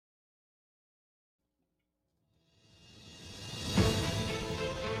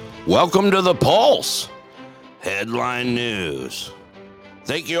Welcome to the Pulse Headline News.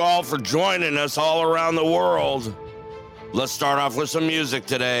 Thank you all for joining us all around the world. Let's start off with some music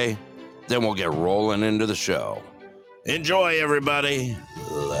today, then we'll get rolling into the show. Enjoy, everybody.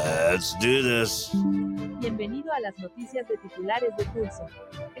 Let's do this. Bienvenido a las noticias de titulares de Pulso.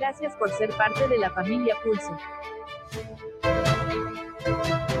 Gracias por ser parte de la familia Pulso.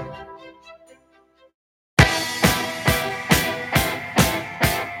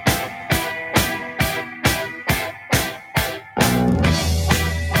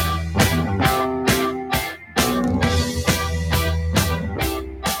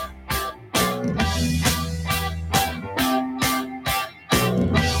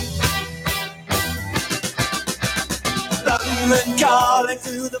 London calling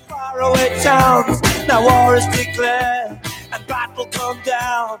to the faraway towns. Now war is declared and battle come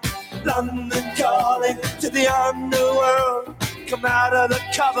down. London calling to the underworld. Come out of the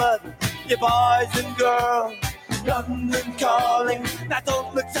cupboard, you boys and girls. London calling, now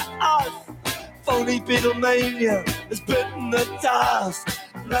don't look to us. Phony Beatlemania has bitten the dust.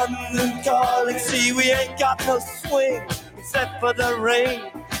 London calling, see we ain't got no swing except for the rain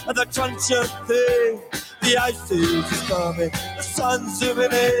and the crunch of thing. The ice age is coming, the sun's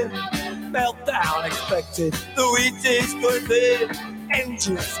zooming in. Meltdown expected, the wheat is good in.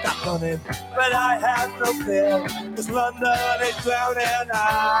 Engines stuck on him, but I have no fear, cause London is drowning.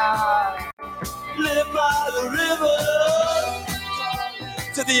 I live by the river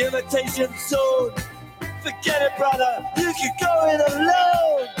to the imitation zone. Forget it, brother, you can go it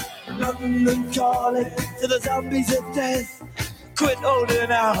alone. London calling to the zombies of death. Quit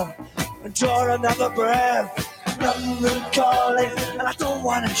holding out and draw another breath. London calling, and I don't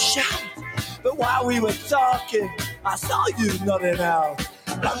want to shout, but while we were talking, I saw you nodding out.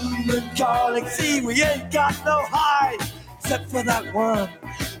 London calling, see we ain't got no hide, except for that one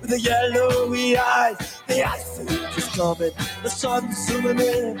with the yellowy eyes. The ice age is coming, the sun's zooming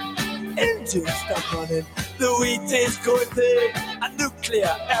in. Engines stuck on him, the wheat is going thin. A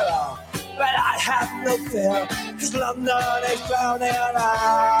nuclear error, but I have no fear, cause London is drowning.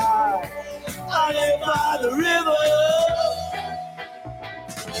 I live by the river.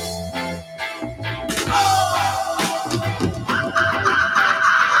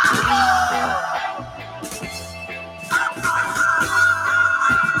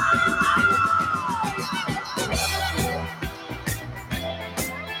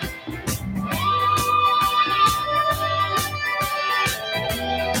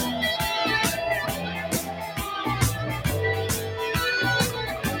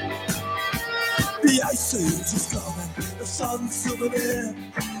 The ice age is coming, the sun's zooming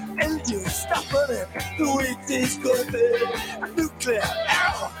in. Engines stopping it, the wheat is going in. A nuclear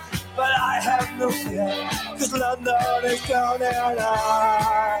error, but I have no fear, cause London is drowning.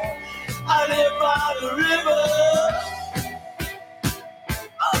 I live by the river.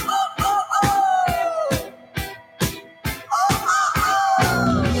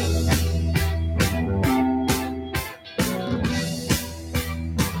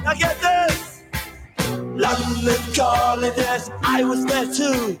 Now get this! London calling, yes, I was there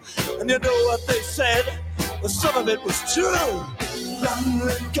too. And you know what they said? Well, some of it was true.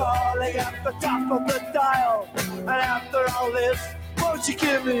 London calling at the top of the dial. And after all this, won't you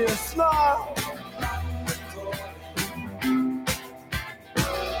give me a smile?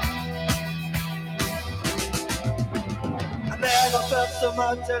 I never felt so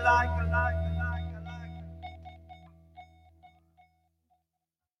much alike.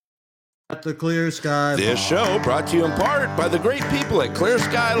 At the Clear Sky. This show brought to you in part by the great people at Clear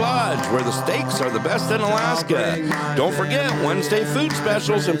Sky Lodge, where the steaks are the best in Alaska. Don't forget Wednesday food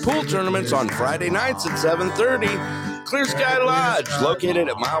specials and pool tournaments on Friday nights at 7:30. Clear Sky Lodge, located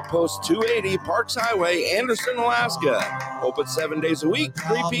at milepost 280 Parks Highway, Anderson, Alaska. Open 7 days a week,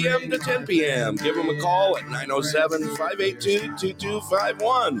 3 p.m. to 10 p.m. Give them a call at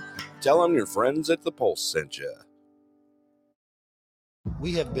 907-582-2251. Tell them your friends at The Pulse sent you.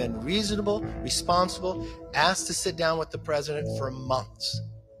 We have been reasonable, responsible, asked to sit down with the president for months.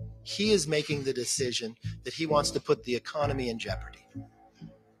 He is making the decision that he wants to put the economy in jeopardy.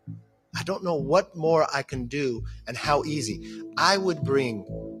 I don't know what more I can do and how easy. I would bring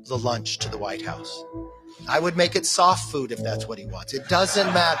the lunch to the White House. I would make it soft food if that's what he wants. It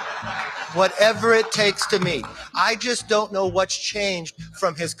doesn't matter. Whatever it takes to meet. I just don't know what's changed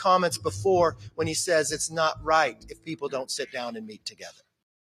from his comments before when he says it's not right if people don't sit down and meet together.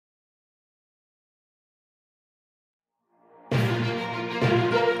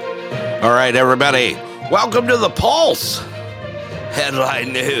 All right, everybody, welcome to the Pulse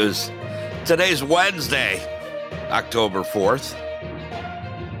Headline News. Today's Wednesday, October 4th.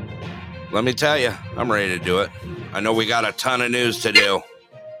 Let me tell you, I'm ready to do it. I know we got a ton of news to do.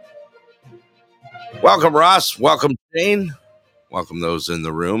 Welcome, Ross. Welcome, Jane. Welcome those in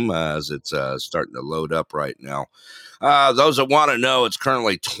the room as it's starting to load up right now. Those that want to know, it's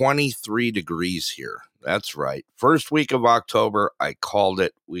currently 23 degrees here. That's right. First week of October, I called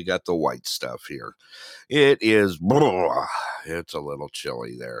it. We got the white stuff here. It is, it's a little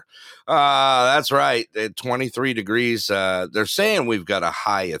chilly there. That's right. At 23 degrees. They're saying we've got a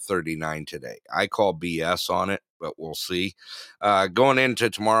high of 39 today. I call BS on it, but we'll see. Going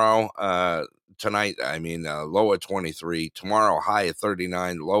into tomorrow, tonight, low of 23. Tomorrow, high of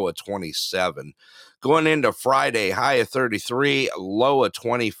 39, low of 27. Going into Friday, high of 33, low of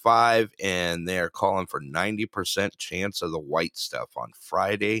 25, and they're calling for 90% chance of the white stuff on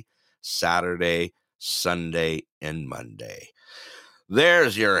Friday, Saturday, Sunday, and Monday.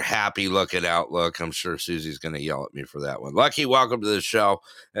 There's your happy looking outlook. I'm sure Susie's going to yell at me for that one. Lucky, welcome to the show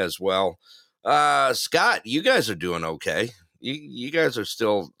as well. Scott, you guys are doing okay. You guys are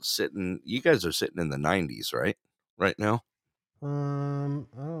still sitting. You guys are sitting in the 90s, right? Right now. I don't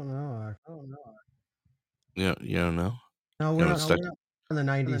know. Yeah, you don't know. No, we're not in the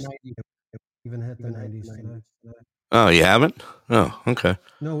 90s. Even hit the 90s today. Oh, you haven't? Oh, okay.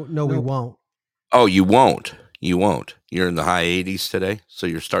 No, we won't. Oh, you won't. You won't. You're in the high 80s today, so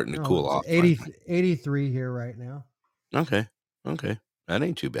you're starting to cool off. 83 here right now. Okay. That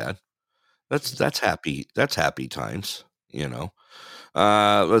ain't too bad. That's happy. That's happy times, you know.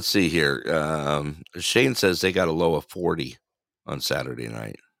 Let's see here. Shane says they got a low of 40 on Saturday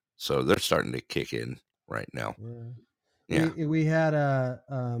night, so they're starting to kick in right now. Yeah. We had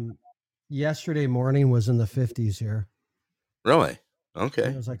yesterday morning was in the 50s here. Really? Okay.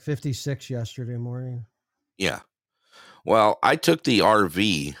 It was like 56 yesterday morning. Yeah. Well, I took the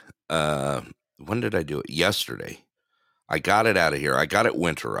RV. When did I do it? Yesterday. I got it out of here. I got it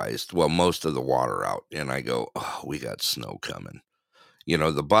winterized. Well, most of the water out. And I go, oh, we got snow coming. You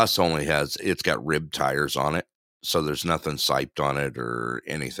know, the bus it's got ribbed tires on it. So there's nothing siped on it or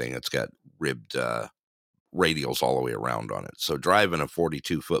anything. It's got ribbed radials all the way around on it. So driving a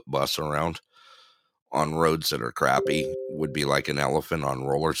 42-foot bus around on roads that are crappy would be like an elephant on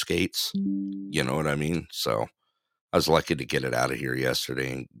roller skates. You know what I mean? So I was lucky to get it out of here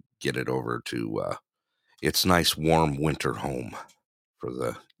yesterday and get it over to its nice warm winter home for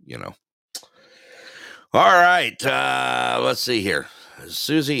the, All right. Let's see here.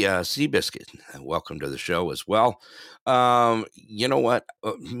 Susie Seabiscuit, welcome to the show as well. You know what?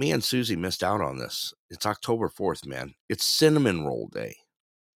 Me and Susie missed out on this. It's October 4th, man. It's Cinnamon Roll Day.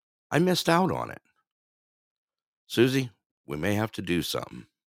 I missed out on it. Susie, we may have to do something.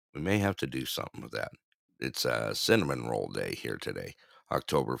 We may have to do something with that. It's Cinnamon Roll Day here today,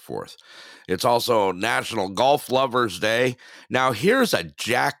 October 4th. It's also National Golf Lovers Day. Now, here's a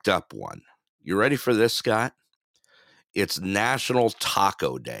jacked up one. You ready for this, Scott? It's National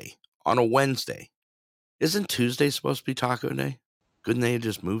Taco Day on a Wednesday. Isn't Tuesday supposed to be Taco Day? Couldn't they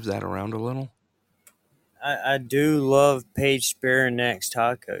just move that around a little? I do love Paige Spearneck's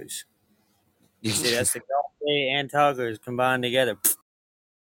tacos. You see, that's the golf day and tacos combined together.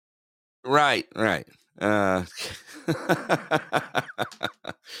 Right.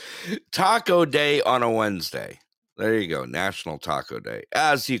 Taco Day on a Wednesday. There you go. National Taco Day.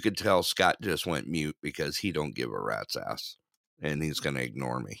 As you could tell, Scott just went mute because he don't give a rat's ass. And he's going to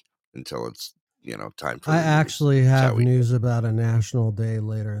ignore me until it's, time for I actually have news about a national day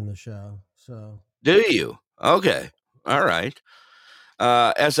later in the show. So do you? Okay. All right.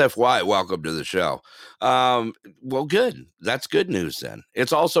 SFY, welcome to the show. Well, good. That's good news then.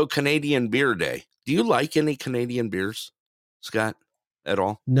 It's also Canadian Beer Day. Do you like any Canadian beers, Scott, at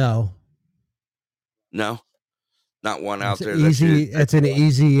all? No. Not one out there. It's an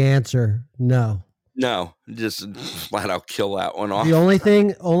easy answer. No, just flat out kill that one off. The only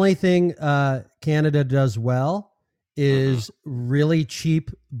thing Canada does well is really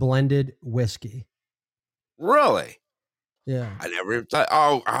cheap blended whiskey. Really? Yeah. I never thought.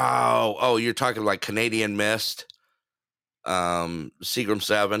 Oh! You're talking like Canadian Mist, Seagram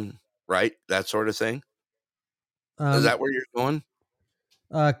 7, right? That sort of thing. Is that where you're going?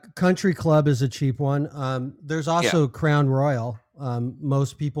 Country Club is a cheap one. There's also Crown Royal.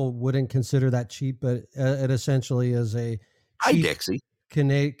 Most people wouldn't consider that cheap, but it essentially is a cheap Dixie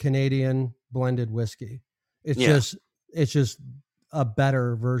Canadian blended whiskey. It's just a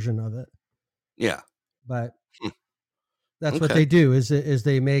better version of it. Yeah, but that's what they do. Is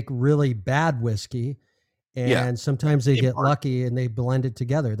they make really bad whiskey, and sometimes they get lucky and they blend it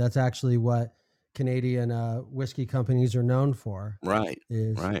together. That's actually what Canadian whiskey companies are known for. Right.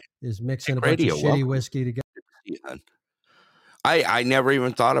 Is mixing a bunch of shitty whiskey together. I never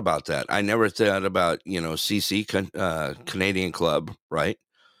even thought about that. I never thought about, CC, Canadian Club, right?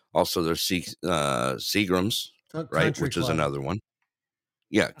 Also, there's Seagram's, right, Country which is Club. another one.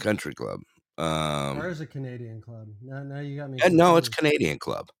 Yeah, Country Club. Or is it Canadian Club? Now you got me And no, it's confused. Canadian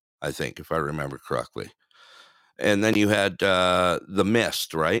Club, I think, if I remember correctly. And then you had the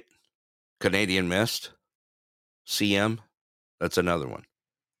Mist, right? Canadian Mist, CM. That's another one.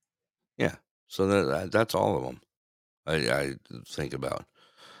 Yeah, so that's all of them. I think about.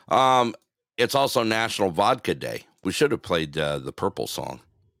 It's also National Vodka Day. We should have played the Purple song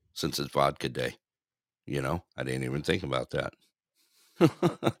since it's Vodka Day. I didn't even think about that.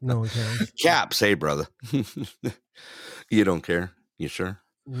 No one cares. Caps, hey brother. You don't care? You sure?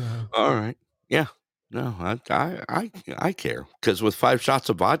 No. All right. Yeah. No, I care because with 5 shots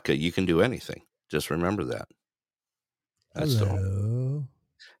of vodka, you can do anything. Just remember that. Hello.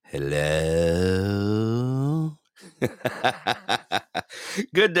 Hello.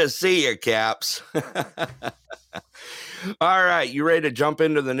 Good to see you, Caps. All right, you ready to jump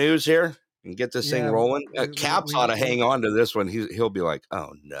into the news here and get this thing rolling? Caps ought to hang on to this one. He'll be like,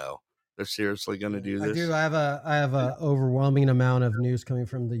 "Oh no, they're seriously going to do this." I do. I have a overwhelming amount of news coming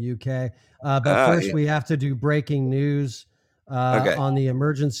from the UK. But first, we have to do breaking news on the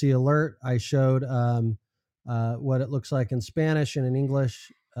emergency alert. I showed what it looks like in Spanish and in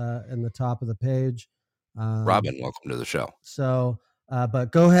English in the top of the page. Robin, welcome to the show. So,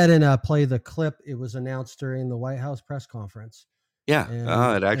 but go ahead and play the clip. It was announced during the White House press conference.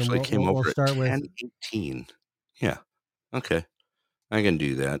 Yeah, it actually came over we'll start at 10:18. Yeah, okay, I can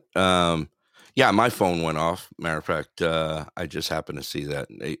do that. Yeah, my phone went off. Matter of fact, I just happened to see that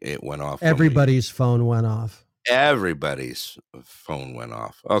it went off. Everybody's phone went off. Everybody's phone went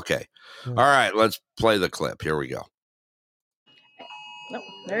off. Okay, all right, let's play the clip. Here we go. Oh,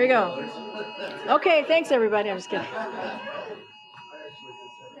 there you go. Okay, thanks everybody. I'm just kidding.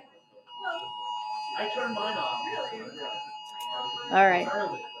 I turned mine off. All right.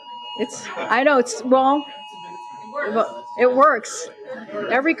 I know it's well, it works.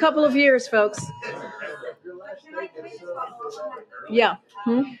 Every couple of years, folks. Yeah.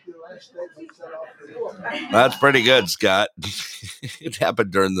 That's pretty good, Scott. It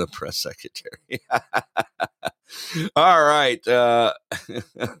happened during the press secretary. All right.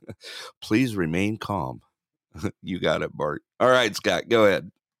 Please remain calm. You got it, Bart. All right, Scott, go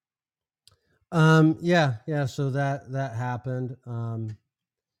ahead. Yeah. So that happened.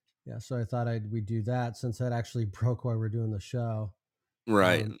 Yeah. So I thought we'd do that since that actually broke while we're doing the show.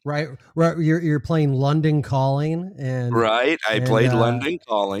 Right. Right. You're playing London Calling and right. I played London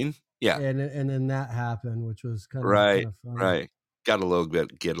Calling. Yeah. And then that happened, which was kind of funny. Right. Get a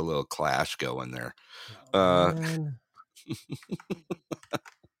little clash going there. Are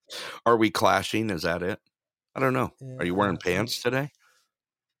we clashing? Is that it? I don't know. Yeah, are you wearing pants today?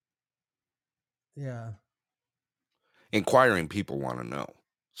 Yeah. Inquiring people want to know.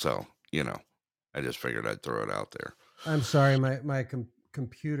 So, I just figured I'd throw it out there. I'm sorry. My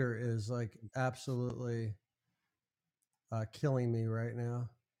computer is like absolutely killing me right now.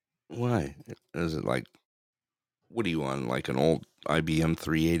 Why? Is it like, what are you on? Like an old IBM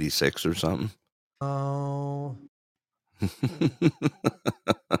 386 or something? Oh.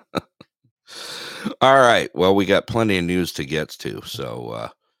 All right. Well, we got plenty of news to get to.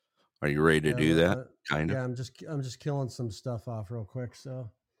 So, are you ready to do that? Kind of. Yeah, I'm just killing some stuff off real quick. So.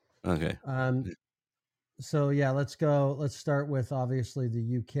 Okay. So yeah, let's go. Let's start with obviously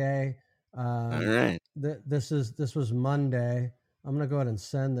the UK. All right. This was Monday. I'm gonna go ahead and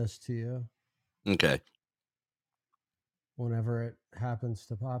send this to you. Okay. Whenever it happens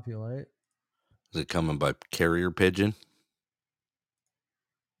to populate. Is it coming by carrier pigeon?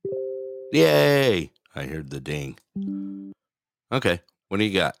 Yay! I heard the ding. Okay. What do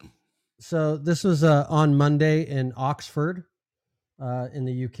you got? So this was on Monday in Oxford, in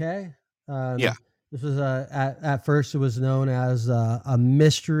the UK. Yeah. This was at first it was known as a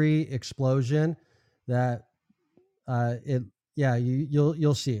mystery explosion. That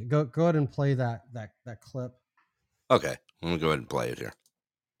you'll see it. Go ahead and play that clip. Okay, I'm gonna go ahead and play it here.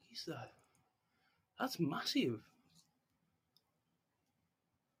 That's massive.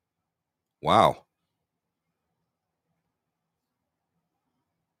 Wow.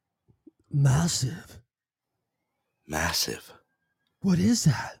 Massive. What is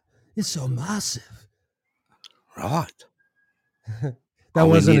that? It's so massive. Right. That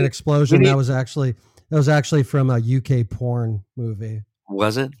wasn't an explosion. That was actually from a UK porn movie.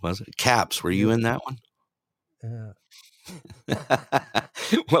 Was it? Caps, were you in that one? Yeah.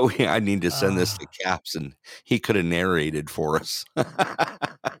 Well, I need to send this to Caps, and he could have narrated for us.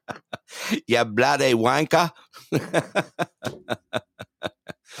 Yeah, bloody wanker.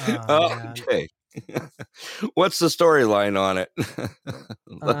 Okay. What's the storyline on it?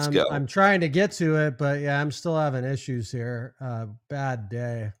 Let's go. I'm trying to get to it, but yeah, I'm still having issues here. Bad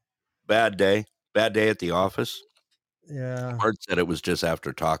day. Bad day. Bad day at the office. Yeah. Art said it was just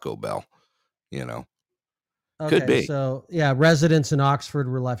after Taco Bell. Okay, Could be. So yeah, residents in Oxford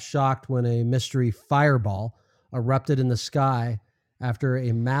were left shocked when a mystery fireball erupted in the sky after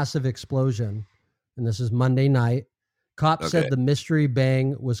a massive explosion. And this is Monday night. Cops said the mystery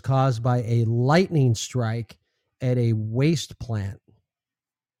bang was caused by a lightning strike at a waste plant.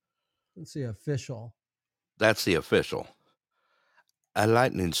 Let's see, official. That's the official. A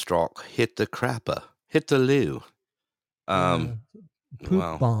lightning stroke hit the crapper, hit the loo. Poop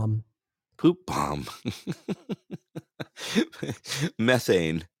bomb. Poop bomb.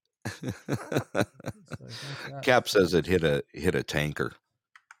 Methane. Cap says it hit a tanker.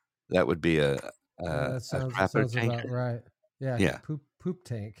 That would be a sounds about right. Yeah. Poop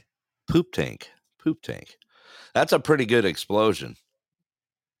tank. Poop tank. That's a pretty good explosion.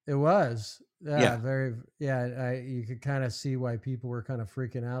 It was. Yeah. Very. Yeah. You could kind of see why people were kind of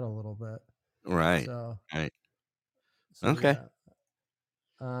freaking out a little bit. Right. Right. Okay.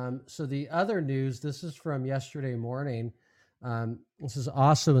 Yeah. So the other news, this is from yesterday morning. This is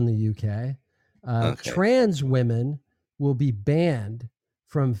also in the UK. Trans women will be banned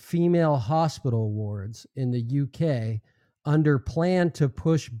from female hospital wards in the UK under plan to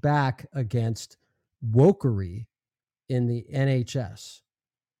push back against wokery in the NHS.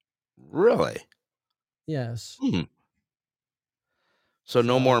 Really? Yes. So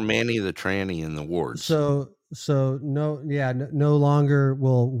no more Manny the tranny in the wards. So no longer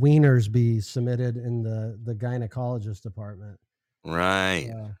will wieners be submitted in the gynecologist department. Right.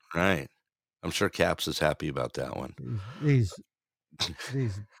 Right. I'm sure Caps is happy about that one. These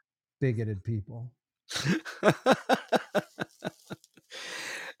bigoted people.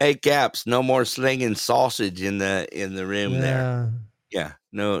 Hey, Caps, no more slinging sausage in the room there. Yeah.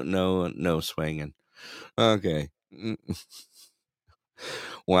 No swinging. Okay.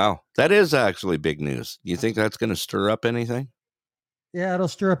 Wow. That is actually big news. You think that's going to stir up anything? Yeah, it'll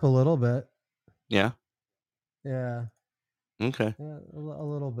stir up a little bit. Yeah. Yeah. Okay. Yeah, a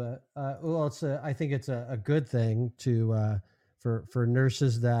little bit. Well, I think it's a good thing to for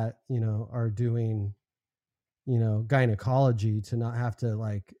nurses that are doing gynecology to not have to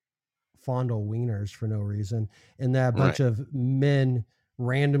like fondle wieners for no reason, and that a bunch of men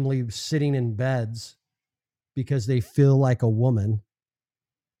randomly sitting in beds because they feel like a woman.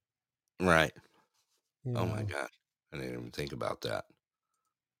 Right. Oh my God. I didn't even think about that.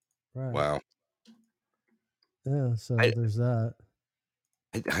 Right. Wow. Yeah. So there's that.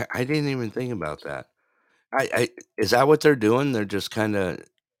 I didn't even think about that. Is that what they're doing? They're just kind of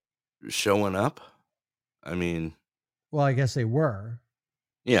showing up. I mean, well, I guess they were.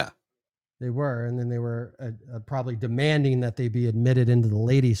 Yeah. They were, and then they were probably demanding that they be admitted into the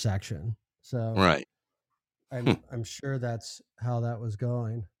lady section. So right. I'm sure that's how that was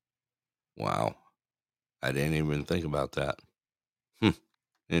going. Wow. I didn't even think about that.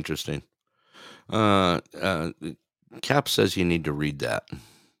 Interesting. Cap says you need to read that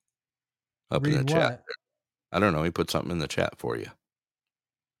up in the chat. I don't know. He put something in the chat for you.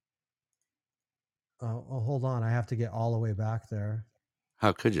 Oh, hold on. I have to get all the way back there.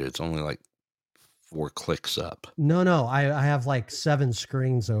 How could you? It's only like 4 clicks up. No. I have like 7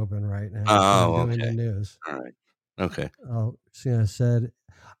 screens open right now. Oh, I'm doing the news. All right. Okay. Oh, see, I said,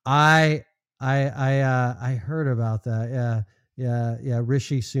 I heard about that. Yeah.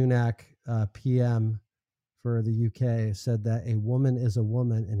 Rishi Sunak, PM for the UK, said that a woman is a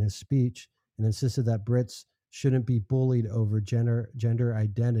woman in his speech and insisted that Brits shouldn't be bullied over gender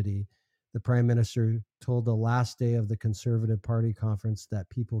identity. The Prime Minister told the last day of the Conservative Party conference that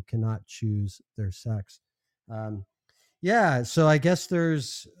people cannot choose their sex. Yeah, so I guess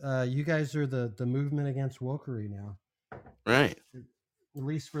there's you guys are the movement against wokery now. Right. At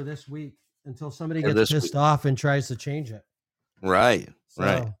least for this week, until somebody gets pissed off and tries to change it. Right. So,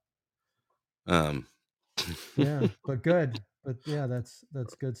 right. Yeah, but good. But yeah, that's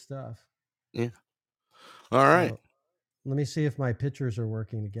good stuff. Yeah. All right. So, let me see if my pictures are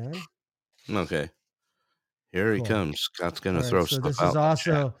working again. Okay. Here he comes. Scott's going to throw stuff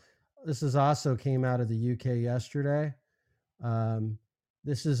out. This is also came out of the UK yesterday.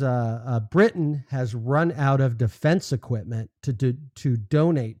 This is Britain has run out of defense equipment to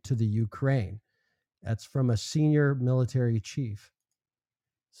donate to the Ukraine. That's from a senior military chief.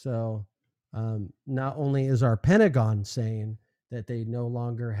 So not only is our Pentagon saying that they no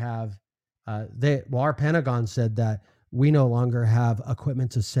longer have, our Pentagon said that we no longer have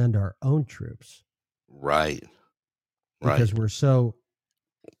equipment to send our own troops. Right. Because we're so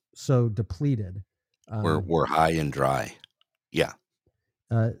so depleted. We're high and dry. Yeah.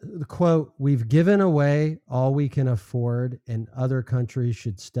 The quote, "We've given away all we can afford and other countries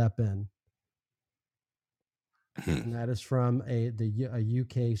should step in." And that is from a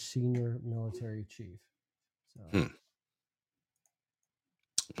UK senior military chief. So,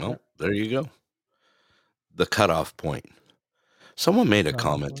 Well, there you go. The cutoff point. Someone made a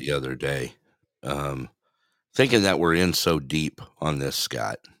comment the other day, thinking that we're in so deep on this,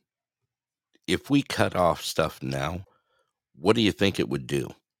 Scott. If we cut off stuff now, what do you think it would do?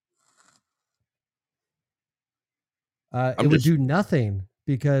 It would do nothing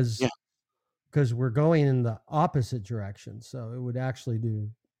because we're going in the opposite direction. So it would actually do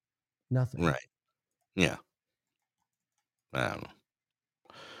nothing. Right. Yeah. I don't know.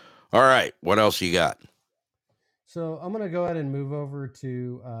 All right. What else you got? So I'm going to go ahead and move over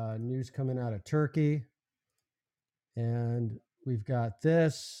to news coming out of Turkey. And we've got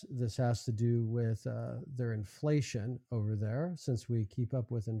this. This has to do with their inflation over there, since we keep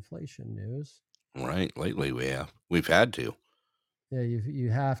up with inflation news. Right. Lately, we've had to. Yeah, you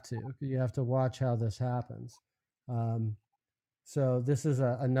have to. You have to watch how this happens. So this is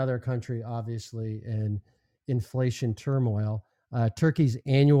another country, obviously, in inflation turmoil. Turkey's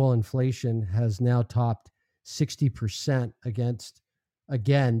annual inflation has now topped 60%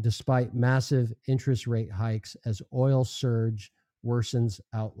 again, despite massive interest rate hikes as oil surge worsens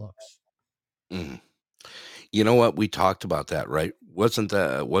outlooks. You know what? We talked about that, right? Wasn't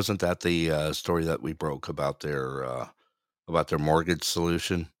that the story that we broke about their mortgage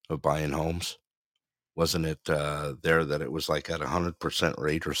solution of buying homes? Wasn't it there that it was like at 100%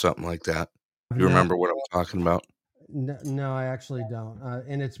 rate or something like that? Do you remember what I'm talking about? No, I actually don't.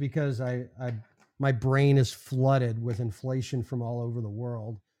 And it's because my brain is flooded with inflation from all over the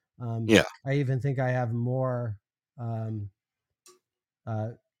world. Yeah. I even think I have more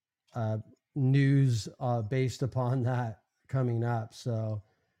news based upon that coming up. So,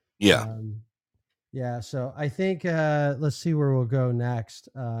 yeah. So I think let's see where we'll go next.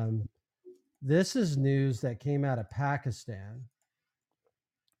 This is news that came out of Pakistan.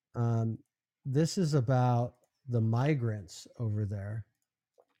 This is about the migrants over there.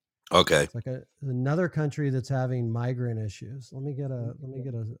 Okay. It's like another country that's having migrant issues. Let me get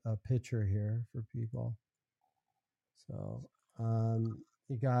a picture here for people. So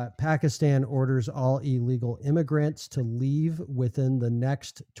you got Pakistan orders all illegal immigrants to leave within the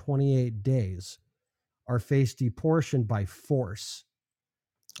next 28 days or face deportation by force.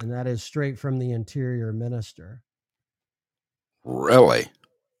 And that is straight from the Interior Minister. Really?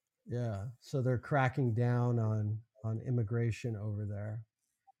 Yeah. So they're cracking down on immigration over there.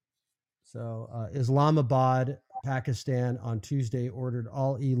 So Islamabad, Pakistan, on Tuesday ordered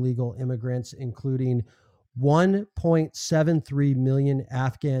all illegal immigrants, including 1.73 million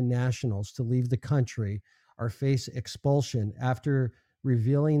Afghan nationals, to leave the country or face expulsion after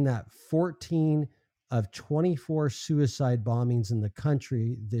revealing that 14 of 24 suicide bombings in the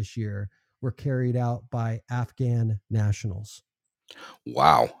country this year were carried out by Afghan nationals.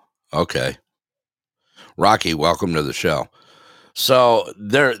 Wow. Okay. Rocky, welcome to the show. So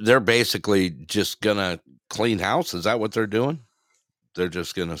they're basically just gonna clean house. Is that what they're doing? They're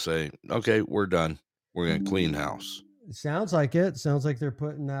just gonna say, okay, we're done. We're gonna clean house. It sounds like it. Sounds like they're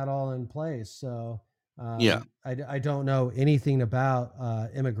putting that all in place. So I don't know anything about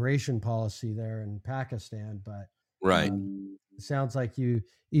immigration policy there in Pakistan, but right. It sounds like you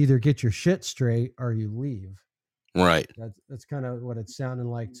either get your shit straight or you leave. Right. That's kind of what it's sounding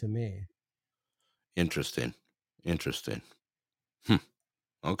like to me. Interesting.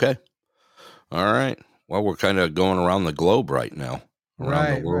 Okay. All right. Well, we're kind of going around the globe right now.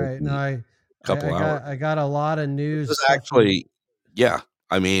 Around the world. Right. No, I got a lot of news. This is actually, yeah.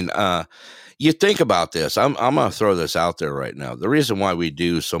 I mean, you think about this. I'm going to throw this out there right now. The reason why we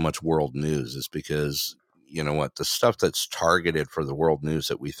do so much world news is because, you know what, the stuff that's targeted for the world news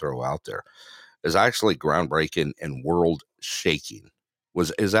that we throw out there is actually groundbreaking and world shaking.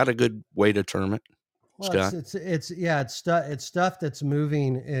 Is that a good way to term it, Scott? It's stuff that's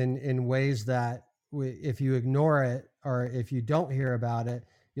moving in ways that if you ignore it or if you don't hear about it,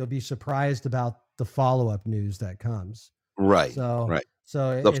 you'll be surprised about the follow-up news that comes. Right. So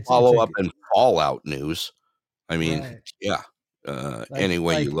the follow-up and fallout news. I mean, right. Yeah. Any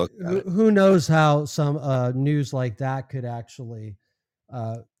way you look at it. Who knows how some news like that could actually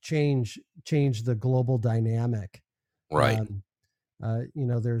change the global dynamic. Right.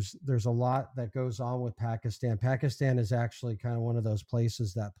 There's a lot that goes on with Pakistan. Pakistan is actually kind of one of those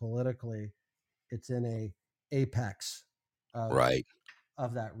places that politically it's in a apex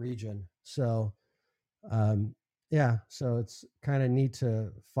of that region. So Yeah, so it's kind of neat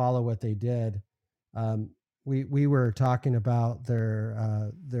to follow what they did. We were talking about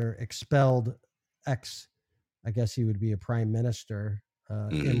their expelled ex, I guess he would be a prime minister,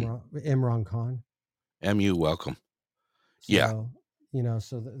 Imran Khan. MU, welcome. So,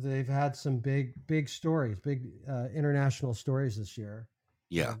 so they've had some big stories, big international stories this year.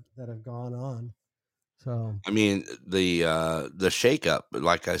 Yeah, that have gone on. So I mean, the shakeup,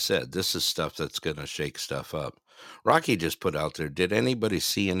 like I said, this is stuff that's going to shake stuff up. Rocky just put out there, did anybody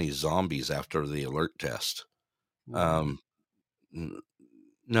see any zombies after the alert test? No,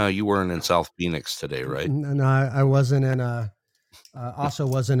 you weren't in South Phoenix today, right? No, I wasn't in also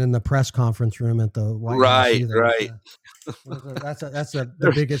wasn't in the press conference room at the White House either. Right. That's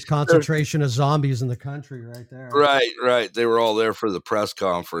the biggest concentration of zombies in the country right there. Right. They were all there for the press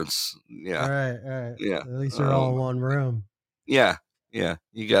conference. Yeah. Right. Yeah. At least they're all in one room. Yeah. You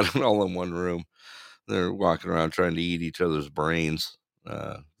got it all in one room. They're walking around trying to eat each other's brains.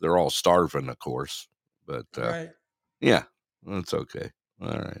 They're all starving, of course, but yeah, that's okay. All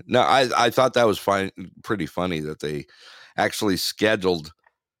right. Now, I thought that was pretty funny that they actually scheduled,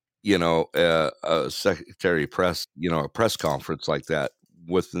 a secretary of press, a press conference like that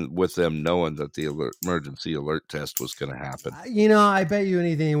with them knowing that the emergency alert test was going to happen. I bet you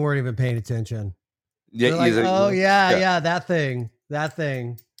anything you weren't even paying attention. Yeah. They're like, oh yeah, that thing.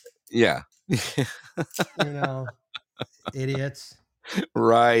 Yeah. Idiots.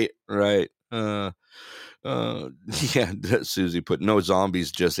 Right. Yeah, Susie put no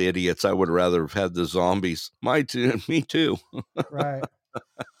zombies, just idiots. I would rather have had the zombies. Me too. Right.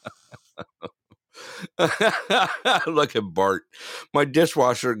 Look at Bart. My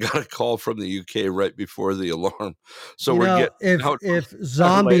dishwasher got a call from the UK right before the alarm. So we're getting out. If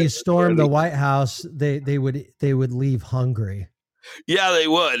zombies stormed the White House, they would leave hungry. Yeah, they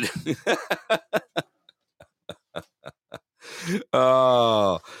would.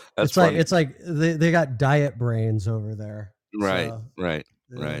 Oh, that's funny. It's like they got diet brains over there. Right.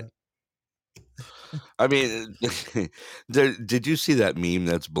 I mean, did you see that meme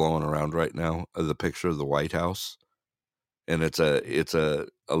that's blowing around right now of the picture of the White House? And it's a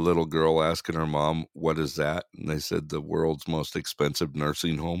little girl asking her mom, "What is that?" And they said the world's most expensive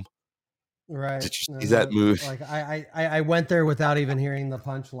nursing home. Right. Did you see that movie? Like I went there without even hearing the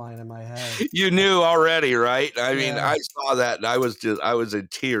punchline in my head. You knew already, right? I mean, I saw that and I was in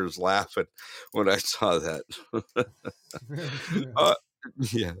tears laughing when I saw that.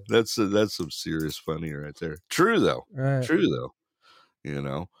 Yeah, that's some serious funny right there. True though. Right. True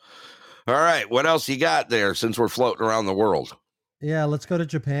though. All right, what else you got there since we're floating around the world? Yeah, let's go to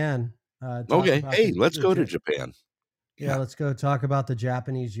Japan. Okay. Hey, let's go to Japan. Yeah, let's go talk about the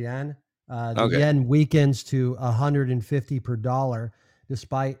Japanese yen. The yen weakens to 150 per dollar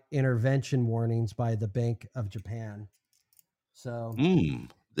despite intervention warnings by the Bank of Japan. So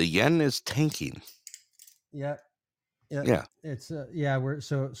the yen is tanking. Yep. Yeah. It's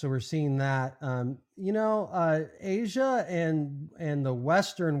we're seeing that. Asia and the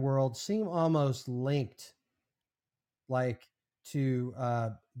Western world seem almost linked, like to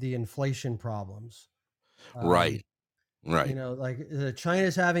the inflation problems. Right. Like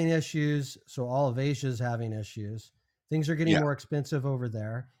China's having issues, so all of Asia's having issues. Things are getting more expensive over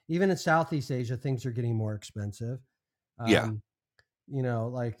there. Even in Southeast Asia, things are getting more expensive. I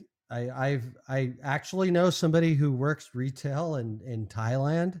actually know somebody who works retail in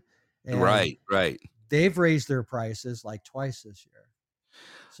Thailand. And right. They've raised their prices like twice this year.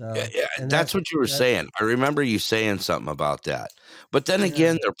 So that's what you were saying. I remember you saying something about that. But then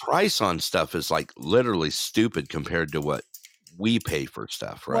again, their price on stuff is like literally stupid compared to what we pay for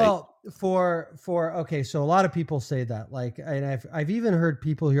stuff, right? Well, so a lot of people say that, like, and I've even heard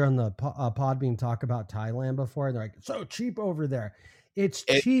people here on the Podbean talk about Thailand before, and they're like, it's so cheap over there. It's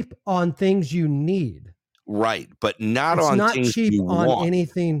cheap on things you need, right? But not things cheap you on want.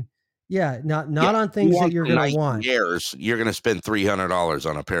 anything. Yeah, not on things that you're going to want. You're going to spend $300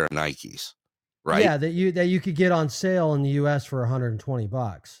 on a pair of Nikes, right? Yeah, that you could get on sale in the U.S. for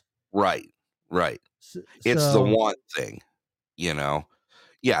 $120. Right. It's the want thing,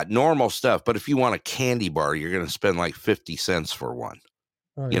 Yeah, normal stuff. But if you want a candy bar, you're going to spend like 50 cents for one.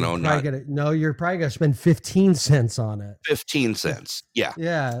 Oh, you're probably gonna spend 15 cents on it. 15 cents, yeah.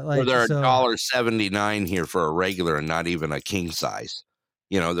 Like they're $1.79 here for a regular and not even a king size.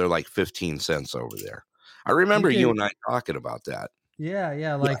 They're like 15 cents over there. I remember you and I talking about that.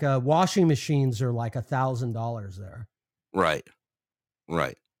 Yeah. Like washing machines are like $1,000 there. Right.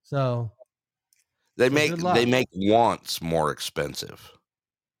 So they make wants more expensive.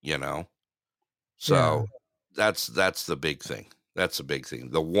 So that's the big thing. That's a big thing.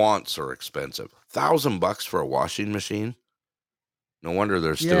 The wants are expensive. $1,000 for a washing machine. No wonder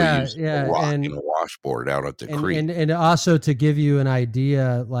they're still using a rock and a washboard out at the creek. And also to give you an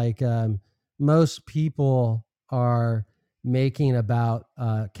idea, like most people are making about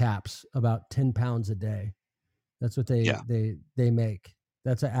caps about 10 pounds a day. That's what they make.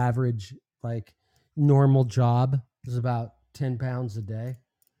 That's an average, like normal job is about 10 pounds a day.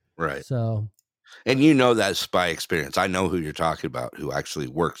 Right. So, and you know that's by experience. I know who you're talking about, who actually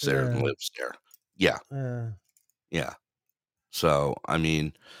works there and lives there. Yeah. Yeah. So, I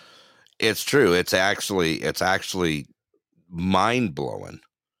mean, it's true. It's actually mind blowing.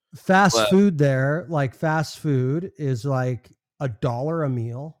 Fast food there, like fast food is like $1 a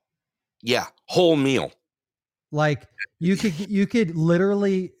meal. Yeah. Whole meal. Like you could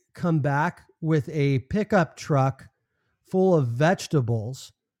literally come back with a pickup truck full of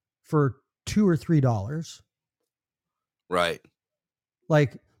vegetables for $2 or $3. Right.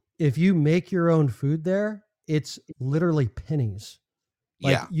 Like if you make your own food there, it's literally pennies.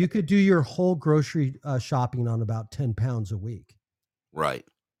 Like you could do your whole grocery shopping on about 10 pounds a week. Right.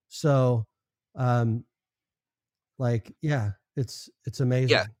 So, it's amazing.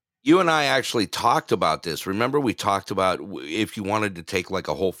 Yeah. You and I actually talked about this. Remember, we talked about if you wanted to take like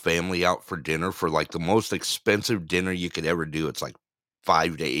a whole family out for dinner, for like the most expensive dinner you could ever do, it's like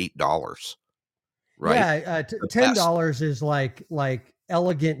 $5 to $8. Right. Yeah. $10 is like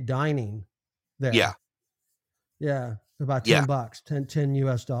elegant dining there. Yeah. Yeah. About $10, 10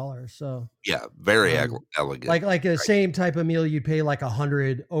 US dollars. So yeah, very elegant. Like the same type of meal you'd pay like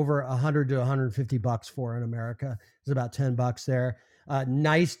over $100 to $150 for in America. It's about $10 there.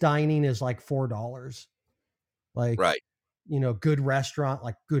 Nice dining is like $4. Like, right. Good restaurant,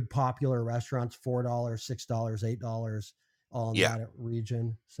 like good popular restaurants, $4, $6, $8, all in that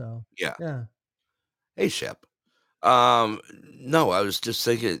region. So yeah. Hey, Shep. No, I was just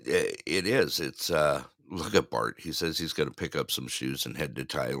thinking it is. It's look at Bart. He says he's going to pick up some shoes and head to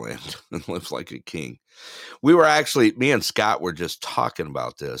Thailand and live like a king. We were actually, me and Scott were just talking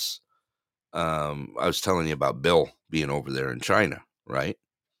about this. I was telling you about Bill being over there in China, right?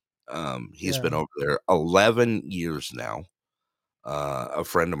 He's been over there 11 years now. A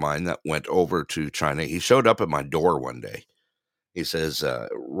friend of mine that went over to China, he showed up at my door one day. He says,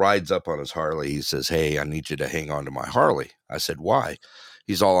 rides up on his Harley. He says, "Hey, I need you to hang on to my Harley." I said, "Why?"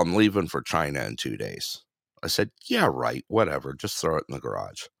 He's all, "I'm leaving for China in 2 days." I said, "Yeah, right. Whatever. Just throw it in the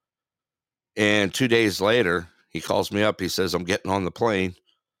garage." And 2 days later, he calls me up. He says, "I'm getting on the plane."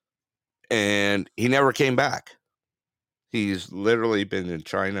 And he never came back. He's literally been in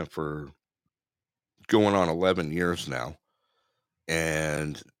China for going on 11 years now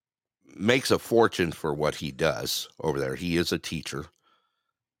and makes a fortune for what he does over there. He is a teacher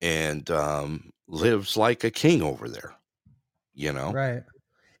and lives like a king over there, Right.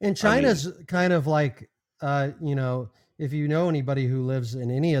 And China's kind of like, if you know anybody who lives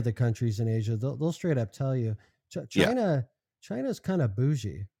in any of the countries in Asia, they'll straight up tell you, China's kind of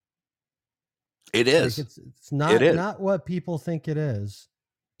bougie. It is. Like it's not what people think it is.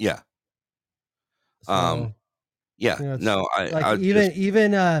 Yeah. So, no,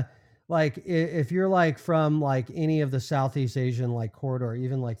 like if you're like from like any of the Southeast Asian like corridor,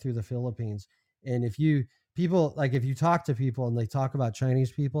 even like through the Philippines, and if you talk to people and they talk about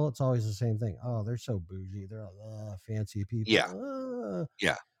Chinese people, it's always the same thing. Oh, they're so bougie. They're fancy people.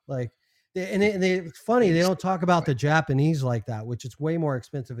 Yeah. Like, it's funny. They don't talk about the Japanese like that, which is way more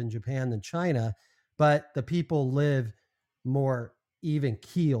expensive in Japan than China, but the people live more even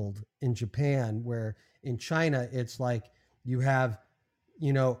keeled in Japan, where in China, it's like you have,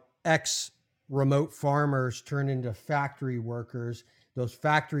 ex remote farmers turn into factory workers. Those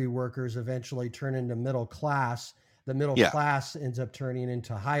factory workers eventually turn into middle class. The middle class ends up turning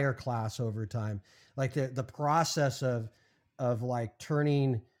into higher class over time. Like the process of like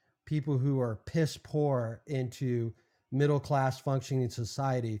turning people who are piss poor into middle class functioning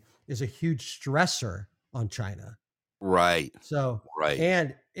society is a huge stressor on China. Right. So,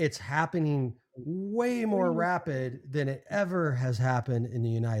 and it's happening way more rapid than it ever has happened in the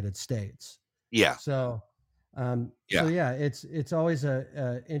United States. Yeah. So, it's always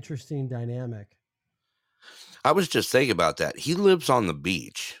a interesting dynamic. I was just thinking about that. He lives on the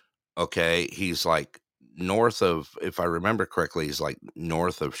beach. Okay. He's like north of, if I remember correctly, he's like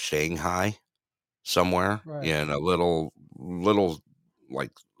north of Shanghai somewhere in a little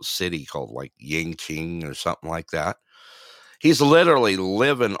like city called like Yingqing or something like that. He's literally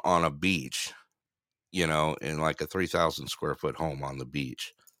living on a beach, in like a 3,000 square foot home on the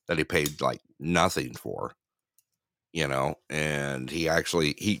beach that he paid like nothing for. and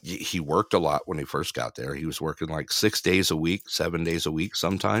he worked a lot when he first got there. He was working like 6 days a week, 7 days a week,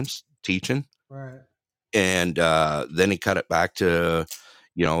 sometimes teaching. Right. And then he cut it back to,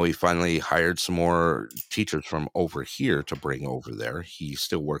 he finally hired some more teachers from over here to bring over there. He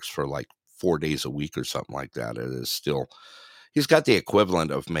still works for like 4 days a week or something like that. It is still, he's got the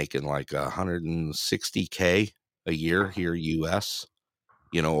equivalent of making like $160K a year here, US,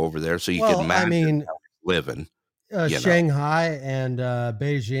 over there. So you can imagine how he's living. Shanghai and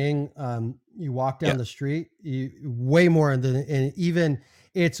Beijing, you walk down the street, way more and even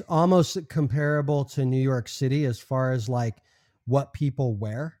it's almost comparable to New York City as far as like what people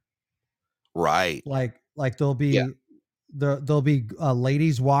wear. Right. Like there'll be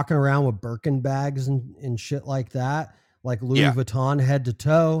ladies walking around with Birkin bags and shit like that, like Louis Vuitton head to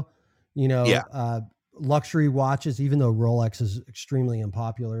toe, luxury watches, even though Rolex is extremely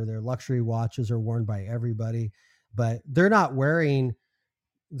unpopular, their luxury watches are worn by everybody, but they're not wearing,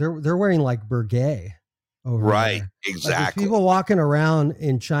 they're wearing like Breguet over there. Exactly. Like people walking around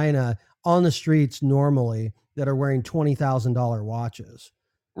in China on the streets normally that are wearing $20,000 watches.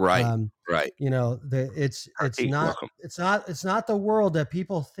 Right. It's not the world that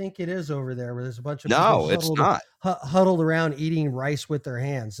people think it is over there, where there's a bunch of people huddled around eating rice with their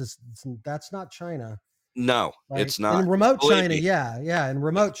hands. That's not China. No, it's not. In remote China, in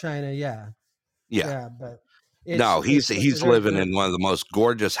remote China, but he's living in one of the most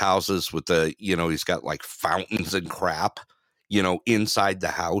gorgeous houses with the, he's got like fountains and crap, inside the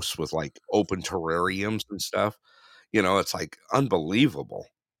house with like open terrariums and stuff. It's like unbelievable,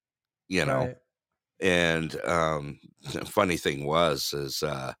 Right. And the funny thing is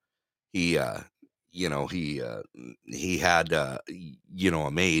he had a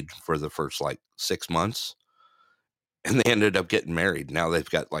maid for the first like 6 months, and they ended up getting married. Now they've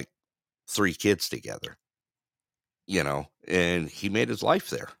got like 3 kids together, and he made his life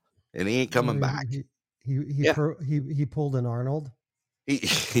there, and he ain't coming back. He pulled an Arnold.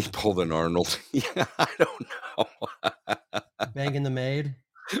 He pulled an Arnold. Yeah, I don't know. Banging the maid.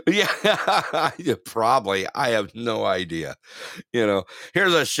 Yeah, probably. I have no idea.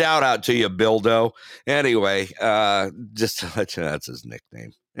 Here's a shout out to you, Bildo. Anyway, just to let you know, that's his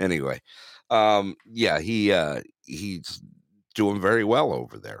nickname. Anyway, he's doing very well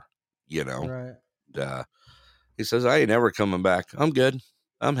over there. Right. He says, I ain't never coming back. I'm good.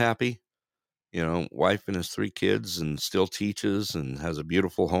 I'm happy. Wife and his 3 kids, and still teaches and has a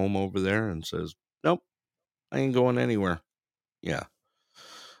beautiful home over there, and says, nope, I ain't going anywhere. Yeah.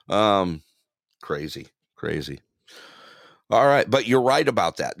 Crazy. All right. But you're right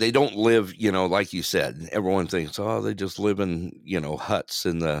about that. They don't live, like you said, everyone thinks, they just live in, huts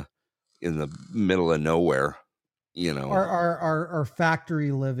in the middle of nowhere, Our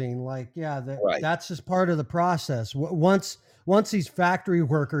factory living. Like, that's just part of the process. Once these factory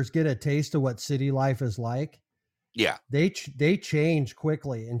workers get a taste of what city life is like, they change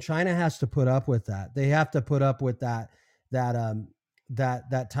quickly, and China has to put up with that. They have to put up with that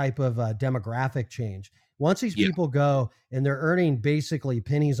type of demographic change. Once these people go and they're earning basically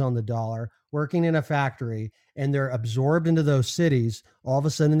pennies on the dollar, working in a factory, and they're absorbed into those cities, all of a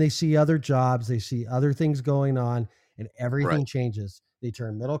sudden they see other jobs, they see other things going on, and everything changes. They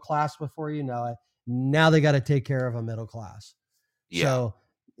turn middle class before you know it. Now they got to take care of a middle class. Yeah. So,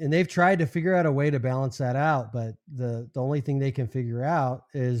 and they've tried to figure out a way to balance that out, but the only thing they can figure out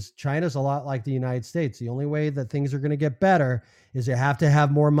is China's a lot like the United States. The only way that things are going to get better is you have to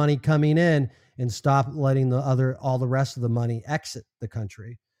have more money coming in and stop letting all the rest of the money exit the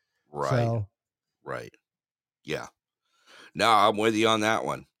country. Right. So, right. Yeah. No, I'm with you on that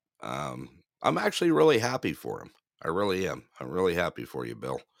one. I'm actually really happy for him. I really am. I'm really happy for you,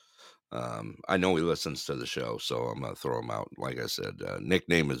 Bill. I know he listens to the show, so I'm going to throw him out. Like I said,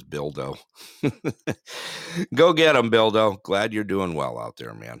 nickname is Bildo. Go get him, Bildo. Glad you're doing well out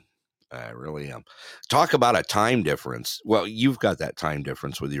there, man. I really am. Talk about a time difference. Well, you've got that time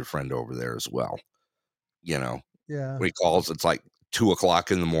difference with your friend over there as well. Yeah. When he calls, it's like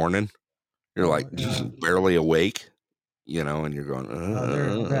 2:00 in the morning. You're like barely awake, and you're going,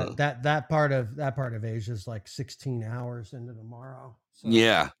 that part of Asia is like 16 hours into tomorrow. So.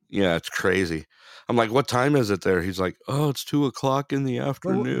 Yeah, it's crazy. I'm like, what time is it there? He's like, it's 2:00 in the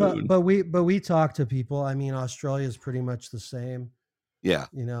afternoon. But we talk to people. I mean, Australia is pretty much the same. Yeah.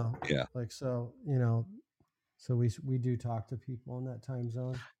 Yeah. Like, so, so we do talk to people in that time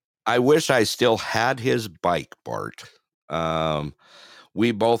zone. I wish I still had his bike, Bart.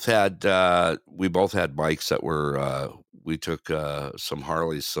 We both had bikes that were, we took some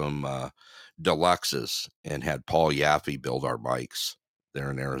Harleys, some Deluxes, and had Paul Yaffe build our bikes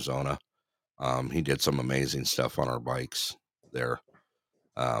there in Arizona. He did some amazing stuff on our bikes there.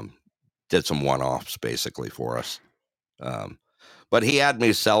 Did some one-offs basically for us. But he had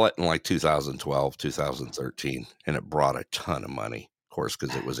me sell it in like 2012, 2013, and it brought a ton of money, of course,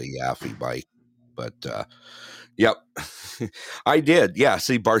 because it was a Yaffe bike. But yep, I did. Yeah,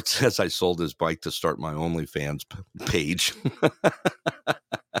 see, Bart says I sold his bike to start my OnlyFans page.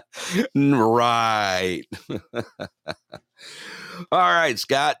 Right. All right,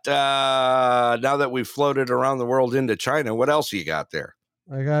 Scott. Now that we've floated around the world into China, what else you got there?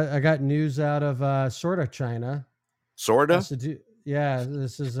 I got news out of sort of China. Sorta? Yeah,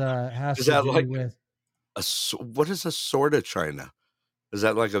 this is has Is to that do like with what is a sorta China? Is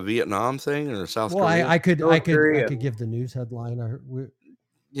that like a Vietnam thing or South Korea? I could give the news headline.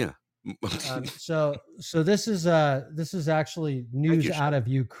 Yeah. So this is actually news out of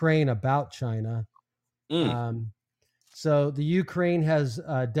Ukraine about China. So the Ukraine has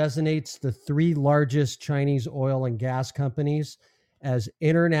designates the 3 largest Chinese oil and gas companies as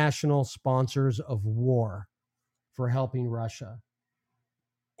international sponsors of war for helping Russia.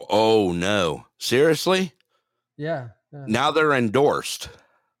 Oh no! Seriously? Yeah. Now they're endorsed.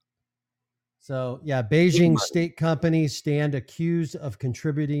 So yeah, Beijing state companies stand accused of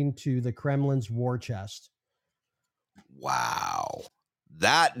contributing to the Kremlin's war chest. Wow.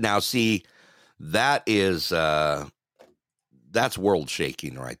 That now see, that is that's world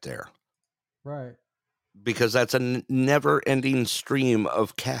shaking right there. Right. Because that's a never ending stream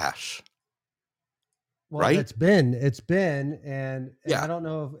of cash. Well, right? It's been, and I don't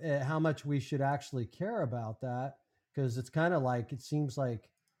know if, how much we should actually care about that, because it's kind of like, it seems like,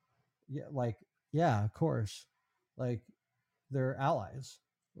 yeah, of course, like they're allies,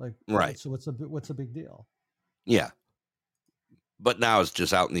 like, right. So what's a big deal? Yeah. But now it's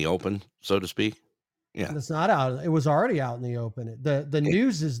just out in the open, so to speak. Yeah. And it's not out. It was already out in the open. The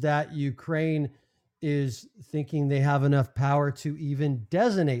news is that Ukraine is thinking they have enough power to even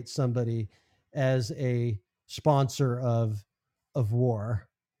designate somebody as a sponsor of war.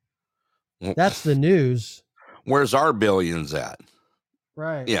 That's the news. Where's our billions at?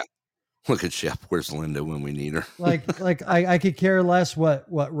 Right. Yeah. Look at Shep. Where's Linda when we need her? I could care less what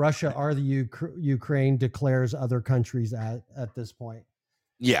Russia or the Ukraine declares other countries at this point.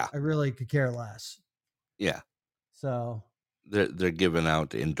 Yeah. I really could care less. Yeah. So they're giving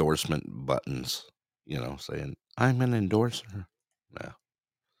out endorsement buttons, saying I'm an endorser. Yeah.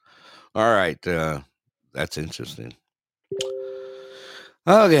 All right. That's interesting.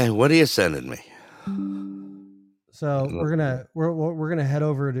 Okay, what are you sending me? So we're gonna head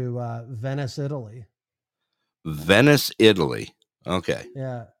over to Venice, Italy. Venice, Italy. Okay.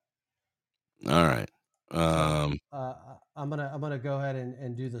 Yeah. All right. I'm gonna go ahead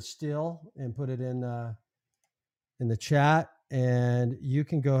and do the still and put it in the chat, and you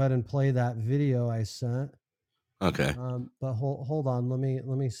can go ahead and play that video I sent. Okay. But hold on, let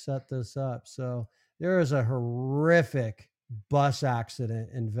me set this up. So there is a horrific bus accident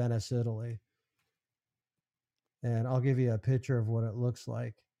in Venice, Italy. And I'll give you a picture of what it looks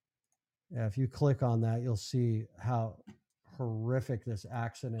like. Yeah, if you click on that, you'll see how horrific this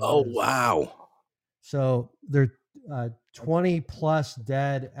accident is. Oh, wow. So there are 20 plus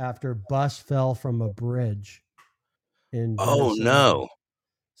dead after bus fell from a bridge in Venice, oh, no. Italy.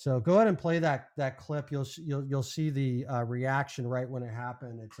 So go ahead and play that clip. You'll see the reaction right when it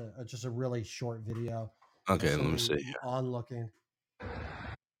happened. It's just a really short video. Okay, let me see. Onlooking.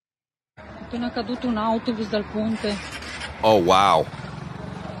 Appena caduto un autobus dal ponte. Oh, wow.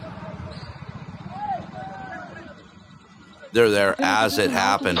 They're there as it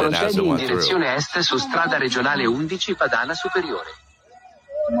happened and as it went through. Direzione est su strada regionale 11 Padana Superiore.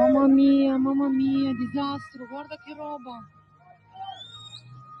 Mamma mia, disastro, guarda che roba.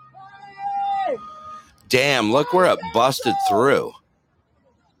 Damn, look where it busted through.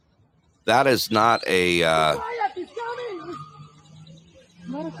 That is not a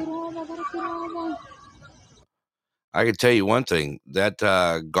I can tell you one thing, that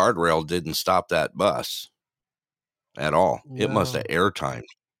guardrail didn't stop that bus at all. No. It must have airtimed.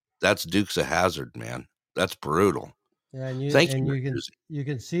 That's Dukes of Hazzard, man. That's brutal. Yeah, and you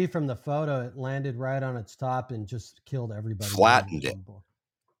can see from the photo it landed right on its top and just killed everybody. Flattened it.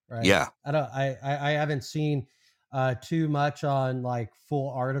 Right. Yeah. I haven't seen too much on like full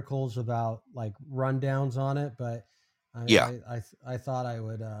articles about like rundowns on it, but I thought I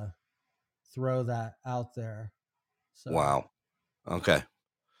would throw that out there. So. Wow. Okay.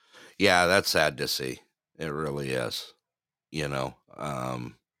 Yeah, that's sad to see. It really is.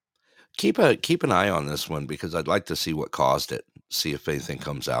 Keep an eye on this one because I'd like to see what caused it. See if anything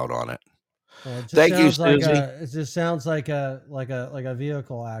comes out on it. Thank you, Susie. It just sounds like a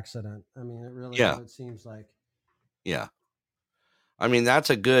vehicle accident. I mean, it really what it seems like. Yeah. I mean, that's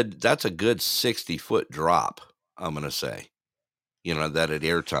a good 60-foot drop, I'm going to say, that it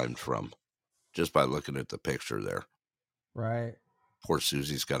airtimed from, just by looking at the picture there. Right. Poor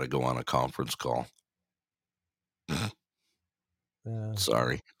Susie's got to go on a conference call.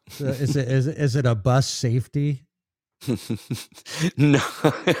 Sorry. So is it a bus safety? No.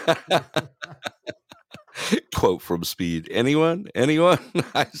 Quote from Speed. Anyone?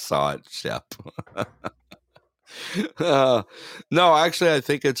 I saw it, Shep. No, actually, I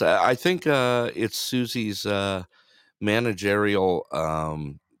think it's Susie's managerial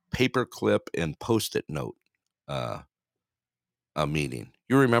paperclip and Post-it note a meeting.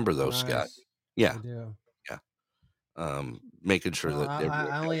 You remember those, Scott? Yeah, I do. Yeah. Making sure that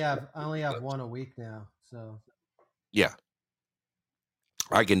I only have one a week now, so yeah,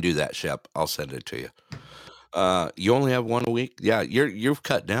 I can do that, Shep. I'll send it to you. You only have one a week? Yeah, you've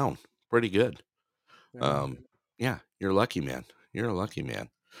cut down pretty good. Yeah, you're lucky, man. You're a lucky man.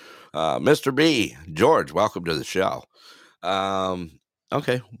 Mr. B, George, welcome to the show.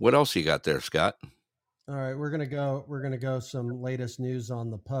 Okay, what else you got there, Scott? All right, we're gonna go some latest news on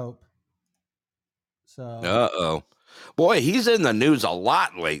the Pope. So, boy, he's in the news a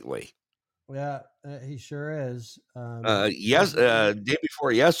lot lately. Yeah, he sure is. Day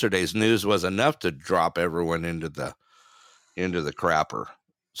before yesterday's news was enough to drop everyone into the crapper.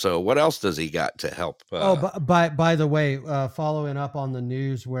 So what else does he got to help? By the way, following up on the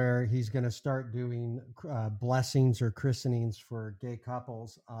news where he's going to start doing blessings or christenings for gay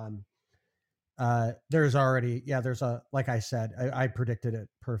couples. There's like I said, I predicted it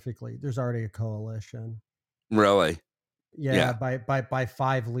perfectly. There's already a coalition. Really? Yeah. By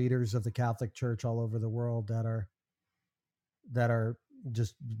 5 leaders of the Catholic Church all over the world that are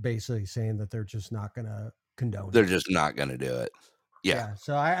just basically saying that they're just not going to condone it. They're just not going to do it. Yeah.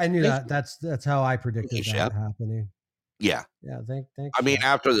 So I knew that. That's how I predicted that happening. Yeah. Yeah. Thanks. I mean,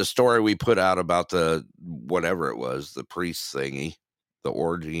 after the story we put out about the whatever it was, the priest thingy, the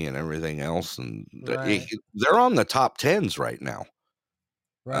orgy and everything else, and they're on the top 10s right now.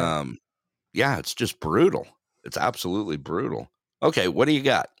 Right. Yeah, it's just brutal. It's absolutely brutal. Okay, what do you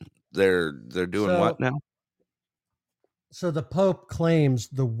got? They're doing what now? So the Pope claims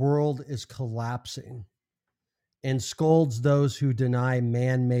the world is collapsing and scolds those who deny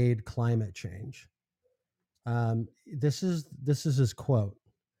man-made climate change. This is his quote.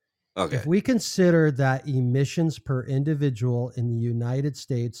 Okay. If we consider that emissions per individual in the United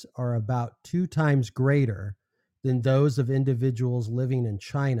States are about 2 times greater than those of individuals living in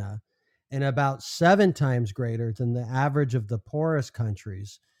China and about 7 times greater than the average of the poorest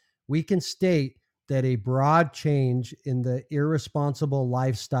countries, we can state that a broad change in the irresponsible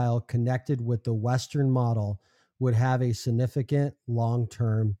lifestyle connected with the Western model would have a significant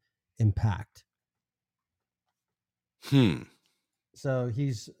long-term impact. So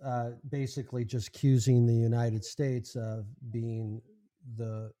he's basically just accusing the United States of being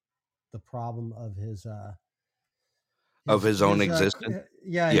the problem of his own existence.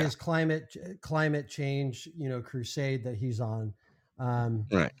 His climate change, crusade that he's on.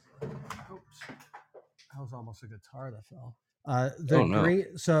 Right. Oops, that was almost a guitar that fell. I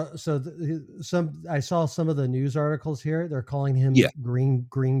saw some of the news articles here. They're calling him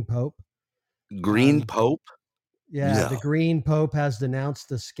Green Pope. Green Pope? Yeah, no. The Green Pope has denounced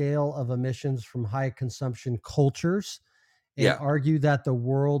the scale of emissions from high consumption cultures and argued that the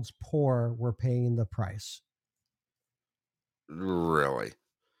world's poor were paying the price. Really?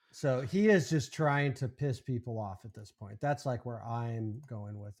 So he is just trying to piss people off at this point. That's like where I'm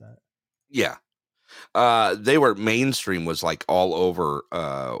going with it. Yeah. They were mainstream was like all over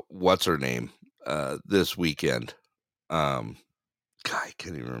what's her name this weekend. I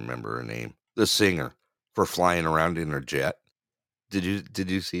can't even remember her name. The singer for flying around in her jet. Did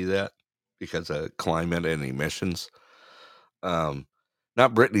you see that? Because of climate and emissions. Not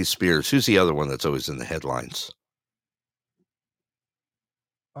Britney Spears. Who's the other one that's always in the headlines?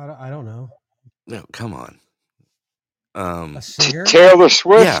 I don't know. No, come on. A singer? Taylor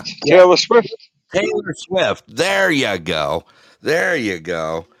Swift. Yeah. Taylor Swift. Taylor Swift. There you go.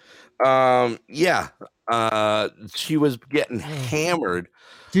 She was getting hammered.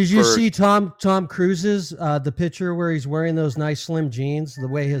 Did you see Tom Cruise's the picture where he's wearing those nice slim jeans, the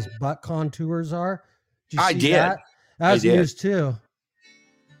way his butt contours are? I did. That was news too.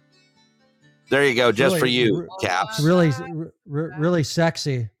 There you go, just for you, Caps. Really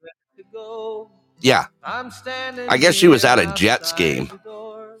sexy. Yeah. I guess she was at a Jets game.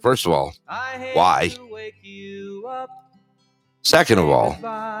 First of all, why? Second of all,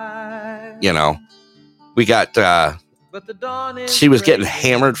 we got she was getting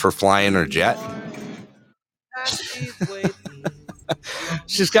hammered for flying her jet.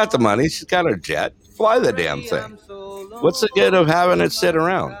 She's got the money. She's got her jet. Fly the damn thing. What's the good of having it sit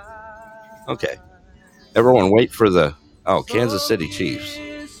around? Okay. Everyone wait for the Kansas City Chiefs.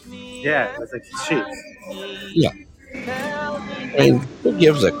 Yeah, that's like Chiefs. Yeah. I mean, who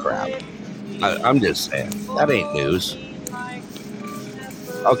gives a crap? I'm just saying. That ain't news.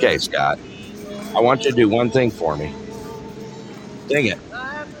 Okay, Scott. I want you to do one thing for me. Dang it.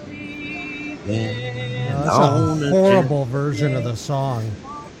 That's a horrible version of the song.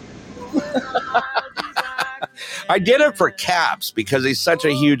 I did it for Caps because he's such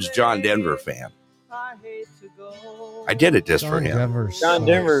a huge John Denver fan. I did it just for him. John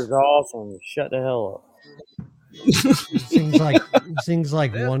Denver's awesome. Shut the hell up. He sings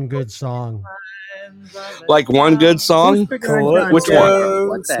like one good song. Like one good song? Which one? What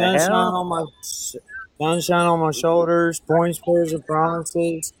the hell? Sunshine on my shoulders, points, prayers, and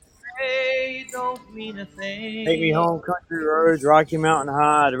promises. Take me home, country roads, Rocky Mountain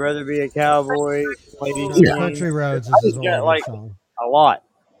High. I'd rather be a cowboy. Country Roads is his only song. A lot.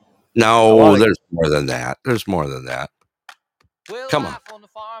 No, there's more than that. There's more than that. Come on.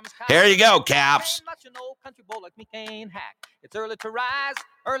 Here you go, Caps. It's early to rise,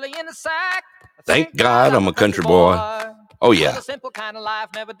 early in the sack. Thank God I'm a country boy. Oh, yeah. Think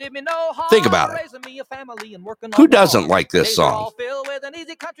about it. Who doesn't like this song?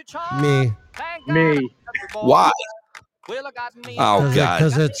 Me. Why? Oh, God.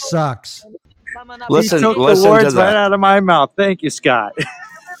 Because it sucks. Listen the to words that. right out of my mouth. Thank you, Scott.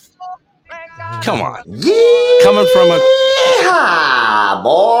 Come on. Coming from a... Yeehaw,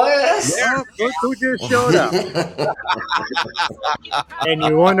 boys! Yeah, look who just showed up. And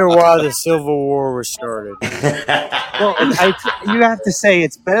you wonder why the Civil War was started. Well, you have to say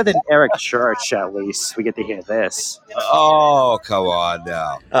it's better than Eric Church, at least. We get to hear this. Oh, come on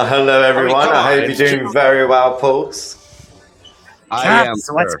now. Hello, everyone. I hope you're doing very well, folks. Caps,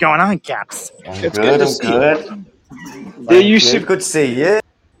 what's going on, Caps? It's good to see you. There used to Good to see you.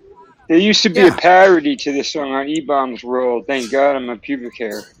 There used to be a parody to this song on E-Bomb's World. Thank God I'm a pubic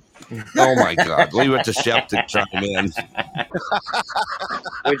hair. Oh, my God. Leave it to Shep to chime in.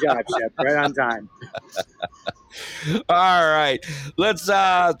 Good job, Shep. Right on time. All right. Let's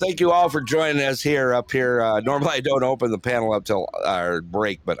thank you all for joining us up here. Normally, I don't open the panel up till our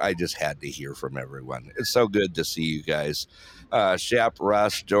break, but I just had to hear from everyone. It's so good to see you guys. Shep,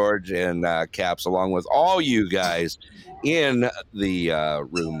 Russ, George, and Caps, along with all you guys in the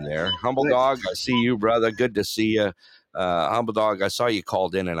room there. Humble Dog, I see you, brother. Good to see you. Humble Dog, I saw you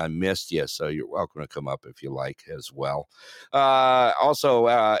called in and I missed you, so you're welcome to come up if you like as well. Also,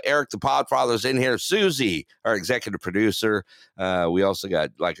 Eric the Podfather's in here. Susie, our executive producer. We also got,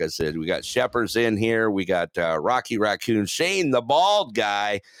 like I said, we got Shepard's in here. We got Rocky Raccoon, Shane the bald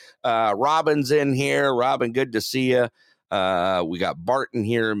guy. Robin's in here. Robin, good to see you. We got Barton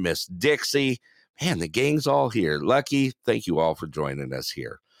here, Miss Dixie. Man, the gang's all here. Lucky, thank you all for joining us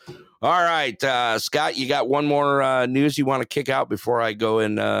here. All right, Scott, you got one more news you want to kick out before I go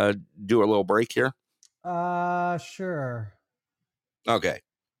and do a little break here? Sure. Okay,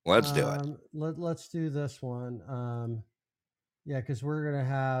 let's do it. Let's do this one. Yeah, because we're gonna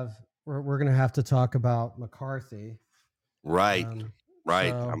have to talk about McCarthy. Right.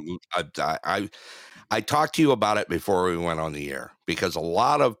 Right. So, I talked to you about it before we went on the air because a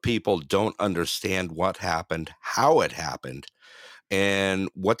lot of people don't understand what happened, how it happened, and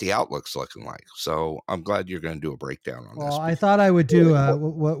what the outlook's looking like. So I'm glad you're going to do a breakdown on this. Well, I thought I would do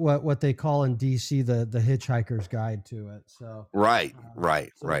what they call in DC the Hitchhiker's Guide to it. So right.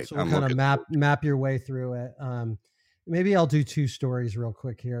 So we'll kind of map your way through it. Maybe I'll do two stories real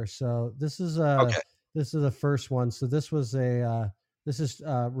quick here. So this is the first one. So this was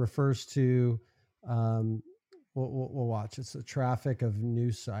refers to we'll watch. It's the traffic of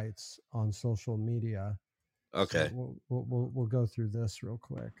news sites on social media. Okay. So we'll go through this real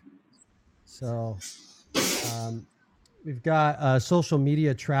quick. So we've got social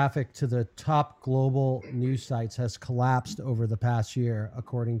media traffic to the top global news sites has collapsed over the past year,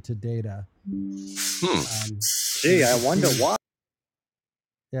 according to data. Gee, I wonder why.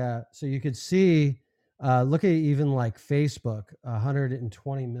 Yeah. So you could see, look at even like Facebook,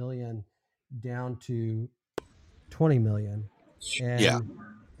 120 million down to 20 million.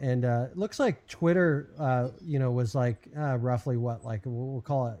 And it looks like Twitter, was like roughly we'll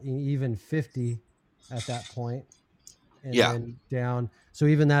call it even 50 at that point, and then down. So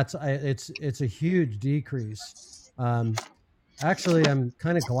even that's it's a huge decrease. Actually, I'm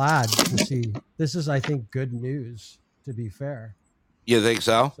kind of glad to see this is, I think, good news to be fair. You think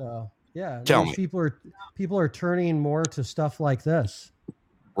so? So yeah, Tell most me. people are turning more to stuff like this.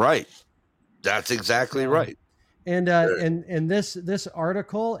 Right. That's exactly right. And this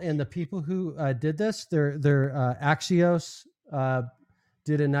article and the people who did this, they're Axios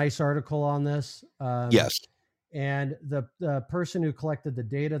did a nice article on this. Yes. And the person who collected the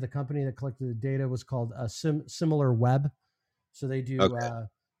data, the company that collected the data, was called Similar Web. So they do a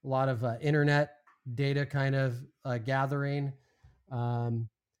lot of internet data kind of gathering. Yeah,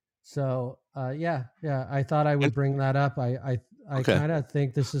 I thought I would bring that up. I kind of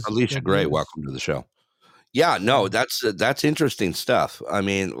think this is Alicia Gray. Welcome to the show. Yeah, no, that's interesting stuff. I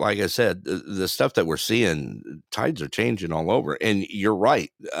mean, like I said, the stuff that we're seeing, tides are changing all over, and you're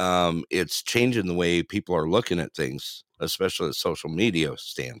right. It's changing the way people are looking at things, especially the social media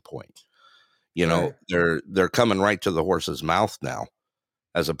standpoint. You know, they're coming right to the horse's mouth now,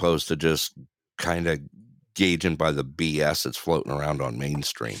 as opposed to just kind of gauging by the BS that's floating around on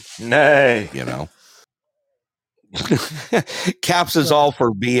mainstream. No, you know. Caps is all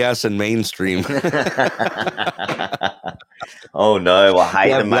for BS and mainstream. Oh no, I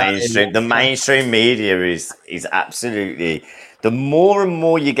hate the mainstream. The mainstream media is absolutely, the more and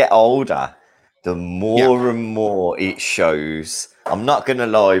more you get older, the more and more it shows. I'm not gonna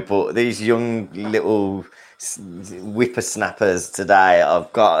lie, but these young little whippersnappers today,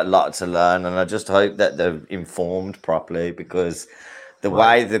 I've got a lot to learn, and I just hope that they're informed properly, because the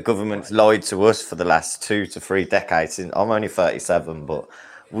way the government's lied to us for the last 2 to 3 decades, I'm only 37, but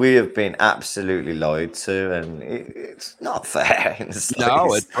we have been absolutely lied to, and it's not fair.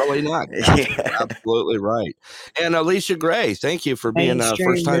 No, it's really not. Absolutely right. And Alicia Gray, thank you for being a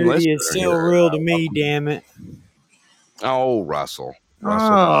first-time listener. It's still real to me, damn it. Oh, Russell.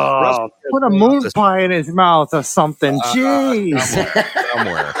 Oh, put a moon pie in his mouth or something. Jeez.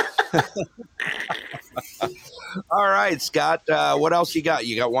 Somewhere. All right, Scott, what else you got?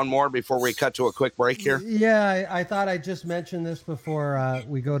 You got one more before we cut to a quick break here? Yeah, I thought I just mentioned this before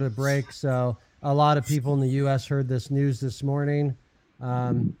we go to break. So a lot of people in the U.S. heard this news this morning.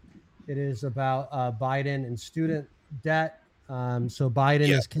 It is about Biden and student debt. So Biden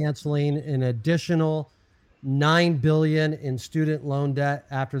is canceling an additional $9 billion in student loan debt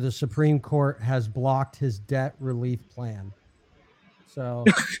after the Supreme Court has blocked his debt relief plan. So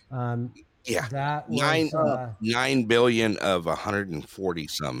that was 9 billion of 140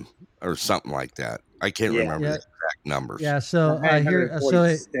 some or something like that. I can't remember the exact numbers. Yeah, so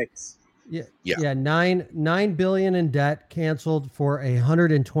 $9 billion in debt canceled for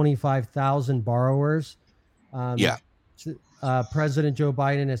 125,000 borrowers. President Joe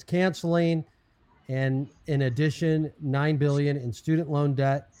Biden is canceling, and in addition, $9 billion in student loan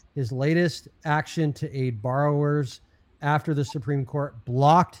debt. His latest action to aid borrowers after the Supreme Court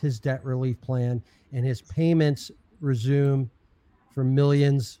blocked his debt relief plan, and his payments resume for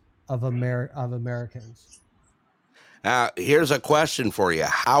millions of Americans. Here's a question for you.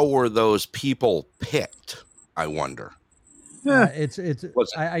 How were those people picked? I wonder.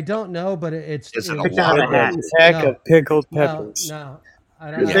 I don't know, but it's a pack of pickled peppers. No,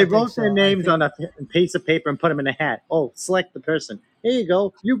 I don't. They wrote their names on a piece of paper and put them in a hat. Oh, select the person. Here you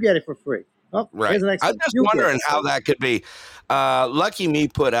go. You get it for free. Oh, right. I'm just wondering how that could be. Lucky Me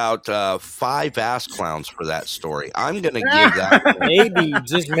put out 5 ass clowns for that story. I'm going to give that maybe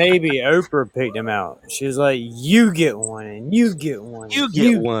Oprah picked him out. She was like, "You get one, and you get one, you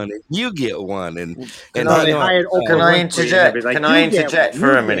get one, and you get one." And can I interject? Can I interject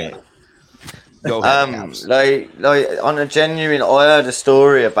for a minute? Go ahead. Like on a genuine, I heard a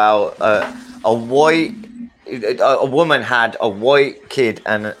story about a woman had a white kid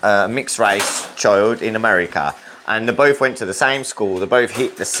and a mixed race child in America, and they both went to the same school. They both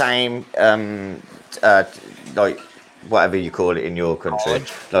hit the same, like whatever you call it in your country,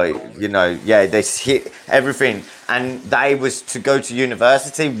 they hit everything. And they was to go to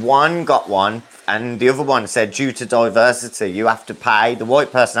university. One got one, and the other one said, due to diversity, you have to pay. The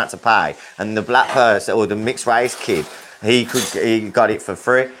white person had to pay, and the black person or the mixed race kid, he got it for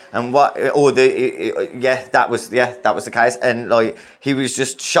free. And that was the case. And like, he was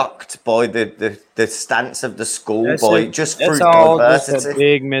just shocked by the stance of the school through diversity. Just a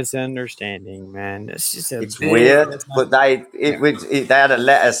big misunderstanding, man. It's weird, but they had a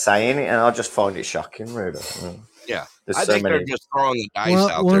letter saying it, and I just find it shocking, really. Yeah, I think they're just throwing the dice out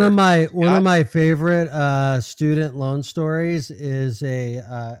there. One of my favorite student loan stories is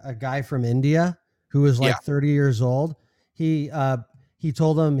a guy from India who was like 30 years old. He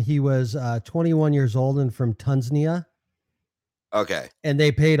told them he was 21 years old and from Tanzania. Okay. And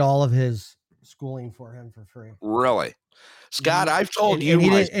they paid all of his schooling for him for free. Really? Scott, I've told you.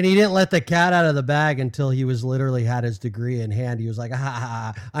 And he didn't let the cat out of the bag until he was literally had his degree in hand. He was like,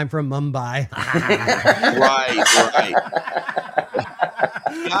 I'm from Mumbai. Right.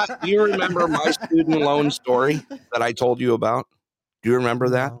 Scott, do you remember my student loan story that I told you about? Do you remember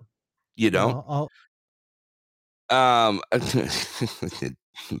that? You don't?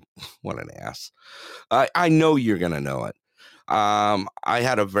 What an ass. I know you're going to know it. I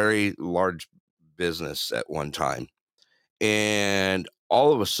had a very large business at one time, and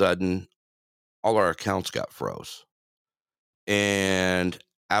all of a sudden, all our accounts got froze. And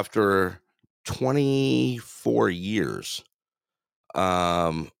after 24 years,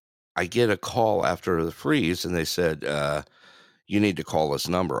 I get a call after the freeze, and they said, you need to call this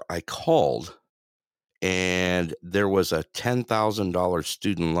number. I called, and there was a $10,000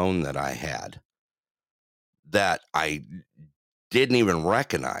 student loan that I had that I didn't even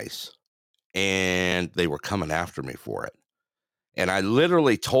recognize, and they were coming after me for it. And I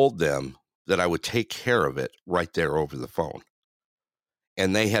literally told them that I would take care of it right there over the phone.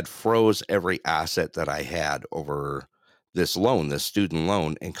 And they had froze every asset that I had over this loan, this student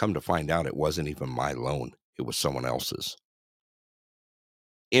loan, and come to find out it wasn't even my loan. It was someone else's.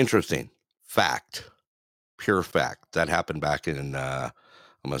 Interesting fact, pure fact. That happened back in, I'm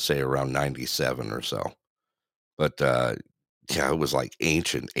going to say around 97 or so. But yeah, it was like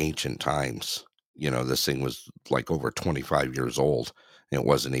ancient times. You know, this thing was like over 25 years old. And it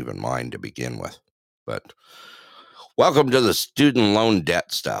wasn't even mine to begin with. But welcome to the student loan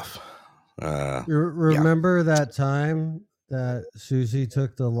debt stuff. Remember that time that Susie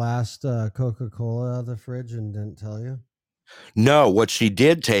took the last Coca-Cola out of the fridge and didn't tell you? No, what she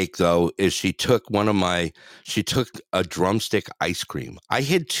did take, though, is she took a drumstick ice cream. I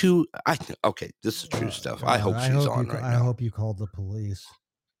hid two. Okay, this is true stuff. I hope she's on right now. I hope you called the police.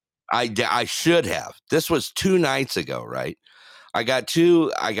 I should have. This was 2 nights ago, right? I got two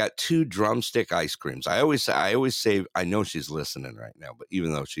drumstick ice creams. I always say, I know she's listening right now, but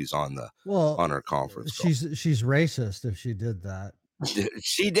even though she's on her conference call. She's racist if she did that.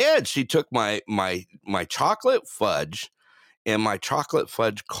 She did. She took my chocolate fudge and my chocolate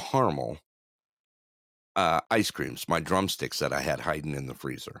fudge caramel ice creams, my drumsticks that I had hiding in the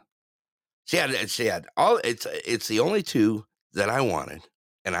freezer. She had all. It's the only two that I wanted.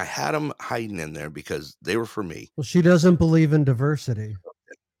 And I had them hiding in there because they were for me. Well, she doesn't believe in diversity.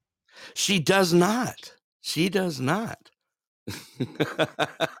 She does not. She does not.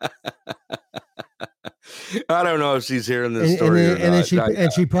 I don't know if she's hearing this story or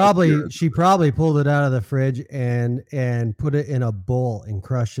not. She probably pulled it out of the fridge and put it in a bowl and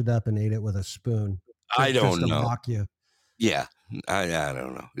crushed it up and ate it with a spoon. I don't know. To mock you. Yeah, I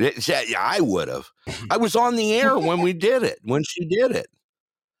don't know. I would have. I was on the air when we did it. When she did it.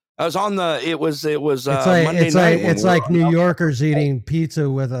 I was on the. It was. Monday night. It's like New Yorkers eating pizza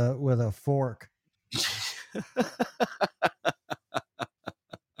with a fork.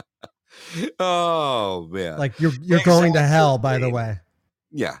 Oh man! Like you're going to hell. By the way.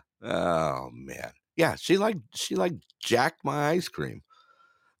 Yeah. Oh man. Yeah. She jacked my ice cream.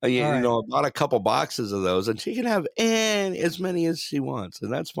 You know, I bought a couple boxes of those, and she can have as many as she wants,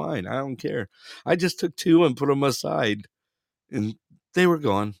 and that's fine. I don't care. I just took 2 and put them aside, and they were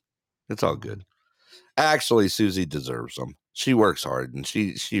gone. It's all good. Actually, Susie deserves them. She works hard, and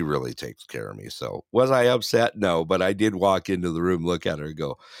she really takes care of me. So was I upset? No, but I did walk into the room, look at her, and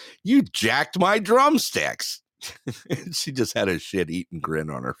go, "You jacked my drumsticks." She just had a shit-eating grin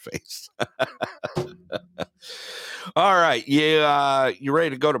on her face. All right, you ready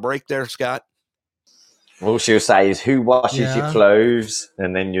to go to break there, Scott? All she'll say is, "Who washes your clothes?"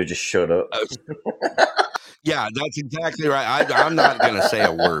 And then you just shut up. Yeah, that's exactly right. I'm not going to say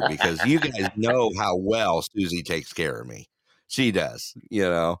a word because you guys know how well Susie takes care of me. She does, you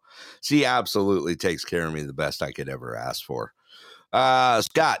know. She absolutely takes care of me the best I could ever ask for.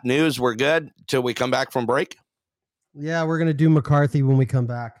 Scott, news, we're good till we come back from break? Yeah, we're going to do McCarthy when we come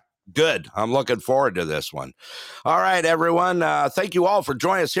back. Good. I'm looking forward to this one. All right, everyone. Thank you all for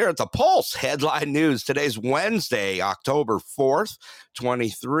joining us here at the Pulse Headline News. Today's Wednesday, October 4th,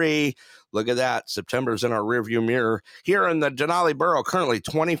 23. Look at that. September's in our rearview mirror. Here in the Denali Borough, currently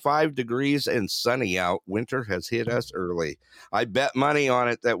 25 degrees and sunny out. Winter has hit us early. I bet money on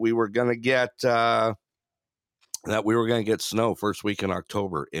it that we were going to get snow first week in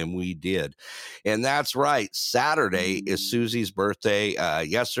October, and we did. And that's right. Saturday is Susie's birthday.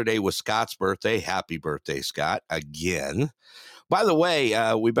 Yesterday was Scott's birthday. Happy birthday, Scott, again. By the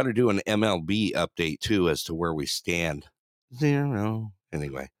way, we better do an MLB update, too, as to where we stand. 0.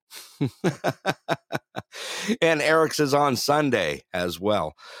 Anyway. And Eric's is on Sunday as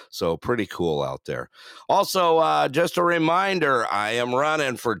well. So pretty cool out there. Also, just a reminder, I am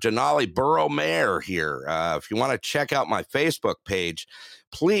running for Denali Borough Mayor here. If you want to check out my Facebook page,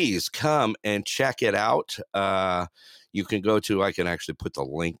 please come and check it out. You can go to, I can actually put the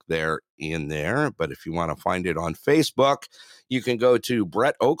link there in there, but if you want to find it on Facebook, you can go to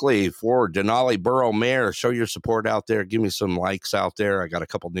Brett Oakley for Denali Borough Mayor. Show your support out there. Give me some likes out there. I got a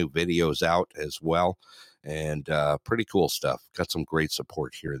couple new videos out as well, and pretty cool stuff. Got some great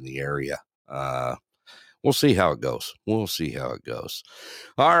support here in the area. We'll see how it goes.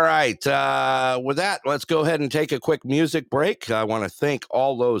 All right. With that, let's go ahead and take a quick music break. I want to thank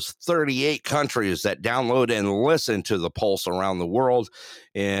all those 38 countries that download and listen to The Pulse around the world,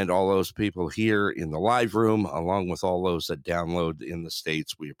 and all those people here in the live room, along with all those that download in the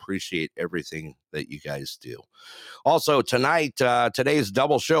States. We appreciate everything that you guys do. Also, tonight, today's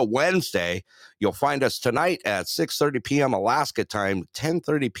double show, Wednesday. You'll find us tonight at 6:30 p.m. Alaska time,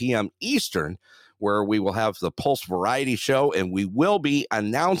 10:30 p.m. Eastern, where we will have the Pulse Variety Show, and we will be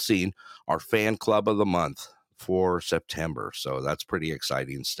announcing our fan club of the month for September. So that's pretty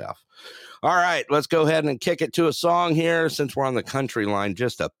exciting stuff. All right, let's go ahead and kick it to a song here since we're on the country line,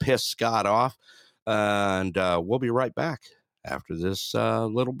 just to piss Scott off. And we'll be right back after this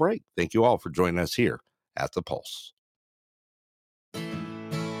little break. Thank you all for joining us here at the Pulse.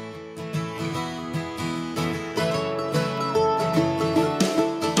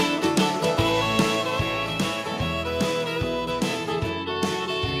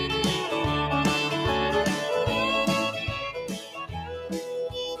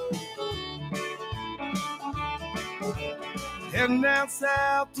 Heading down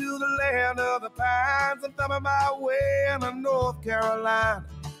south to the land of the pines. I'm thumbing my way into North Carolina,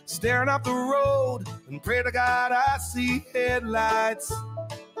 staring up the road and pray to God I see headlights.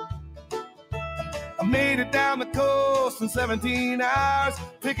 I made it down the coast in 17 hours,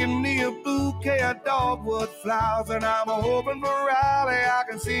 picking me a bouquet of dogwood flowers, and I'm hoping for Raleigh I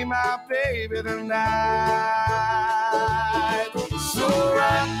can see my baby tonight. So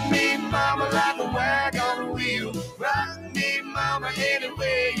rock me, mama, like a wagon wheel. Rock me, mama, any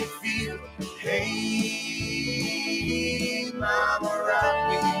way you feel. Hey, mama,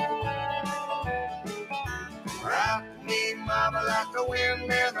 rock me. Rock me, mama, like the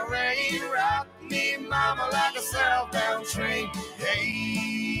wind and the rain. Rock me, mama, like a southbound train. Hey,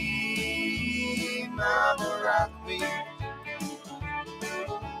 mama, rock me.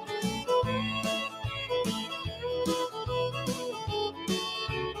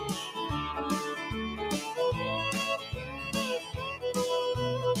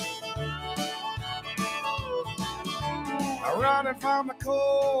 Running from the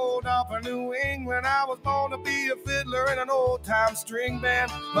cold off of New England, I was born to be a fiddler in an old-time string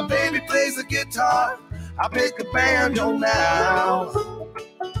band. My baby plays the guitar, I pick the banjo now.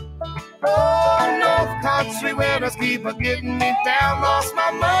 Oh, North Country winners keep getting me down. Lost my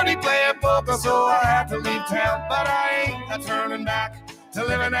money playing poker, so I had to leave town. But I ain't turning back to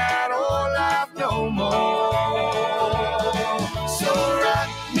living that old life no more. So rock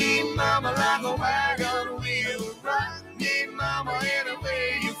me, mama, like a wagon wheel. Rock me, mama, any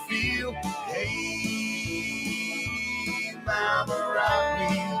way you feel. Hey, mama, rock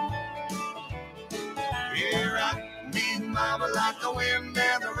me. Yeah, rock me, mama, like the wind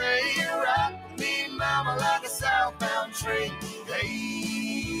and the rain. Rock me, mama, like a southbound train.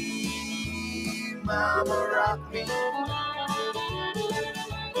 Hey, mama, rock me.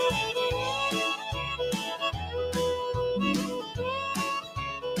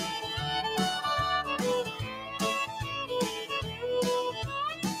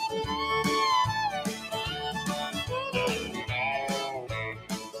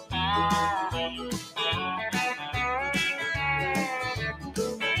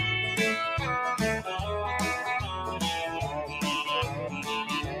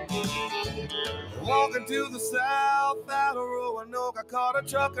 Walking to the south out of Roanoke, I caught a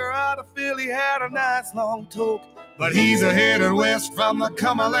trucker out of Philly, had a nice long toke. But he's headed west from the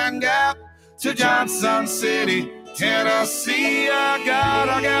Cumberland Gap to Johnson City, Tennessee. I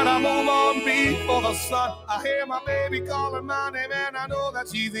gotta move on before the sun. I hear my baby calling my name, and I know that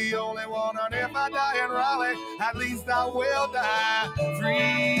she's the only one. And if I die in Raleigh, at least I will die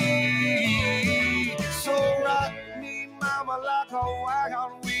free. So rock me, mama, like a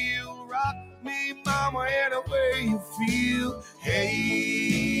wagon wheel. Rock me, mama, any way you feel.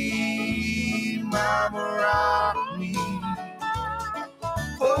 Hey, mama, rock me.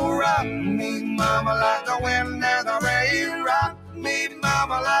 Oh, rock me, mama, like the wind and the rain. Rock me,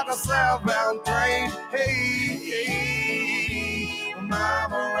 mama, like a southbound train. Hey, hey,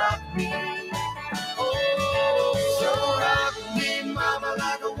 mama, rock me. Oh,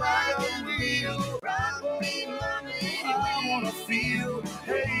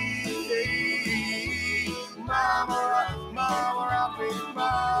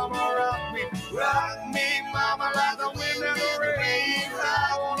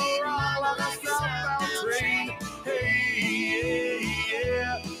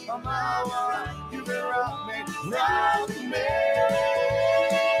 around me.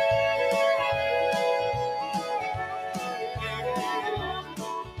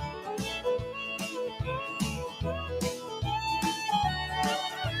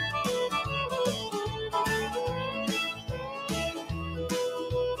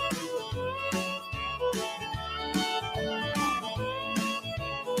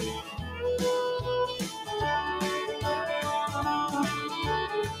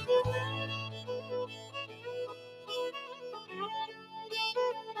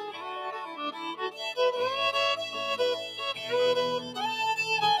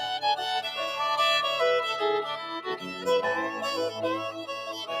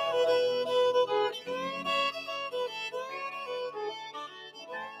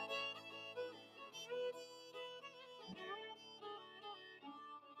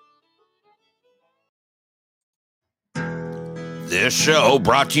 This show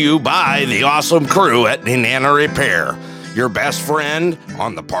brought to you by the awesome crew at Nana Repair, your best friend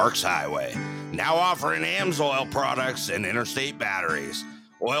on the Parks Highway. Now offering AMSOIL products and interstate batteries.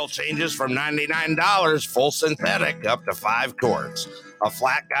 Oil changes from $99, full synthetic, up to 5 quarts. A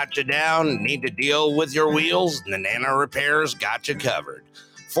flat got you down, need to deal with your wheels? Nana Repair's got you covered.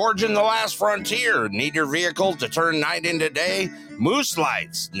 Forging the last frontier, need your vehicle to turn night into day? Moose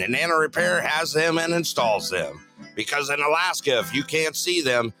lights, Nana Repair has them and installs them. Because in Alaska, if you can't see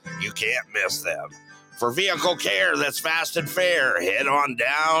them, you can't miss them. For vehicle care that's fast and fair, head on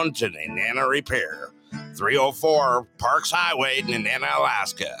down to Nana Repair, 304 Parks Highway, Nana,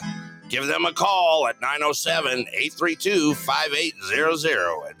 Alaska. Give them a call at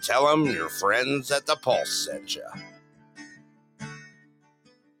 907-832-5800 and tell them your friends at the Pulse sent you.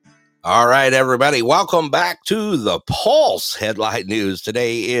 All right, everybody, welcome back to the Pulse Headline News.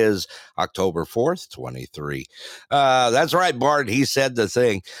 Today is October 4th, 23. That's right, Bart. He said the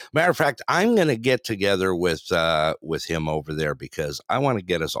thing. Matter of fact, I'm going to get together with him over there because I want to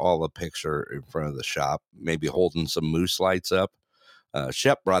get us all a picture in front of the shop, maybe holding some moose lights up.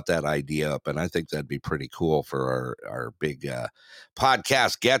 Shep brought that idea up, and I think that'd be pretty cool for our big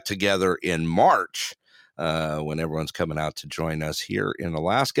podcast get-together in March. When everyone's coming out to join us here in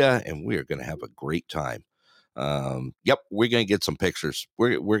Alaska, and we are going to have a great time. Yep, we're going to get some pictures.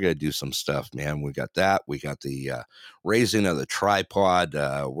 We're going to do some stuff, man. We got that. We got the raising of the tripod.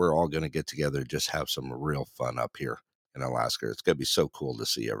 We're all going to get together and just have some real fun up here in Alaska. It's going to be so cool to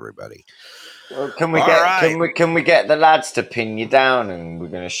see everybody. Well, can we get the lads to pin you down, and we're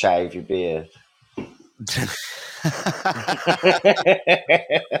going to shave your beard?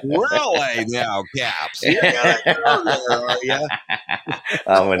 Really now, Caps? You're gonna go there, are you?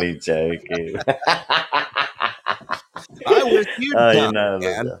 I'm only joking. I wish you'd come,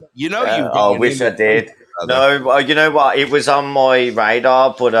 man. You know you've gone. I wish I did. No, you know what? It was on my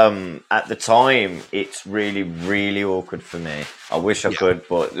radar, but at the time, it's really, really awkward for me. I wish I could,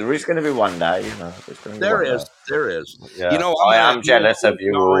 but there is going to be one day. You know, there is. Yeah. You know, I am jealous of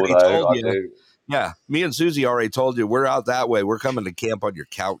you all. Though, I do. Yeah, me and Susie already told you we're out that way. We're coming to camp on your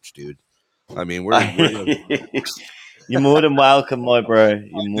couch, dude. I mean, we're You're more than welcome, my bro.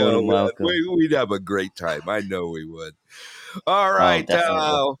 You're more than welcome. We'd have a great time. I know we would. All right.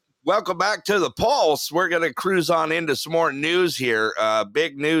 Welcome back to the Pulse. We're going to cruise on into some more news here.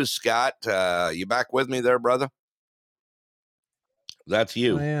 Big news, Scott. You back with me there, brother? That's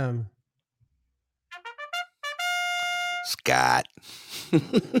you. I am. Scott.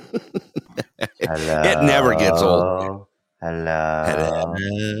 Hello. It never gets old.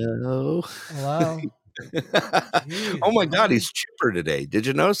 Hello. Oh my God, he's chipper today. Did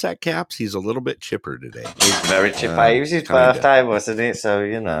you notice that, Caps? He's a little bit chipper today. He's very chipper. It was his birthday, wasn't it? So,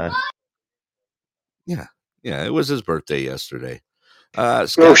 you know. Yeah, it was his birthday yesterday.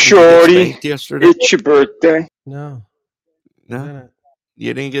 Scott, shorty, yesterday? It's your birthday. No.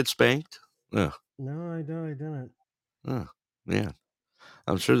 You didn't get spanked? No, I didn't. Oh, man.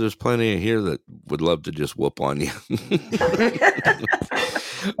 I'm sure there's plenty of here that would love to just whoop on you.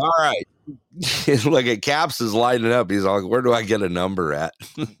 All right. Look at Caps is lining up. He's like, where do I get a number at?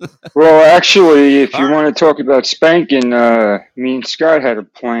 Well, actually, if you want to talk about spanking, me and Scott had a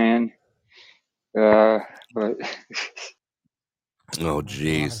plan. But oh,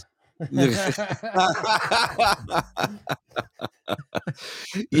 jeez.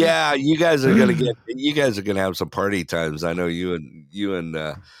 Yeah, you guys are gonna have some party times. I know you and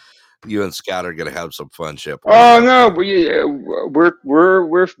Scott are gonna have some fun ship. Oh no,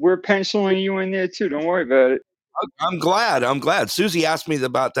 we're penciling you in there too. Don't worry about it. I'm glad. Susie asked me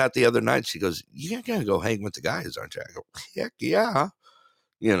about that the other night. She goes, "You're gonna go hang with the guys, aren't you?" I go, "Heck yeah."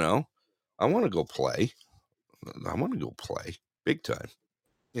 You know, I want to go play. Big time.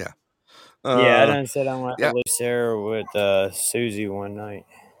 Yeah. Yeah, I done said I want to Yeah. leave Sarah with Susie one night.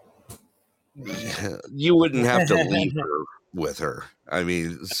 You wouldn't have to leave her with her. I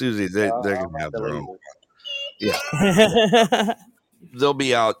mean, Susie, they're gonna have their own. Yeah. They'll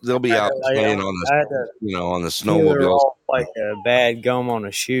be out playing on the on the Feel her snowmobiles. off like a bad gum on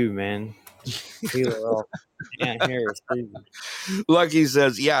a shoe, man. Feel her off. Can't hear her speaking. Lucky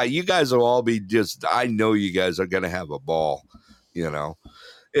says, yeah, you guys will all be I know you guys are gonna have a ball.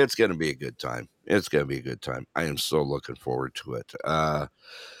 It's gonna be a good time. It's gonna be a good time. I am so looking forward to it. All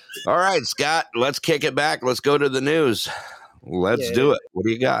right, Scott, let's kick it back. Let's go to the news. Let's do it. What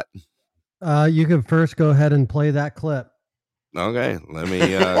do you got? You can first go ahead and play that clip. Okay, let me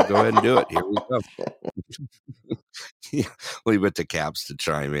go ahead and do it. Here we go. Leave it to Caps to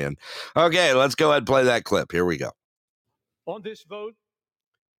chime in. Okay, let's go ahead and play that clip. Here we go. On this vote,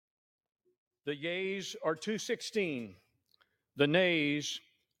 the yeas are 216. The nays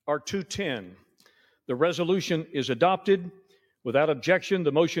are 210. The resolution is adopted. Without objection,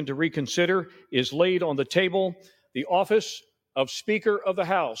 the motion to reconsider is laid on the table. The office of Speaker of the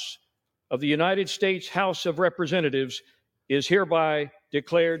House of the United States House of Representatives is hereby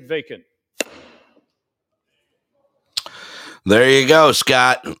declared vacant. There you go,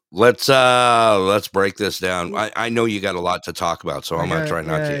 Scott. Let's break this down. I know you got a lot to talk about, so I'm gonna try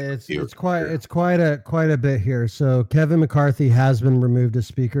not to. It's quite a bit here. So Kevin McCarthy has been removed as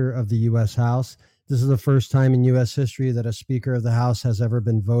Speaker of the U.S. House. This is the first time in U.S. history that a Speaker of the House has ever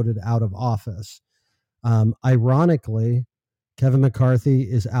been voted out of office. Ironically, Kevin McCarthy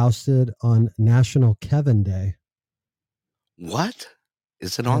is ousted on National Kevin Day. What?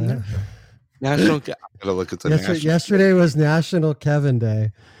 Is it on there? National. I gotta look at the national. Yesterday was National Kevin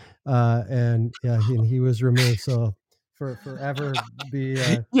Day, and he was removed. So forever be.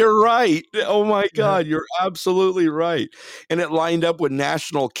 You're right. Oh my God, you're absolutely right. And it lined up with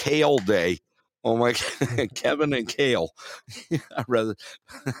National Kale Day. Oh my God, Kevin and Kale. I'd rather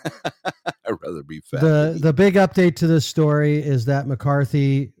be fat. The big update to this story is that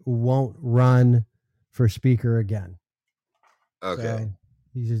McCarthy won't run for Speaker again. Okay. So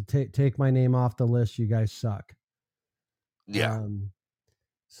he said, take my name off the list. You guys suck. Yeah.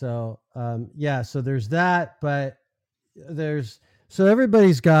 So there's that, but so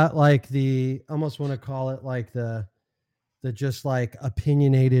everybody's got like almost want to call it like the just like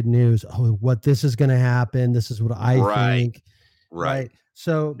opinionated news. Oh, what this is going to happen. This is what I think. Right.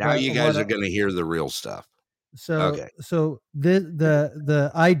 So now you guys are going to hear the real stuff. So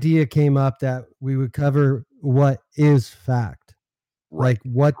the idea came up that we would cover what is fact. Like,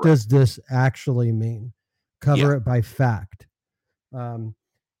 what does this actually mean? Cover it by fact. And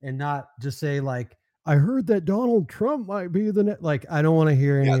not just say like, I heard that Donald Trump might be the next. Like, I don't want to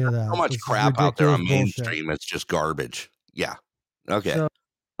hear any of that. So much crap out there on mainstream. It's just garbage. Yeah. Okay.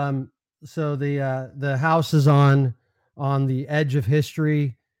 So the House is on the edge of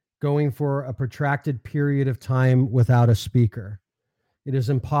history, going for a protracted period of time without a speaker. It is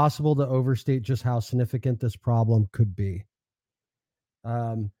impossible to overstate just how significant this problem could be.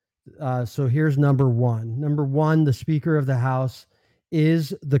 So here's number one. Number one, the Speaker of the House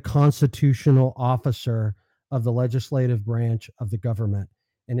is the constitutional officer of the legislative branch of the government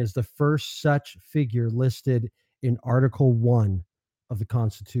and is the first such figure listed in Article 1 of the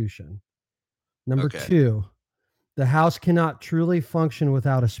Constitution. Number two, the House cannot truly function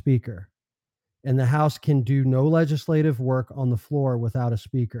without a speaker, and the House can do no legislative work on the floor without a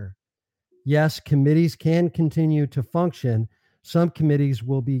speaker. Yes, committees can continue to function. Some committees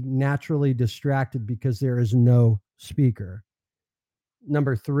will be naturally distracted because there is no speaker.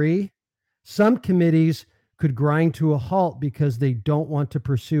 Number three, some committees could grind to a halt because they don't want to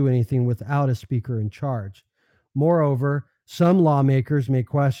pursue anything without a speaker in charge. Moreover, some lawmakers may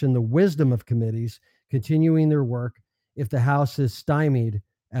question the wisdom of committees continuing their work if the House is stymied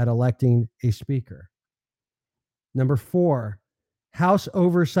at electing a speaker. Number four, House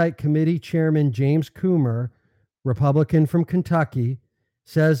Oversight Committee Chairman James Coomer, Republican from Kentucky,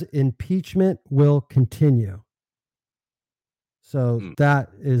 says impeachment will continue. So that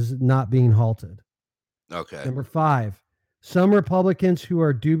is not being halted. Okay. Number five, some Republicans who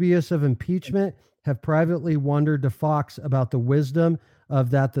are dubious of impeachment have privately wondered to Fox about the wisdom of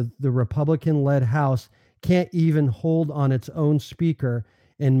that the Republican-led House can't even hold on its own speaker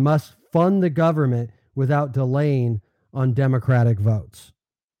and must fund the government without delaying on Democratic votes.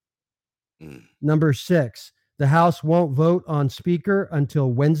 Number six, the House won't vote on speaker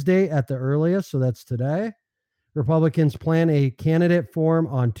until Wednesday at the earliest, so that's today. Republicans plan a candidate forum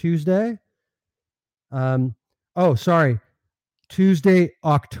on Tuesday. Tuesday,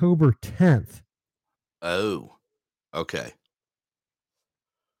 October 10th. Oh, okay.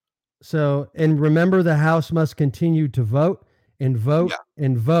 So, and remember, the House must continue to vote and vote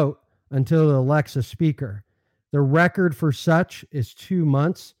and vote until it elects a speaker. The record for such is 2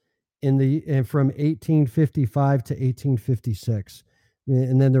 months and from 1855 to 1856.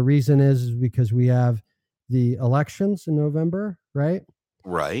 And then the reason is because we have the elections in November, right?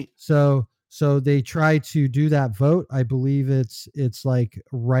 Right. So they try to do that vote. I believe it's like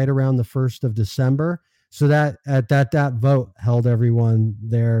right around the 1st of December. So that vote held everyone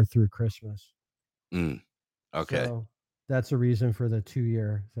there through Christmas. Okay. So that's a reason for the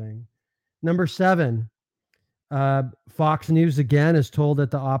 2-year thing. Number 7, Fox News again is told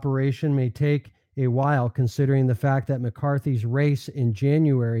that the operation may take a while, considering the fact that McCarthy's race in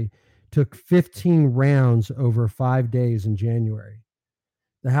January took 15 rounds over 5 days in January.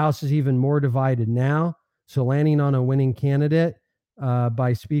 The House is even more divided now, so landing on a winning candidate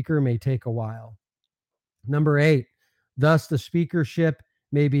by speaker may take a while. Number 8, thus the speakership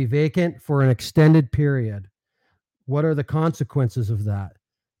may be vacant for an extended period. What are the consequences of that?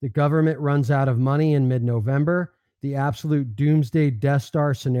 The government runs out of money in mid-November. The absolute doomsday Death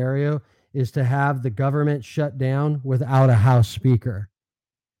Star scenario is to have the government shut down without a House speaker.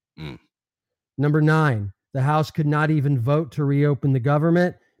 Number 9, the House could not even vote to reopen the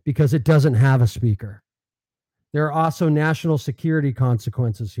government because it doesn't have a speaker. There are also national security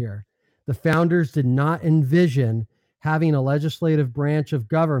consequences here. The founders did not envision having a legislative branch of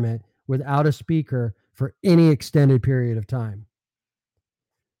government without a speaker for any extended period of time.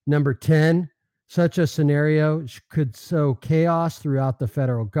 Number 10, such a scenario could sow chaos throughout the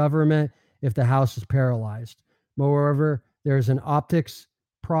federal government if the House is paralyzed. Moreover, there's an optics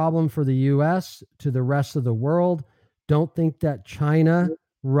problem for the U.S. to the rest of the world. Don't think that China,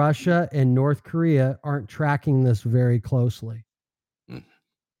 Russia, and North Korea aren't tracking this very closely.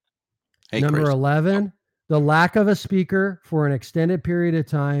 Number 11, the lack of a speaker for an extended period of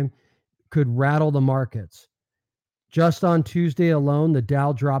time could rattle the markets. Just on Tuesday alone, the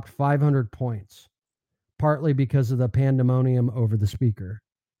Dow dropped 500 points, partly because of the pandemonium over the speaker.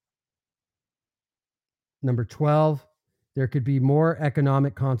 Number 12, there could be more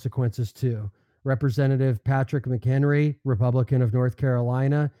economic consequences too. Representative Patrick McHenry, Republican of North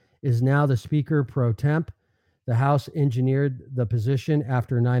Carolina, is now the Speaker pro temp. The House engineered the position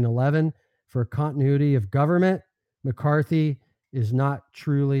after 9/11 for continuity of government. McCarthy is not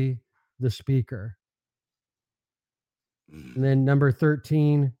truly the Speaker. And then number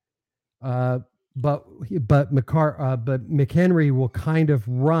 13, but McHenry will kind of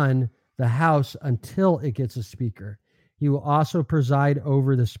run the House until it gets a speaker. He will also preside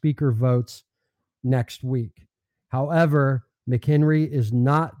over the speaker votes next week. However, McHenry is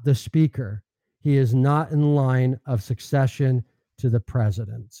not the speaker. He is not in line of succession to the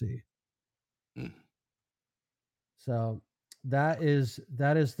presidency. So that is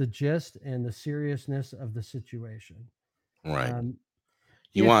the gist and the seriousness of the situation. Right.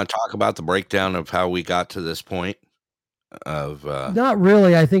 You want to talk about the breakdown of how we got to this point? Not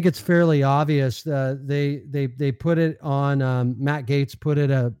really. I think it's fairly obvious. They put it on. Matt Gaetz put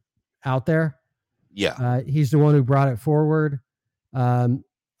it out there. Yeah. He's the one who brought it forward.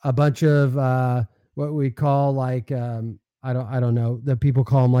 A bunch of what we call like I don't know. The people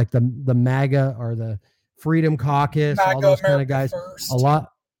call them like the MAGA or the Freedom Caucus. MAGA, all those kind of guys. First. A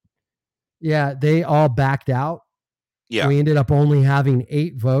lot. Yeah, they all backed out. Yeah. We ended up only having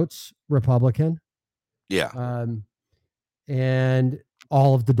 8 votes Republican. Yeah. And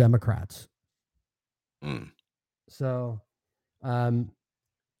all of the Democrats. So, and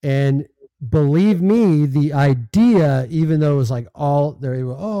believe me, the idea, even though it was like all there,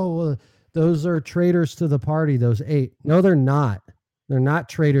 well, those are traitors to the party, those 8. No, they're not. They're not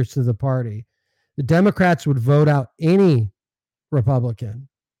traitors to the party. The Democrats would vote out any Republican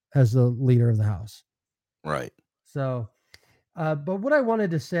as the leader of the House. Right. So, but what I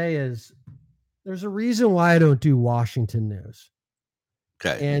wanted to say is there's a reason why I don't do Washington news.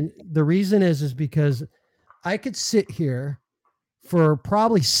 Okay. And the reason is because I could sit here for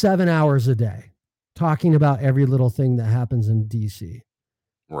probably 7 hours a day talking about every little thing that happens in DC.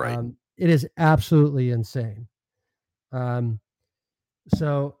 Right. It is absolutely insane.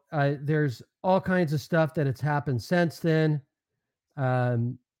 So there's all kinds of stuff that has happened since then.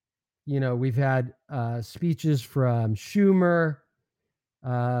 We've had speeches from Schumer,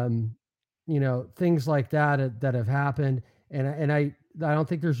 things like that have happened. And I don't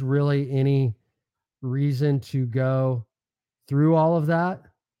think there's really any reason to go through all of that.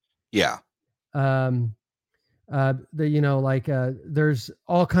 Yeah. There's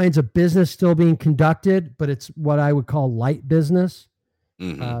all kinds of business still being conducted, but it's what I would call light business.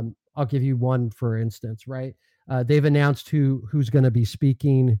 Mm-hmm. I'll give you one, for instance, right? They've announced who's going to be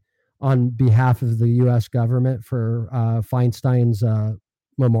speaking on behalf of the U.S. government for Feinstein's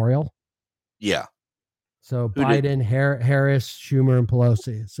memorial. Yeah. So Biden, Harris, Schumer, and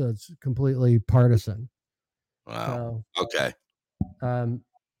Pelosi. So it's completely partisan. Wow. So, okay.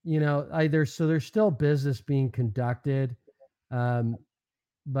 There's still business being conducted,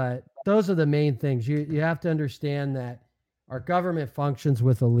 but those are the main things. You have to understand that our government functions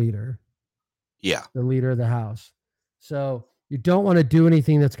with a leader. Yeah. The leader of the House. So you don't want to do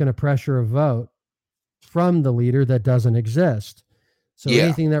anything that's going to pressure a vote from the leader that doesn't exist. So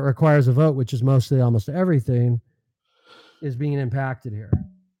anything that requires a vote, which is mostly almost everything, is being impacted here.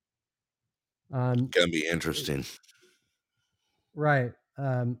 Gonna be interesting. Right.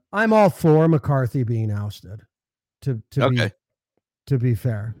 I'm all for McCarthy being ousted. To be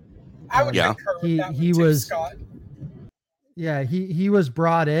fair, I would concur with that he was Scott. Yeah, he was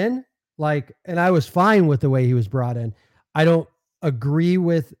brought in and I was fine with the way he was brought in. I don't agree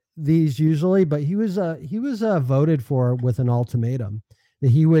with these usually, but he was voted for with an ultimatum that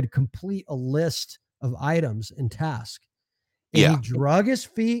he would complete a list of items and tasks. And he drug his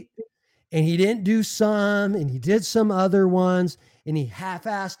feet, and he didn't do some, and he did some other ones, and he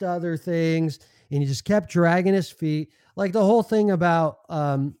half-assed other things, and he just kept dragging his feet. Like the whole thing about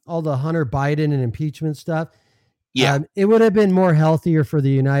all the Hunter Biden and impeachment stuff. Yeah. It would have been more healthier for the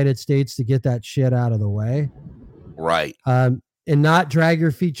United States to get that shit out of the way. Right. And not drag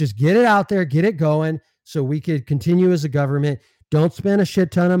your feet. Just get it out there, get it going so we could continue as a government. Don't spend a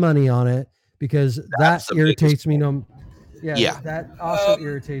shit ton of money on it because that irritates me. That also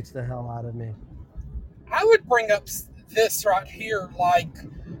irritates the hell out of me. I would bring up this right here.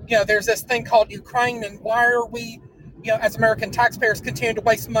 There's this thing called Ukraine, and why are we, as American taxpayers, continue to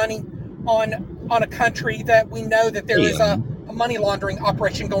waste money on a country that we know that there is a money laundering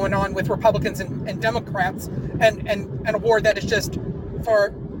operation going on with Republicans and Democrats, and a war that is just,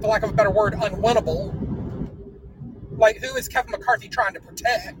 for the lack of a better word, unwinnable. Like, who is Kevin McCarthy trying to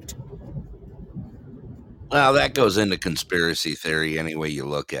protect? Well, that goes into conspiracy theory any way you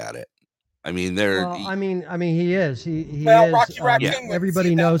look at it. I mean, he is. He is. Rocky Raccoon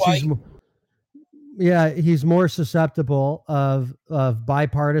everybody knows he's more susceptible of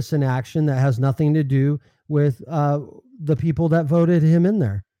bipartisan action that has nothing to do with the people that voted him in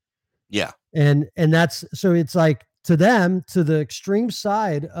there. Yeah. And that's, so it's like, to them, to the extreme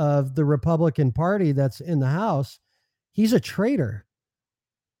side of the Republican Party that's in the House, he's a traitor.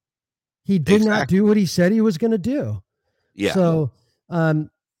 He did not do what he said he was going to do. Yeah. So,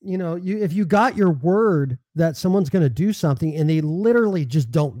 if you got your word that someone's going to do something and they literally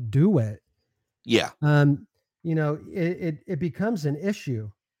just don't do it. Yeah. It becomes an issue.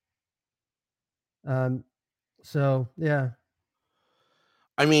 So yeah.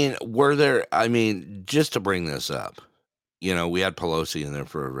 I mean, just to bring this up, we had Pelosi in there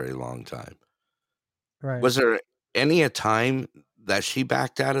for a very long time. Right. Was there a time that she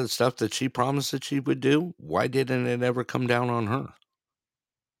backed out of the stuff that she promised that she would do? Why didn't it ever come down on her?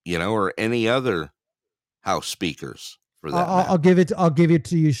 Or any other House speakers for that. I'll give it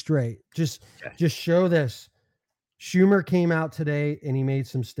to you straight. Just show this. Schumer came out today and he made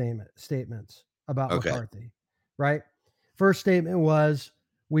some statements about McCarthy, right? First statement was,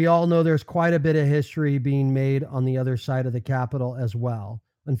 we all know there's quite a bit of history being made on the other side of the Capitol as well.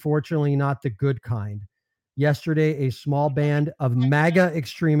 Unfortunately, not the good kind. Yesterday, a small band of MAGA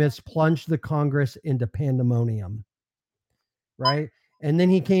extremists plunged the Congress into pandemonium, right? And then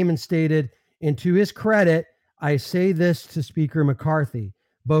he came and stated, and to his credit, I say this to Speaker McCarthy,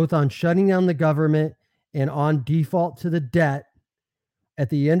 both on shutting down the government and on default to the debt. At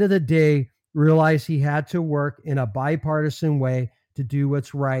the end of the day, realized he had to work in a bipartisan way to do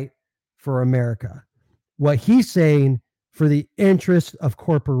what's right for America. What he's saying, for the interest of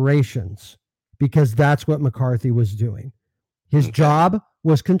corporations, because that's what McCarthy was doing. His job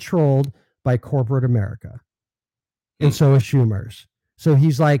was controlled by corporate America. And so is Schumer's. So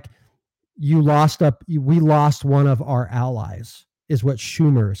he's like, we lost one of our allies, is what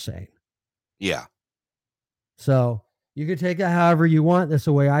Schumer is saying. Yeah. So you can take it however you want. That's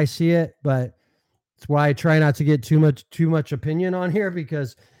the way I see it, but it's why I try not to get too much opinion on here,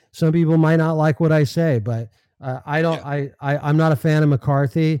 because some people might not like what I say, but I'm not a fan of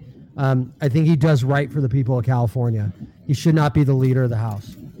McCarthy. I think he does right for the people of California. He should not be the leader of the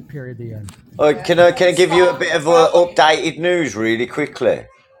House. Period. The end. Can I give you a bit of updated news really quickly?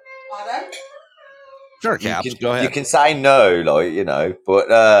 Sure, Caps, go ahead. You can say no,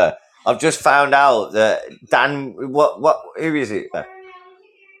 but I've just found out that Dan, who is it?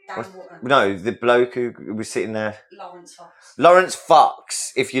 No, the bloke who was sitting there. Lawrence Fox. Lawrence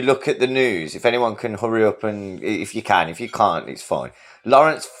Fox. If you look at the news, if anyone can hurry up and if you can, if you can't, it's fine.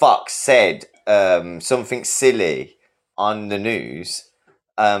 Lawrence Fox said something silly on the news.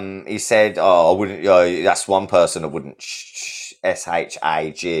 He said, "Oh, I wouldn't. That's one person I wouldn't shag,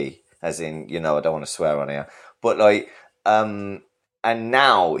 as in, I don't want to swear on here, but like, and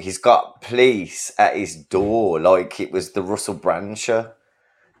now he's got police at his door, like it was the Russell Brand show."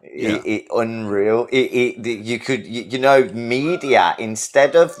 Unreal. You could, media,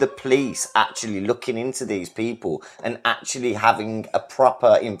 instead of the police actually looking into these people and actually having a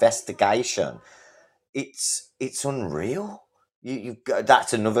proper investigation, it's unreal.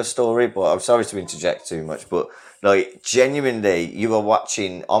 That's another story, but I'm sorry to interject too much, but like genuinely,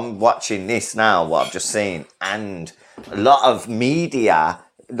 I'm watching this now, what I've just seen, and a lot of media,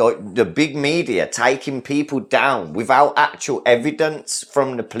 like the big media, taking people down without actual evidence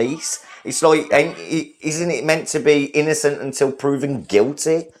from the police. It's like, isn't it meant to be innocent until proven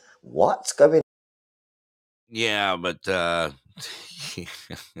guilty? What's going? Yeah, but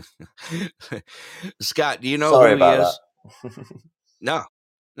Scott, do you know Sorry who he about is? that.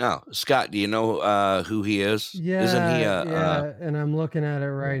 No, Scott, do you know who he is? Yeah, Isn't he? and I'm looking at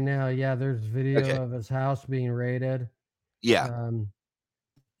it right now. Yeah, there's video of his house being raided. Yeah.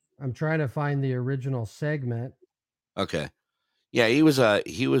 I'm trying to find the original segment. Okay. Yeah, he was a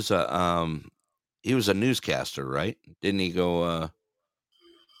newscaster, right? Didn't he go?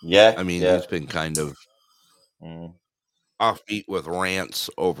 Yeah. I mean, he's been kind of offbeat with rants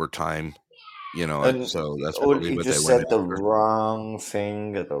over time, and so that's probably he what just they went said the after. wrong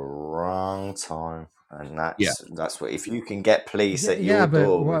thing at the wrong time, and that's what, if you can get police at your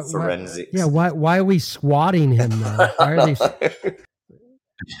door with forensics. Why are we swatting him though? Why are they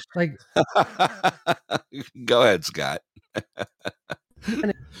like? Go ahead, Scott.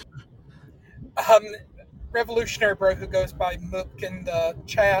 Revolutionary Bro, who goes by Mook in the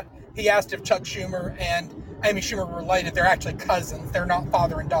chat, he asked if Chuck Schumer and Amy Schumer were related. They're actually cousins. They're not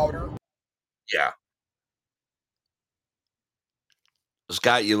father and daughter. Yeah.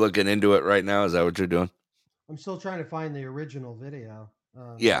 Scott, you looking into it right now? Is that what you're doing? I'm still trying to find the original video.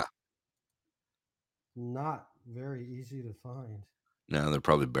 Yeah. Not very easy to find. No, they're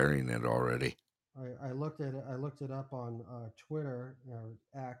probably burying it already. I looked at it. I looked it up on Twitter or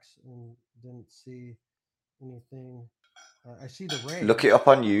X and didn't see anything. I see the raid. Look it up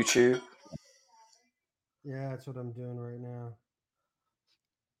on YouTube. Yeah, that's what I'm doing right now.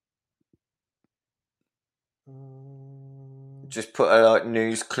 Just put a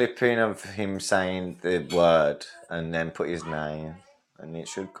news clipping of him saying the word and then put his name, and it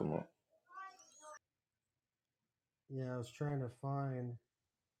should come up. Yeah, I was trying to find.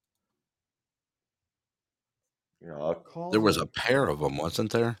 There was a pair of them,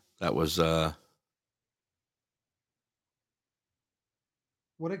 wasn't there? That was.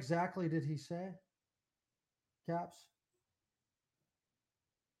 What exactly did he say? Caps?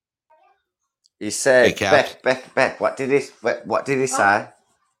 He said, hey, Beck, what did he say? What did he say?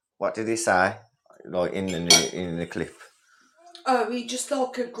 Like in the clip. Oh, he just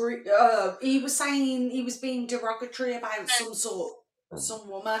like agreed. He was saying he was being derogatory about some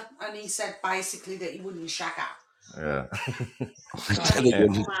woman, and he said basically that he wouldn't shag her. Yeah.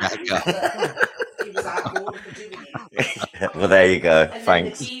 He was out of order for doing it. Well, there you go. And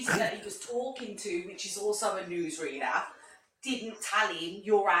Thanks. then the geezer that he was talking to, which is also a newsreader, didn't tell him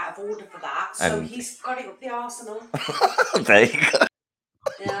you're out of order for that, so he's got it up the arsenal. There you go.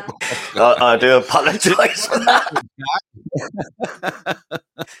 Yeah. I do apologise for that.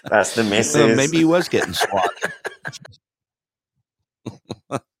 That's the missus. Well, maybe he was getting swatted.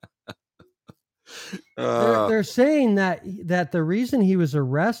 They're saying that the reason he was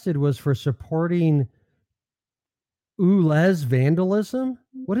arrested was for supporting ULEZ vandalism.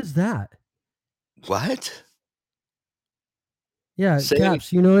 What is that? What? Yeah,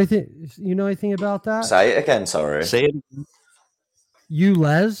 Caps. You know anything about that? Say it again. Sorry. Say it.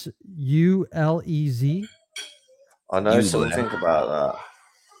 ULEZ, ULEZ. I know something about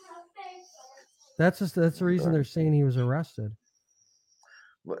that. That's the reason they're saying he was arrested.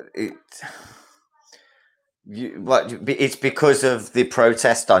 It's because of the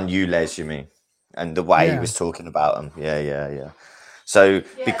protest on ULEZ, you mean, and the way he was talking about them. Yeah. So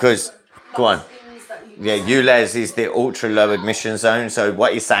because go on. Yeah, ULEZ is the ultra low admission zone. So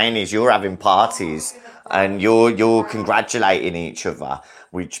what you're saying is you're having parties and you're congratulating each other,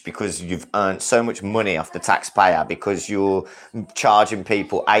 which because you've earned so much money off the taxpayer because you're charging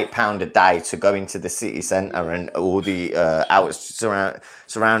people £8 a day to go into the city centre and all the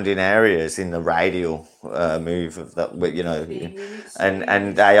surrounding areas in the radial move of that, you know,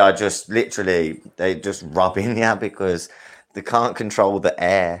 and they are just literally they just robbing you because they can't control the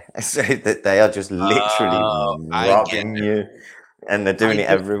air, so that they are just literally robbing you, and they're doing it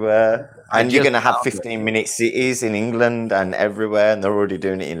everywhere. And you're going to have 15-minute cities in England and everywhere, and they're already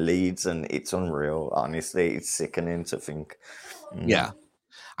doing it in Leeds, and it's unreal. Honestly, it's sickening to think. Yeah.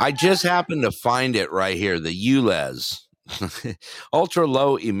 I just happened to find it right here, the ULEZ, ultra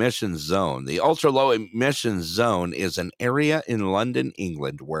low emissions zone. The ultra low emissions zone is an area in London,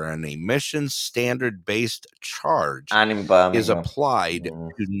 England, where an emissions standard based charge and in Birmingham is applied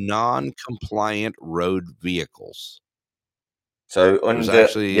to non-compliant road vehicles. So under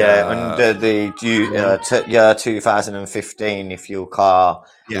the year 2015, if your car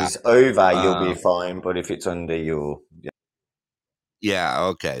is over, you'll be fine. But if it's under, you'll Yeah,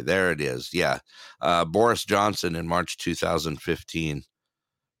 okay, there it is. Yeah. Boris Johnson in March 2015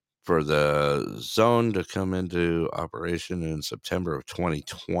 for the zone to come into operation in September of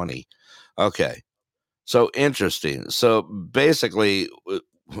 2020. Okay. So interesting. So basically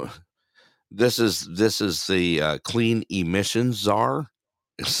this is the clean emissions czar,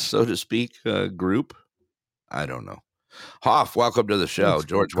 so to speak, group. I don't know. Hoff, welcome to the show.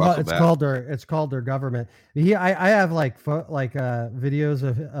 George, welcome back. It's called their government. I have like videos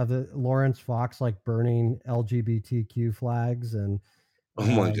of the Lawrence Fox like burning LGBTQ flags and oh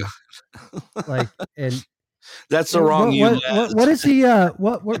my god, like and that's the wrong. What is he?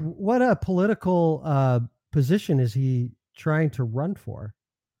 What a political position is he trying to run for?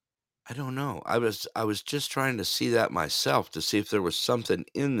 I don't know. I was just trying to see that myself to see if there was something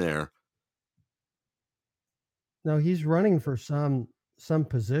in there. No, he's running for some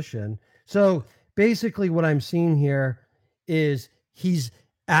position. So basically what I'm seeing here is he's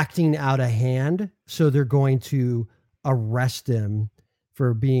acting out of hand. So they're going to arrest him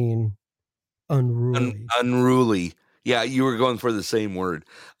for being unruly. Unruly. Yeah, you were going for the same word.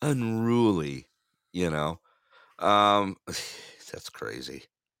 Unruly, you know. That's crazy.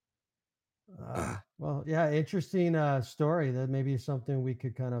 Well, yeah, interesting story. That maybe is something we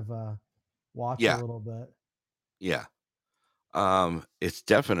could kind of watch a little bit. Yeah. It's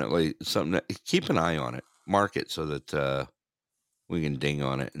definitely something that, keep an eye on it, mark it so that we can ding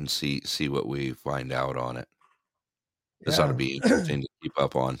on it and see what we find out on it. This ought to be interesting to keep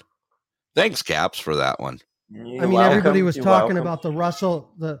up on. Thanks, Caps, for that one. Everybody was talking about the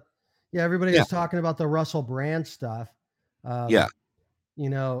Russell everybody was talking about the Russell Brand stuff. You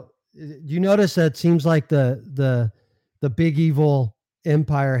know, you notice that it seems like the big evil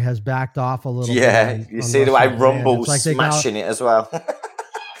empire has backed off a little bit. Yeah, you see the way Rumble's like smashing it as well.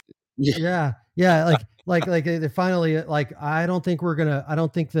 Yeah, like they finally I don't think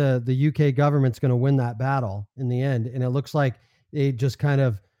the UK government's gonna win that battle in the end, and it looks like they just kind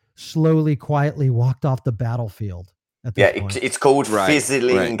of slowly, quietly walked off the battlefield. It's called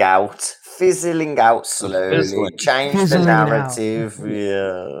fizzling out. Fizzling out slowly. Change the narrative.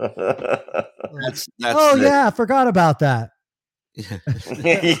 Yeah, I forgot about that.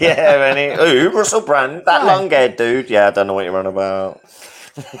 Russell Brand, that long-haired dude. Yeah, I don't know what you're on about.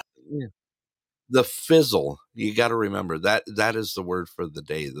 The fizzle. You got to remember that is the word for the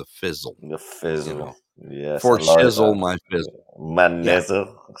day. The fizzle. The fizzle. You know? Yes. For shizzle, my fizzle. My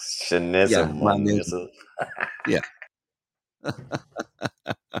nizzle. Shinizzle, my nizzle. Yeah.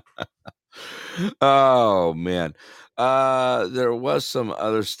 Oh man. There was some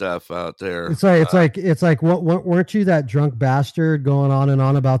other stuff out there. It's like what weren't you that drunk bastard going on and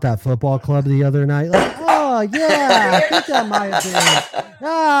on about that football club the other night? Like, oh yeah, I think that might have been.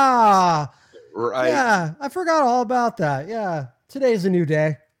 Right. Yeah, I forgot all about that. Yeah. Today's a new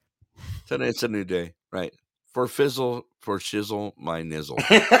day. Tonight's a new day. Right. For fizzle, for shizzle, my nizzle.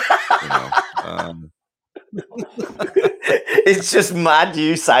 You know. It's just mad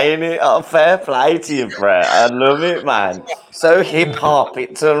you saying it. Oh, fair play to you, Brett. I love it, man. So hip hop,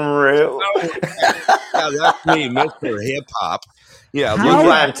 it's unreal. Yeah, that's me, Mr. Hip Hop. Yeah, you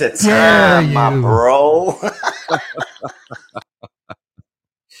want to time, my bro.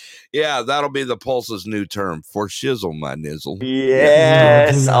 Yeah, that'll be the Pulse's new term, for shizzle, my nizzle.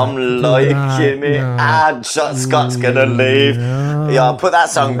 Yes, I'm liking it. Scott's gonna leave. Yeah, I'll put that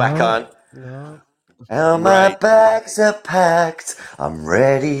song back on. And my bags are packed. I'm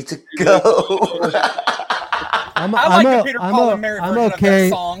ready to go. I like the Peter Paul and Mary version of that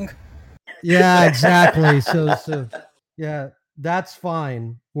song. Yeah, exactly. So yeah. That's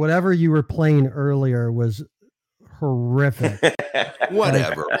fine. Whatever you were playing earlier was horrific.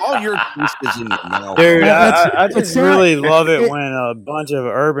 Whatever. All your taste is in your mouth. Dude, I just really love it when a bunch of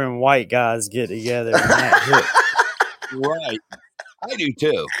urban white guys get together. And that hit. Right. I do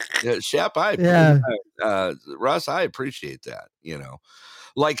too. Shep, Russ, I appreciate that, you know.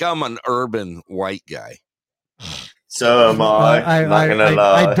 Like I'm an urban white guy. So am I. I'm not gonna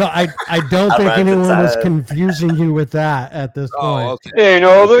lie. I don't think anyone is confusing you with that at this point. Okay. And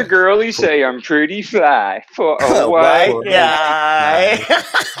all the girlies say I'm pretty fly for a white guy.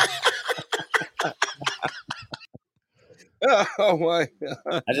 Oh my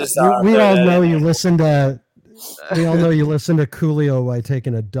God. We all know you listen to Coolio while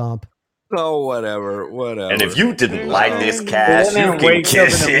taking a dump. Oh, whatever. And if you didn't like this cast, you can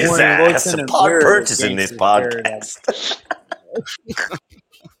kiss his ass upon purchasing this podcast.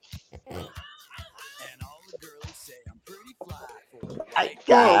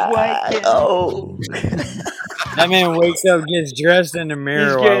 That man wakes up, gets dressed in the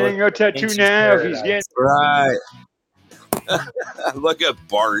mirror. He's getting a tattoo now. He's getting right. Look at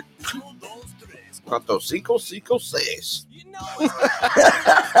Bart. 4, 5, 6. All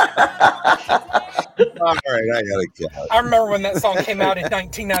right, I gotta get out. I remember when that song came out in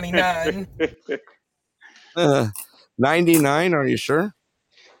 1999. 99? Are you sure?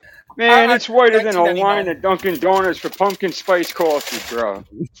 Man, it's whiter than a line at Dunkin' Donuts for pumpkin spice coffee, bro.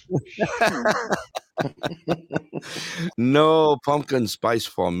 No pumpkin spice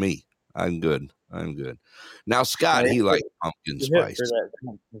for me. I'm good. Now, Scott, he likes pumpkin spice.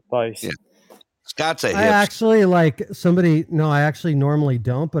 Yeah. Scott's a hipster. I actually like somebody. No, I actually normally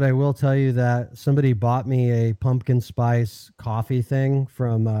don't, but I will tell you that somebody bought me a pumpkin spice coffee thing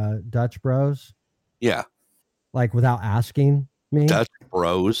from Dutch Bros. Yeah. Like without asking me. Dutch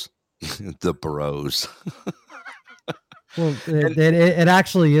Bros. The Bros. Well, it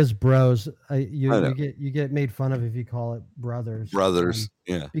actually is Bros. You get made fun of if you call it brothers. Brothers,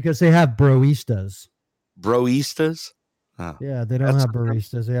 yeah. Because they have broistas. Broistas? Oh, yeah, they don't have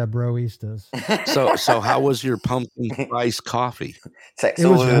baristas. They have broistas. So how was your pumpkin spice coffee? Takes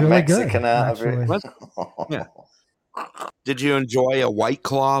all the Mexican out of it. Yeah. Did you enjoy a White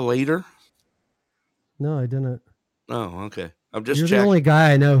Claw later? No, I didn't. Oh, okay. I'm just You're checking. the only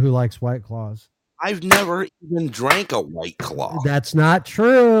guy I know who likes White Claws. I've never even drank a White Claw. That's not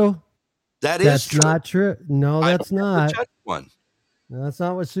true. That's true. Not true. No, that's not. One. No, that's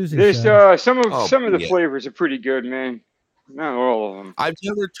not what Susie There's said. some of the flavors are pretty good, man. Not all of them. I've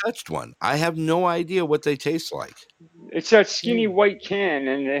never touched one. I have no idea what they taste like. It's that skinny white can,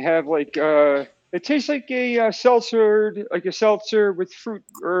 and they have like it tastes like a seltzer, with fruit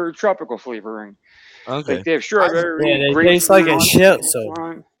or tropical flavoring. Okay. Like they have strawberry. Yeah, they taste like a shit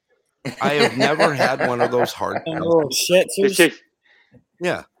soda. I have never had one of those hard seltzers.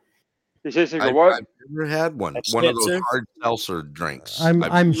 Yeah. It tastes like a what? I've never had one of those hard seltzer drinks.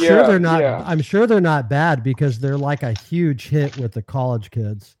 I'm sure they're not. Yeah. I'm sure they're not bad because they're like a huge hit with the college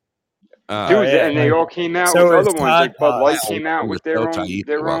kids. And they all came out with other ones. Like Bud Light came out with their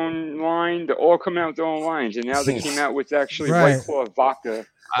own line. They all come out with their own lines, and now they came out with actually White Claw vodka.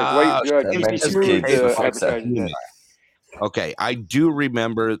 Okay, I do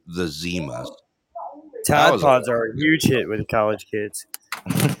remember the Zimas. Tide Pods are a huge hit with the college kids.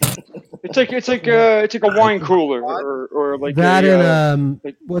 It's like a wine cooler or like that. And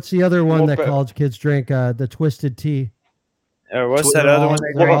what's the other one that college kids drink? The Twisted Tea. What's that other one?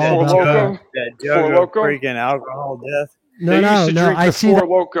 That jug of freaking alcohol death. No. I see Four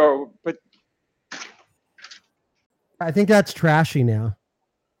Loko, but I think that's trashy now.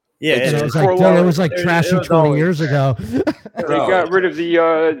 Yeah, it was like trashy 20 years ago. They got rid of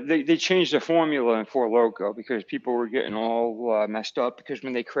they changed the formula in Four Loko because people were getting all messed up because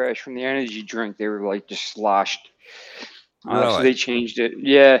when they crashed from the energy drink, they were like just sloshed. So they changed it.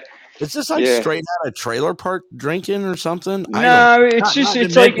 Yeah. Is this like straight out of trailer park drinking or something? No, it's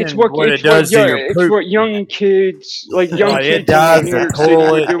what young kids it kids dies in New York City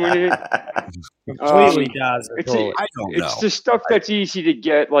are doing it. Completely dies the toilet. I don't know. It's the stuff that's easy to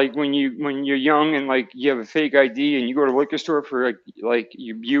get, like when you're young and like you have a fake ID and you go to a liquor store for like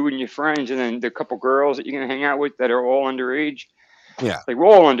you and your friends and then the couple girls that you're gonna hang out with that are all underage. Yeah, like we're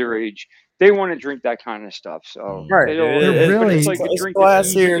all underage. They want to drink that kind of stuff. So it's like a drink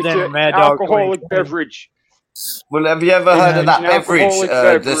classier than a Mad Dog alcoholic beverage. Well, have you ever heard of that beverage,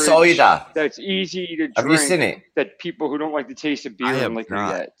 the cider? That's easy to drink. Have you seen it? That people who don't like the taste of beer and liquor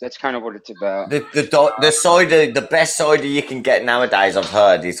get. That's kind of what it's about. The cider, the best cider you can get nowadays, I've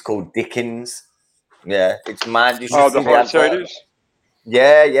heard, is called Dickens. Yeah, it's mad. You should the hard ciders?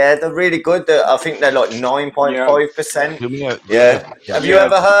 Yeah, they're really good. I think they're like 9.5%. Yeah. Have you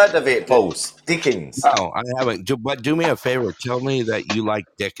ever heard of it, Pulse? Dickens. Oh, I haven't. But do me a favor. Tell me that you like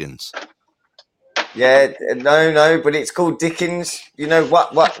Dickens. Yeah, no, but it's called Dickens. You know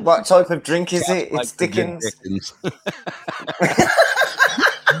what type of drink is it? It's Dickens.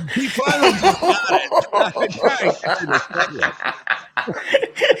 He finally just got it. I've been trying to get you to say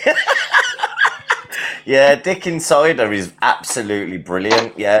it. Yeah, Dickens cider is absolutely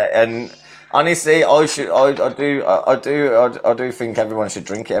brilliant. Yeah, and honestly, I do think everyone should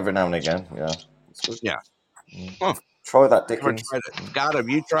drink it every now and again. Yeah, it's good. Yeah. Try that Dickens. Scott, have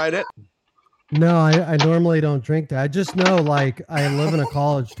you tried it? No, I normally don't drink that. I just know, like, I live in a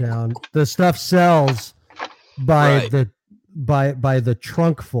college town. The stuff sells by the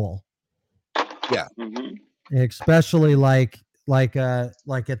trunk full. Yeah. Especially like at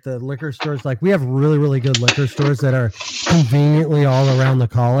the liquor stores. Like, we have really, really good liquor stores that are conveniently all around the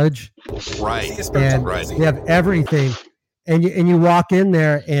college. Right. And they have everything. And you walk in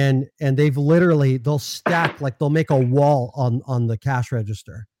there and they'll stack, like, they'll make a wall on the cash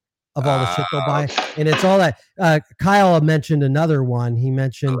register of all the shit they'll buy. And it's all that. Kyle mentioned another one. He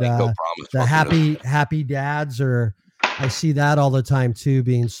mentioned the happy dads, or I see that all the time too,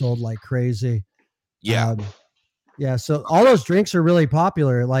 being sold like crazy. Yeah. Yeah. So all those drinks are really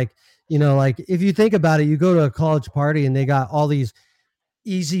popular. Like, like if you think about it, you go to a college party and they got all these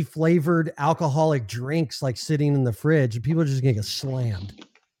easy flavored alcoholic drinks like sitting in the fridge, and people are just gonna get slammed.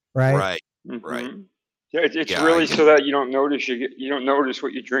 Right. Right. Yeah, it's really so that you don't notice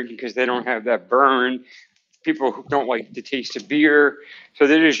what you're drinking, because they don't have that burn. People who don't like the taste of beer, so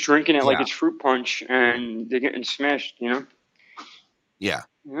they're just drinking it like it's fruit punch, and they're getting smashed. Yeah.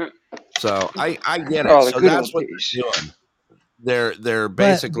 So I get it. Oh, So that's what they're doing. They're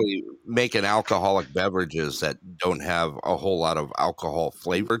basically making alcoholic beverages that don't have a whole lot of alcohol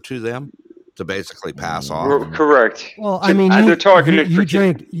flavor to them to basically pass off. Correct. Well, I mean, they're talking you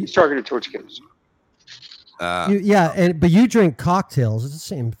drink. He's talking towards kids. But you drink cocktails. It's the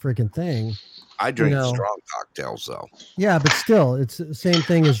same freaking thing. I drink strong cocktails, though. Yeah, but still, it's the same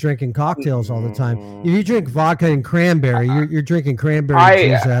thing as drinking cocktails all the time. If you drink vodka and cranberry, you're drinking cranberry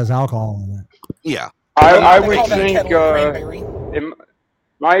juice that has alcohol in it. Yeah. I would think, in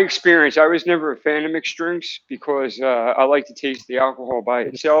my experience, I was never a fan of mixed drinks, because I like to taste the alcohol by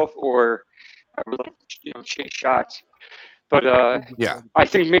itself, or I would like to, chase shots. But I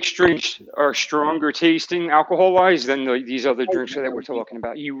think mixed drinks are stronger tasting alcohol-wise than these other drinks that we're talking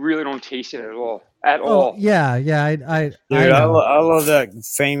about. You really don't taste it at all. Yeah. I love that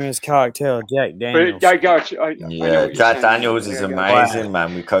famous cocktail, Jack Daniels. But I got you. Jack Daniels is amazing,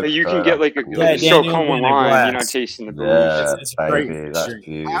 man. We you can get like a SoCo line. You're not tasting the booze. Yeah, baby, that's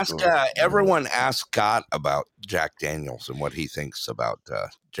beautiful. Everyone ask Scott about Jack Daniels and what he thinks about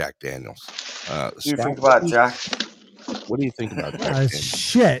Jack Daniels. What do you think about Jack? What do you think about Jack?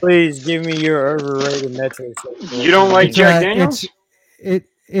 Shit. Please give me your overrated metrics. You don't like Jack Daniels?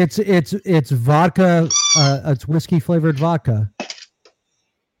 It's vodka. It's whiskey flavored vodka.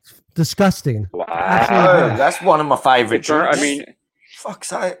 It's disgusting. Wow, that's one of my favorite drinks. I mean, fuck's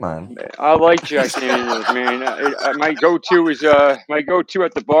sake, man. I like Jack Daniels, man. My go-to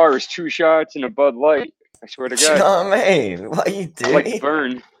at the bar is 2 shots and a Bud Light. I swear to God. You know what I mean? What are you doing? I like the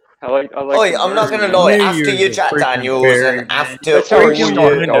burn. I like. Oi, I'm not gonna lie. After your Jack Daniels and after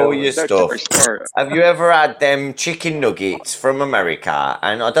all your stuff, have you ever had them chicken nuggets from America?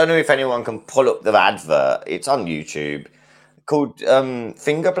 And I don't know if anyone can pull up the advert. It's on YouTube. Called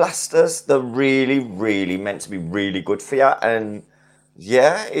Finger Blasters. They're really, really meant to be really good for you. And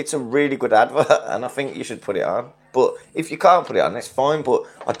yeah, it's a really good advert, and I think you should put it on. But if you can't put it on, it's fine. But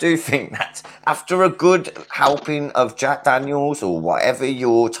I do think that after a good helping of Jack Daniels or whatever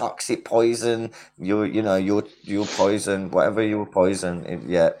your toxic poison, your poison, whatever your poison,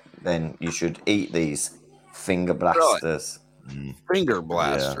 then you should eat these Finger Blasters. Really? Finger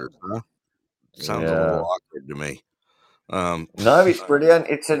Blasters, huh? Sounds a little awkward to me. No, it's brilliant.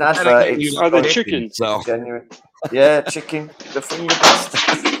 It's an advert. It's the chicken. So. Genuine. Yeah, chicken. The Finger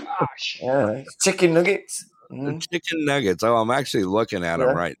Blasters. Yeah, chicken nuggets. Chicken nuggets. Oh, I'm actually looking at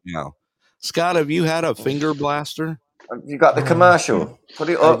them right now. Scott, have you had a Finger Blaster? You got the commercial. Put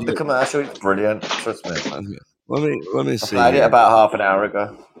it up. The commercial. It's brilliant. Trust me. Let me see. I played it about half an hour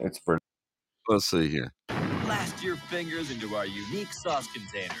ago. It's brilliant. Let's see here. Blast your fingers into our unique sauce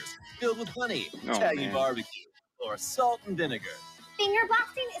containers filled with honey, Italian barbecue, or salt and vinegar. Finger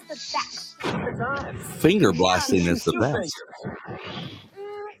blasting is the best. Finger blasting is the best.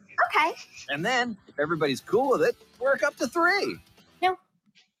 Okay. And then, if everybody's cool with it, work up to 3. No.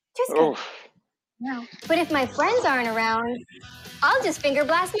 2's good. No. But if my friends aren't around, I'll just finger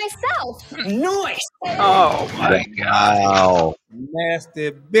blast myself. Nice. Oh my Wow.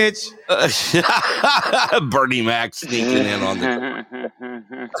 Nasty bitch. Bernie Mac sneaking in on the.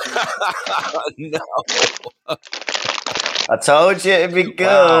 No. I told you it'd be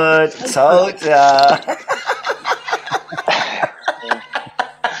good. Wow. Told ya.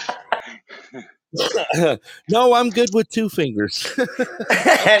 No, I'm good with 2 fingers.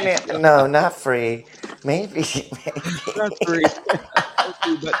 No, not 3. Maybe. Not 3.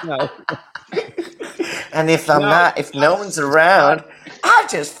 But no. And if no one's around, I'll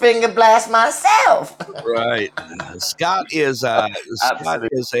just finger blast myself. Right. Scott is a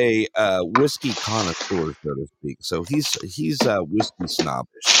whiskey connoisseur, so to speak. So he's whiskey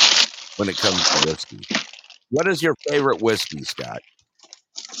snobbish when it comes to whiskey. What is your favorite whiskey, Scott?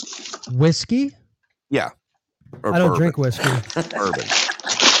 Whiskey? Yeah. Or I don't bourbon. drink whiskey.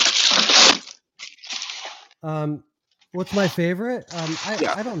 Bourbon. What's my favorite?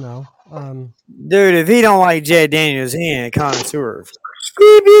 I don't know. Dude, if he don't like Jack Daniels, he ain't a connoisseur. Do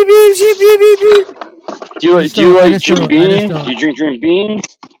you like Jim Beam? Do you drink Beam?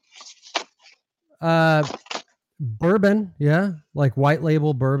 Bourbon, yeah. Like white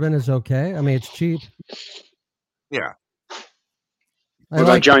label bourbon is okay. I mean, it's cheap. Yeah. What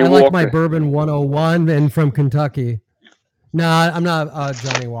about Johnny Walker? I like my bourbon 101 and from Kentucky. No, I'm not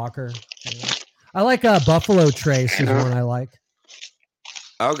Johnny Walker. I like Buffalo Trace is one I like.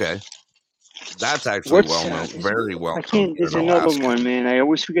 Okay. That's actually well known, very well known. I can't. There's another one, man. I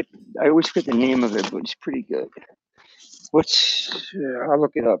always forget the name of it, but it's pretty good. I'll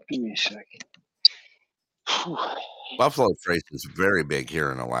look it up. Give me a second. Buffalo Trace is very big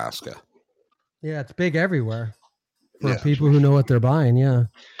here in Alaska. Yeah, it's big everywhere for people who know what they're buying. Yeah.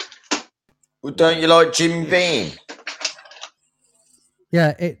 Well, don't you like Jim Beam?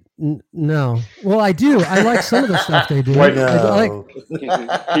 Yeah. No. Well, I do. I like some of the stuff they do.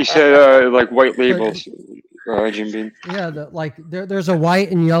 He said like white labels. Jim Beam. Yeah, there's a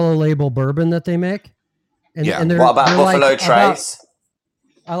white and yellow label bourbon that they make. And what about Buffalo Trace?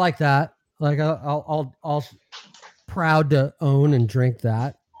 I like that. Like I'll proud to own and drink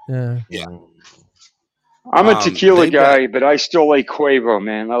that. Yeah. I'm a tequila guy, but I still like Cuervo,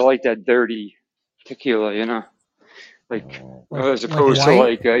 man. I like that dirty tequila, you know, as opposed to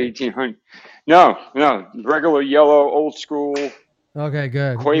 1800. No, regular yellow, old school. Okay,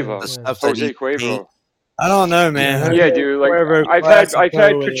 good. Cuervo, Jose Cuervo. I don't know, man. Yeah, dude. Like I've had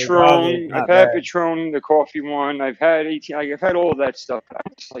Patron. I've had Patron, the coffee one. I've had 18. I've had all of that stuff.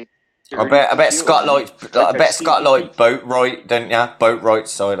 I bet Scott likes Boat Right, don't ya? Boat Right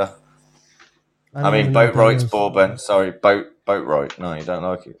cider. I mean Boat Right's bourbon. Sorry, Boat Right. No, you don't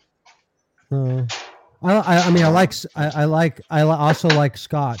like it. No. I mean, I also like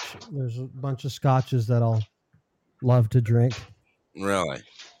Scotch. There's a bunch of Scotches that I'll love to drink. Really?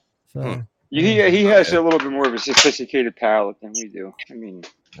 So. He has a little bit more of a sophisticated palate than we do. I mean,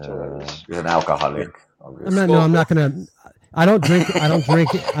 he's an alcoholic. I'm not gonna. I don't drink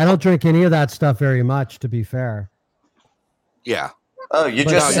any of that stuff very much. To be fair. Yeah. Oh,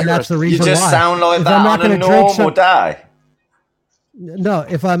 that's the reason you just why. sound like if that on a normal day. No,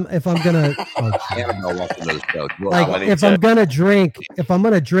 if I'm gonna if I'm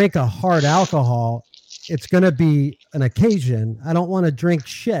gonna drink a hard alcohol, it's gonna be an occasion. I don't want to drink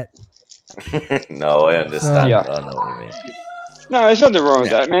shit. No, I understand. I know what you mean. No, there's nothing wrong with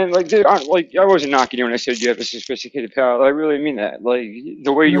that, man. Like, dude, I wasn't knocking you when I said you have a sophisticated palate. I really mean that. Like,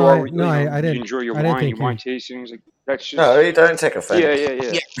 the way you are, I didn't. You enjoy your wine, your wine tastings. Like, that's just. No, you don't take offense.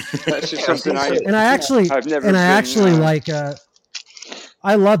 Yeah. That's just something I've never. Like.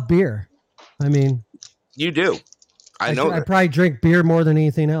 I love beer. I mean, you do. I know. I probably drink beer more than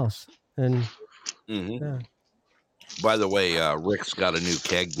anything else. And by the way, Rick's got a new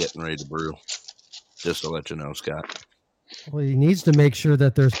keg getting ready to brew. Just to let you know, Scott. Well, he needs to make sure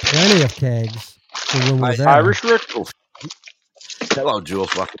that there's plenty of kegs for when we're there. Irish Rick. Hello,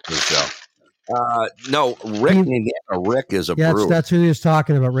 Jules. Welcome to the show. No, Rick. Rick is a brewer. That's who he was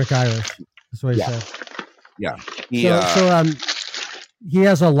talking about. Rick Irish. That's what he said. Yeah. He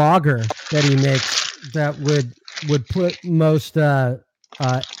has a lager that he makes that would put most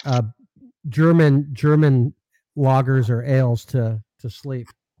German lagers or ales to sleep.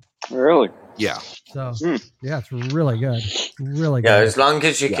 Really? Yeah. So yeah, it's really good. Really good. Yeah, as long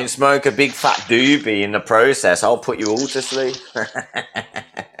as you can smoke a big fat doobie in the process, I'll put you all to sleep.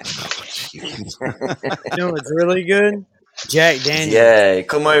 You know what's really good? Jack Daniels. Yeah,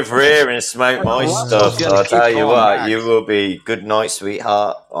 come over here and smoke my stuff. I'll tell you what, you will be good night,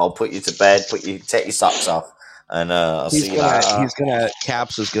 sweetheart. I'll put you to bed, take your socks off, and I'll see you later.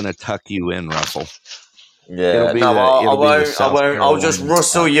 Caps is gonna tuck you in, Russell. Yeah, I won't. I'll just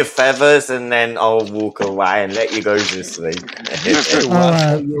rustle your feathers and then I'll walk away and let you go to sleep.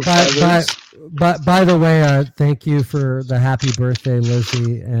 By the way, thank you for the happy birthday,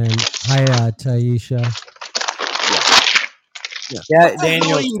 Lizzie, and hi, Taisha. Yeah,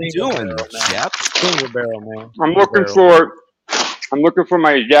 Daniel, what are you doing, Shep? Single barrel, man. I'm looking for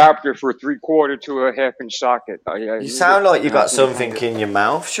my adapter for 3/4 to a 1/2-inch socket. You sound like you got something in your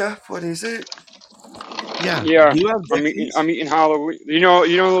mouth, Shep. What is it? Yeah. I'm eating Halloween. You know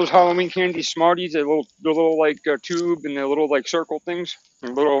those Halloween candy Smarties, the little like tube and the little like circle things,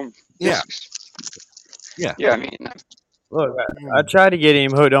 and little discs. Yeah. Yeah, I mean. Look, I tried to get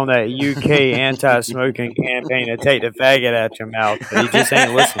him hooked on that UK anti-smoking campaign to take the faggot out your mouth, but he just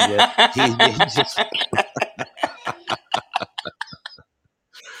ain't listened yet.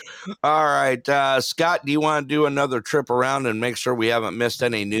 All right, Scott, do you want to do another trip around and make sure we haven't missed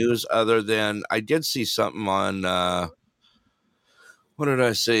any news other than I did see something on, what did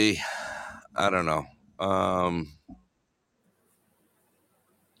I see? I don't know.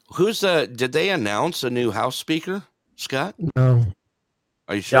 Did they announce a new House Speaker, Scott? No.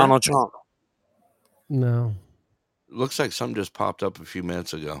 Are you sure? Donald Trump. No. Looks like something just popped up a few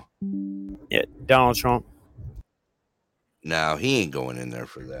minutes ago. Yeah, Donald Trump. No, he ain't going in there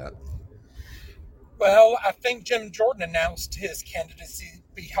for that. Well, I think Jim Jordan announced his candidacy to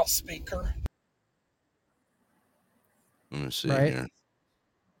be House Speaker. Let me see here.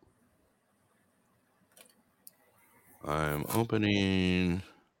 I'm opening.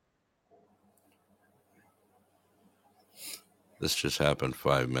 This just happened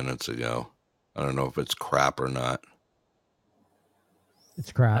 5 minutes ago. I don't know if it's crap or not.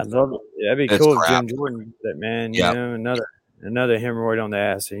 It's crap. I'd love it. That'd be cool if Jim Jordan did that, man. You know, another hemorrhoid on the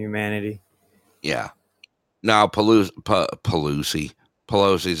ass of humanity. Yeah. Now Pelosi's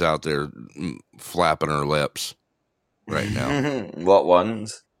out there flapping her lips right now. What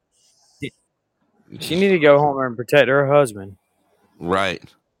ones? She need to go home and protect her husband. Right.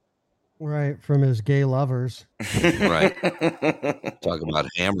 Right, from his gay lovers. Right. Talk about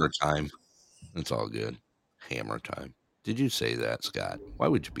hammer time. It's all good. Hammer time. Did you say that, Scott? Why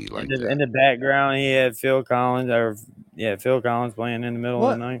would you be like that? In the background, he had Phil Collins playing in the middle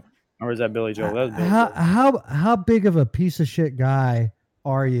of the night. Or was that Billy Joel? That was Billy Joel. How big of a piece of shit guy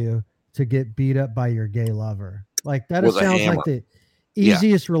are you to get beat up by your gay lover? Like that sounds like the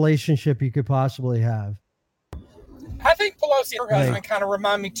easiest relationship you could possibly have. I think Pelosi and her husband kind of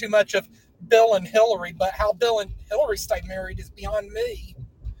remind me too much of Bill and Hillary, but how Bill and Hillary stayed married is beyond me.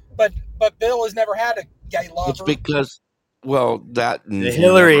 But Bill has never had a gay lover. It's because,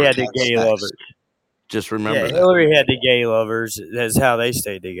 Hillary had the gay lovers. Just remember that. Hillary had the gay lovers. That's how they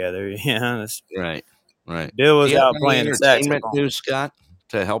stayed together. Yeah, right. Bill was out playing entertainment saxophone. news, Scott,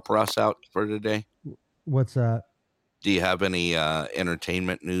 to help Russ out for today. What's that? Do you have any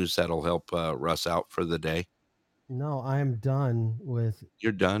entertainment news that'll help Russ out for the day? No, I'm done with.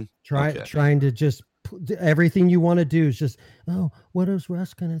 You're done? Trying to just everything you want to do is just, what is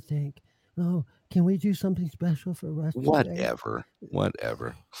Russ going to think? Oh, can we do something special for Russ today? Whatever.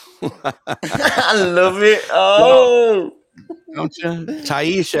 I love it. Oh. Don't you?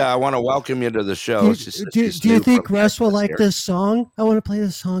 Taisha, I want to welcome you to the show. Do you think Russ will like this song? I want to play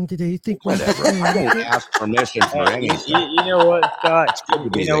this song today. You think Russ will play I don't ask permission for anything. You know what, Scott?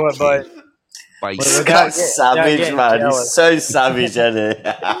 You know what, bud? Scott's savage, man. He's so savage, isn't he?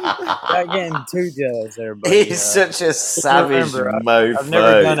 Not getting too jealous there, buddy. He's such a savage mofo. I've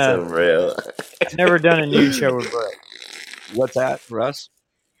never done a news show with Brett. What's that, Russ?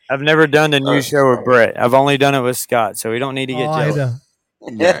 I've never done a news show with Brett. I've only done it with Scott, so we don't need to get jealous.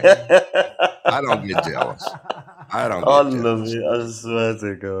 I don't get jealous. I love it. I swear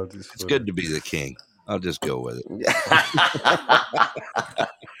to God. It's good to be the king. I'll just go with it.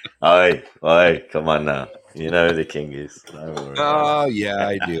 Oi, come on now. You know who the king is. Oh, yeah,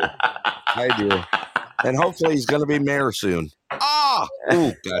 I do. And hopefully he's going to be mayor soon.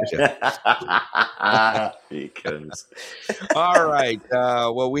 Ooh, gotcha. He comes. All right.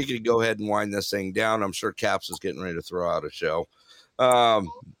 Well, we could go ahead and wind this thing down. I'm sure Caps is getting ready to throw out a show.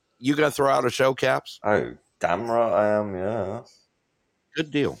 You going to throw out a show, Caps? Oh, damn right I am, yeah. Good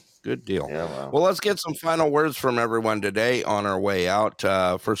deal. Yeah, well, let's get some final words from everyone today on our way out.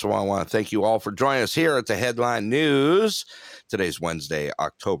 First of all, I want to thank you all for joining us here at the Headline News. Today's Wednesday,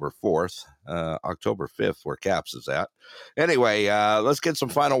 October 4th, October 5th, where Caps is at. Anyway, let's get some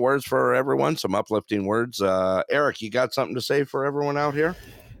final words for everyone, some uplifting words. Eric, you got something to say for everyone out here?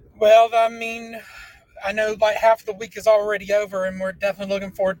 Well, I mean, I know like half the week is already over, and we're definitely looking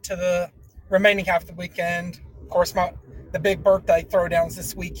forward to the remaining half of the weekend. course, the big birthday throwdowns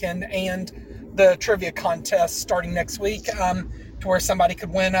this weekend and the trivia contest starting next week, to where somebody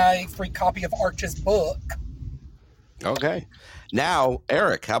could win a free copy of Arch's book. Okay. Now,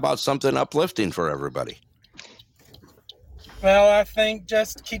 Eric, how about something uplifting for everybody? Well, I think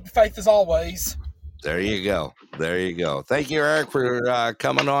just keep the faith as always. There you go. There you go. Thank you, Eric, for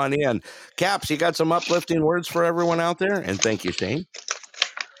coming on in. Caps, you got some uplifting words for everyone out there? And thank you, Shane.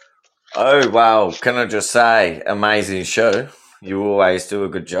 Oh, wow. Can I just say, amazing show. You always do a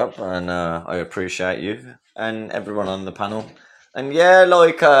good job, and I appreciate you and everyone on the panel. And yeah,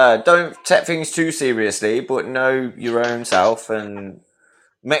 like, don't take things too seriously, but know your own self and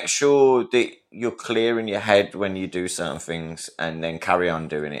make sure that you're clear in your head when you do certain things, and then carry on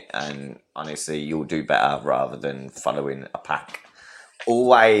doing it. And honestly, you'll do better rather than following a pack.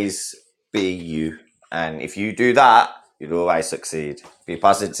 Always be you. And if you do that, you'll always succeed. Be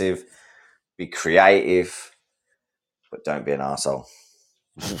positive. Be creative, but don't be an arsehole.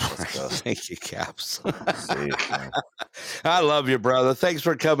 Thank you, Caps. See you, I love you, brother. Thanks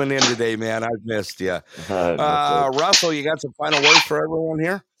for coming in today, man. I've missed you. Russell, you got some final words for everyone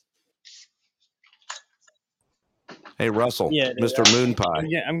here? Hey, Russell, Yeah, dude, Mr. Moon Pie.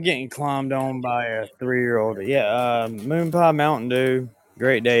 I'm getting clombed on by a 3-year-old. Yeah, Moon Pie, Mountain Dew,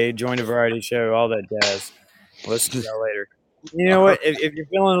 great day, join a variety show, all that jazz. Listen to y'all later. You know what? If you're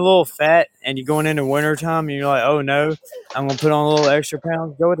feeling a little fat and you're going into wintertime and you're like, oh no, I'm going to put on a little extra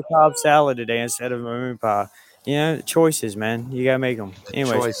pounds, go with the Cobb salad today instead of a Moon Pie. You know, choices, man. You got to make them.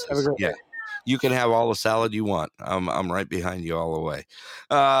 Anyways, have a great day. You can have all the salad you want. I'm right behind you all the way.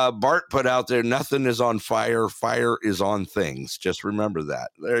 Bart put out there, nothing is on fire. Fire is on things. Just remember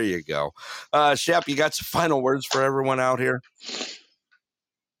that. There you go. Shep, you got some final words for everyone out here?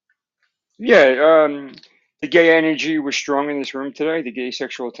 Yeah, the gay energy was strong in this room today, the gay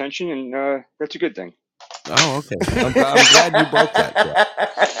sexual tension, and that's a good thing. Oh, okay. I'm glad you broke that.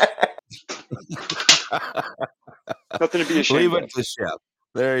 Nothing to be ashamed Leave it of. to Shep.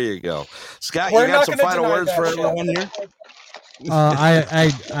 There you go. Scott, We're you got not some gonna final deny words that, for Shep. everyone here?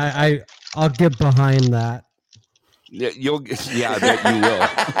 I'll get behind that. Yeah, you will.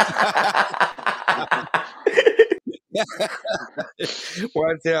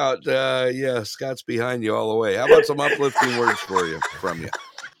 Watch out. Yeah, Scott's behind you all the way. How about some uplifting words from you?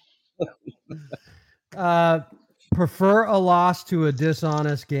 Prefer a loss to a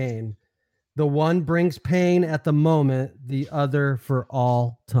dishonest gain. The one brings pain at the moment, the other for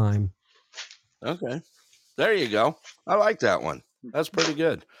all time. Okay. There you go. I like that one. That's pretty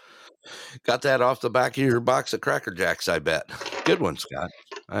good. Got that off the back of your box of Cracker Jacks, I bet. Good one, Scott.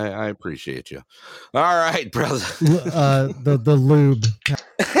 I appreciate you. All right, brother. The lube.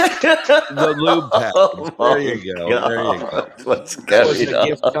 The lube pack. There you go. God. There you go. What's That was going a on?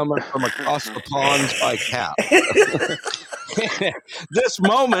 gift coming from across the ponds by Cap. This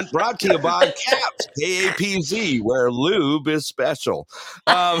moment brought to you by Caps, KAPZ, where lube is special.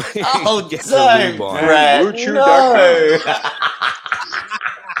 Oh, get don't, the lube on. Brett. No.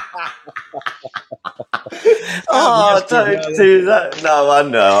 Oh, don't do that. No, I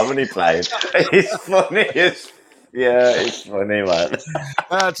know. I'm only playing. It's funny. It's funny, man.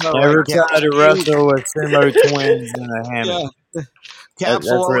 That's all Never right. try to wrestle with sumo twins in a hammock. Yeah. Caps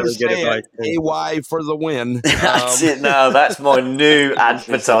will always really good say advice, it, KY for the win. That's it now. That's my new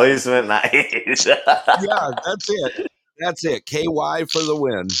advertisement, that is. Yeah, that's it. That's it. KY for the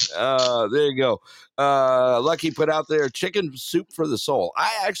win. There you go. Lucky put out there, Chicken Soup for the Soul.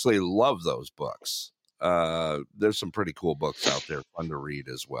 I actually love those books. There's some pretty cool books out there, fun to read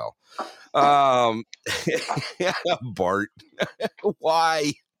as well. Bart,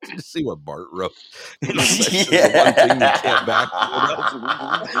 why? Did you see what Bart wrote? The one thing you can't back.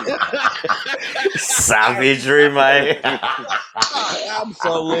 Savagery, mate.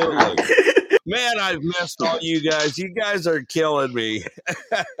 Absolutely. Man, I've missed all you guys. You guys are killing me.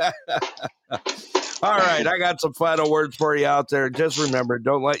 All right, I got some final words for you out there. Just remember,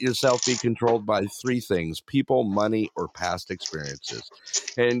 don't let yourself be controlled by 3 things: people, money, or past experiences.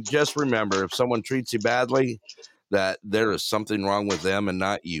 And just remember, if someone treats you badly, that there is something wrong with them and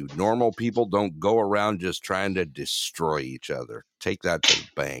not you. Normal people don't go around just trying to destroy each other. Take that to the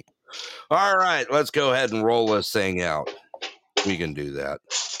bank. All right, let's go ahead and roll this thing out. We can do that.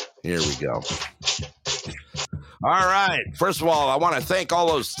 Here we go. All right. First of all, I want to thank all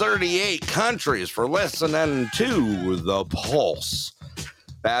those 38 countries for listening to The Pulse.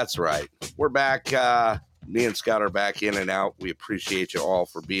 That's right. We're back. Me and Scott are back in and out. We appreciate you all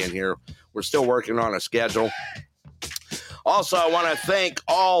for being here. We're still working on a schedule. Also, I want to thank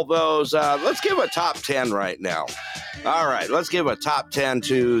all those. Let's give a top 10 right now. All right, let's give a top 10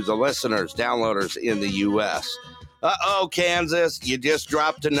 to the listeners, downloaders in the U.S. Uh-oh, Kansas, you just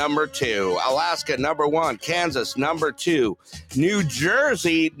dropped to number 2. Alaska, number 1. Kansas, number 2. New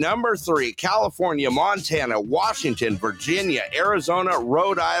Jersey, number 3. California, Montana, Washington, Virginia, Arizona,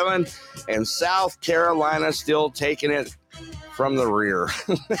 Rhode Island, and South Carolina still taking it from the rear.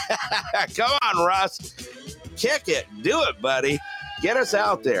 Come on, Russ. Kick it. Do it, buddy. Get us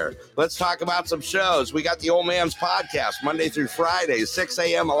out there. Let's talk about some shows. We got the Old Man's Podcast, Monday through Friday, 6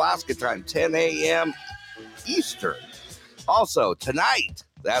 a.m. Alaska time, 10 a.m. Eastern. Also, tonight,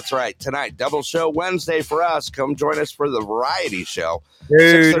 that's right, tonight, double show Wednesday for us. Come join us for the variety show.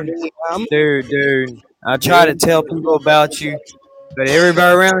 Dude. I try to tell people about you, but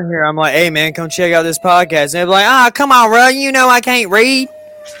everybody around here, I'm like, hey, man, come check out this podcast. And they're like, come on, bro, you know I can't read.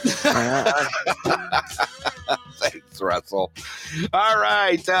 Thanks, Russell. All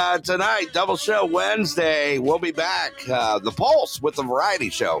right, tonight, double show Wednesday. We'll be back. The Pulse with the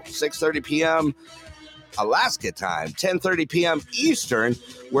variety show, 6:30 p.m. Alaska time, 10:30 p.m. Eastern,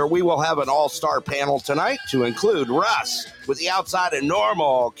 where we will have an all-star panel tonight to include Russ with the Outside of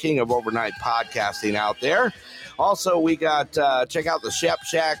Normal, king of overnight podcasting out there. Also, we got, check out the Shep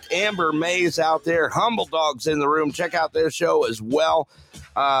Shack, Amber Mays out there, Humble Dogs in the room. Check out their show as well.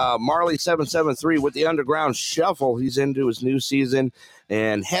 Marley773 with the Underground Shuffle. He's into his new season.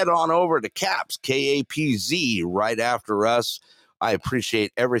 And head on over to Caps, KAPZ, right after us. I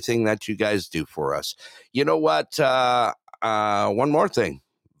appreciate everything that you guys do for us. You know what? One more thing.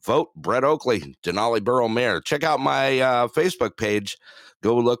 Vote Brett Oakley, Denali Borough Mayor. Check out my Facebook page.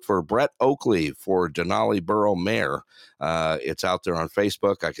 Go look for Brett Oakley for Denali Borough Mayor. It's out there on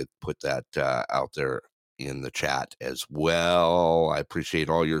Facebook. I could put that out there in the chat as well. I appreciate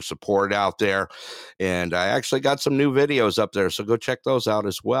all your support out there. And I actually got some new videos up there, so go check those out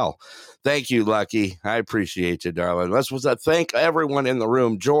as well. Thank you, Lucky. I appreciate you, darling. Let's thank everyone in the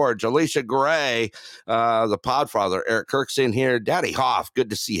room. George, Alicia Gray, the Podfather, Eric Kirk's in here. Daddy Hoff, good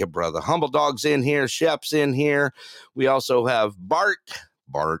to see you, brother. Humble Dog's in here. Shep's in here. We also have Bart.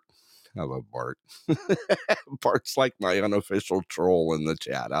 I love Bart. Bart's like my unofficial troll in the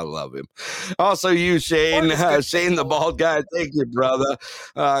chat. I love him. Also, you, Shane. Shane, the bald guy. Thank you, brother.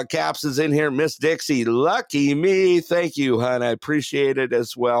 Caps is in here. Miss Dixie. Lucky me. Thank you, hon. I appreciate it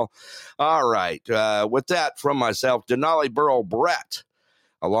as well. All right. With that, from myself, Denali Borough Brett,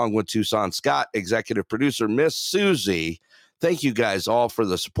 along with Tucson Scot, executive producer, Miss Susie. Thank you guys all for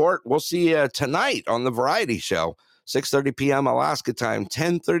the support. We'll see you tonight on the variety show. 6:30 p.m. Alaska time,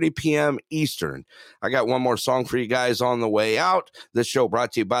 10:30 p.m. Eastern. I got one more song for you guys on the way out. This show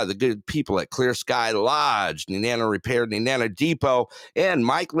brought to you by the good people at Clear Sky Lodge, Nenana Repair, Nenana Depot, and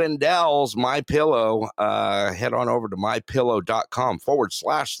Mike Lindell's My Pillow. Head on over to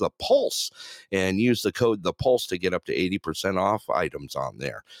mypillow.com/The Pulse and use the code The Pulse to get up to 80% off items on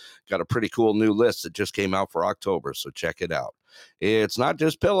there. Got a pretty cool new list that just came out for October, so check it out. It's not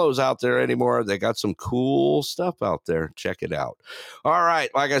just pillows out there anymore. They got some cool stuff out there. Check it out. All right.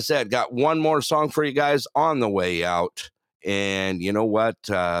 Like I said, got one more song for you guys on the way out. And you know what?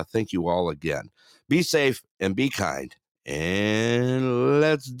 Thank you all again. Be safe and be kind. And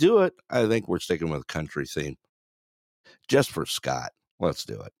let's do it. I think we're sticking with a country theme. Just for Scott. Let's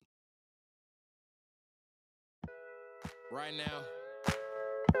do it. Right now,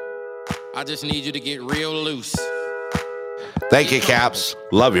 I just need you to get real loose. Thank you, Caps.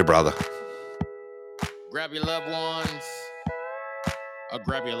 Love you, brother. Grab your loved ones or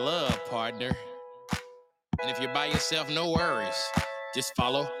grab your love partner. And if you're by yourself, no worries. Just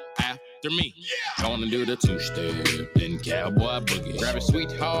follow after me. Gonna do the two-step, then cowboy boogie. Grab a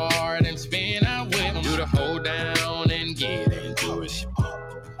sweetheart and spin out with them. Do the hold down and get into it.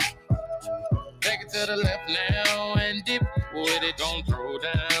 Take it to the left now and dip with it. Don't throw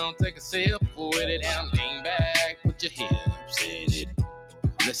down, take a sip with it. And lean back, put your hips in it.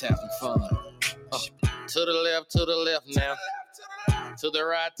 Let's have some fun. To the left now. To the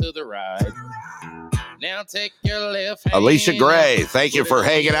right. Now take your left hand. Alicia Gray, thank you for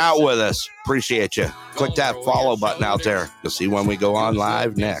hanging out with us. Appreciate you. Click that follow button out there to see when we go on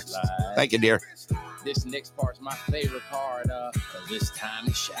live next. Thank you, dear. This next part's my favorite part of this time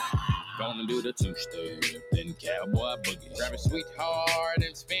to shine. Gonna do the two-step, then cowboy boogie. Grab a sweetheart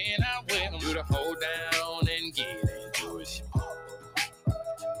and spin out with them. Do the hold down and get into it.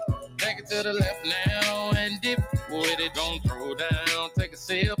 Take it to the left now and dip with it. Don't throw down, take a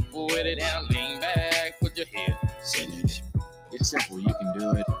sip with it. Now lean back, put your hips in it. It's simple, you can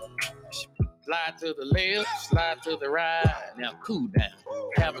do it. Slide to the left, slide to the right. Now cool down,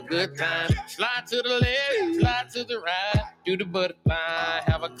 have a good time. Slide to the left, slide to the right. Do the butterfly,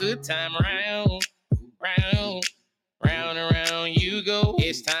 have a good time round. Round and round you go.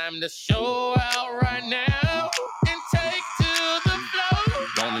 It's time to show out right now and take to the floor.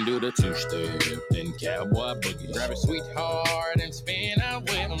 Gonna do the two-step, then cowboy boogie. Grab a sweetheart and spin out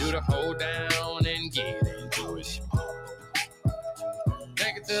with him. Do the hold down and get into it.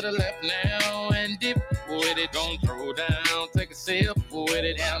 Take it to the left now and dip with it. Don't throw down, take a sip with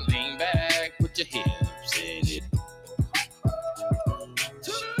it. Now lean back, put your hips in it.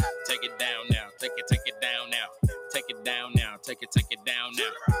 Take it down now, take it down now. Take it down now, take it down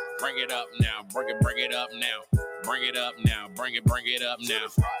now. Bring it up now, bring it up now. Bring it up now, bring it up now.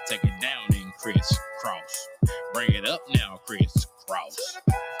 Take it down and crisscross. Bring it up now, crisscross.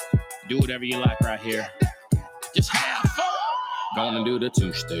 Do whatever you like right here. Just have fun. Gonna do the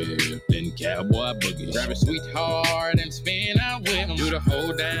two-step, then cowboy boogie. Grab a sweetheart and spin out with him. Do the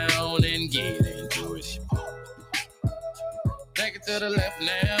hold down and get into it. Take it to the left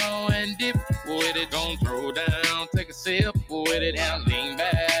now and dip with it. Don't throw down, take a sip with it. Now lean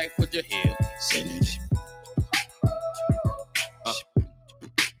back, put your hips in it.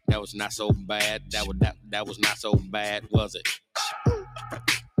 That was not so bad. That was not so bad, was it?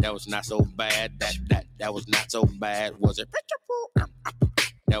 That was not so bad. That was not so bad, was it?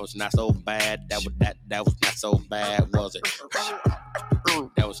 That was not so bad. That was not so bad, was it?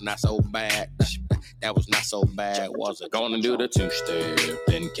 That was not so bad. That was not so bad, was it? Gonna do the two-step,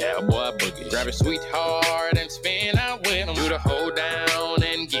 then cowboy boogie. Grab a sweetheart and spin out with him. Do the hold down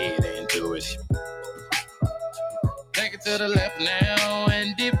and get into it. Take it to the left now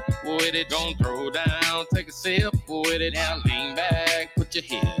and dip with it. Don't throw down, take a sip with it. Now lean back, put your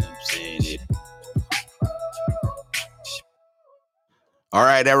hips in it. All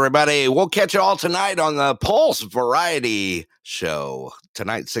right, everybody. We'll catch you all tonight on the Pulse Variety Show.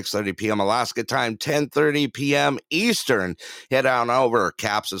 Tonight, 6:30 p.m. Alaska time, 10:30 p.m. Eastern. Head on over.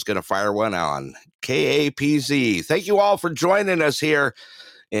 Caps is going to fire one on KAPZ. Thank you all for joining us here.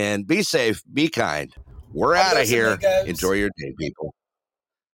 And be safe. Be kind. We're out of here. Amigos. Enjoy your day, people.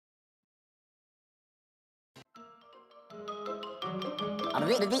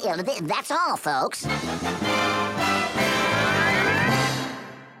 That's all, folks.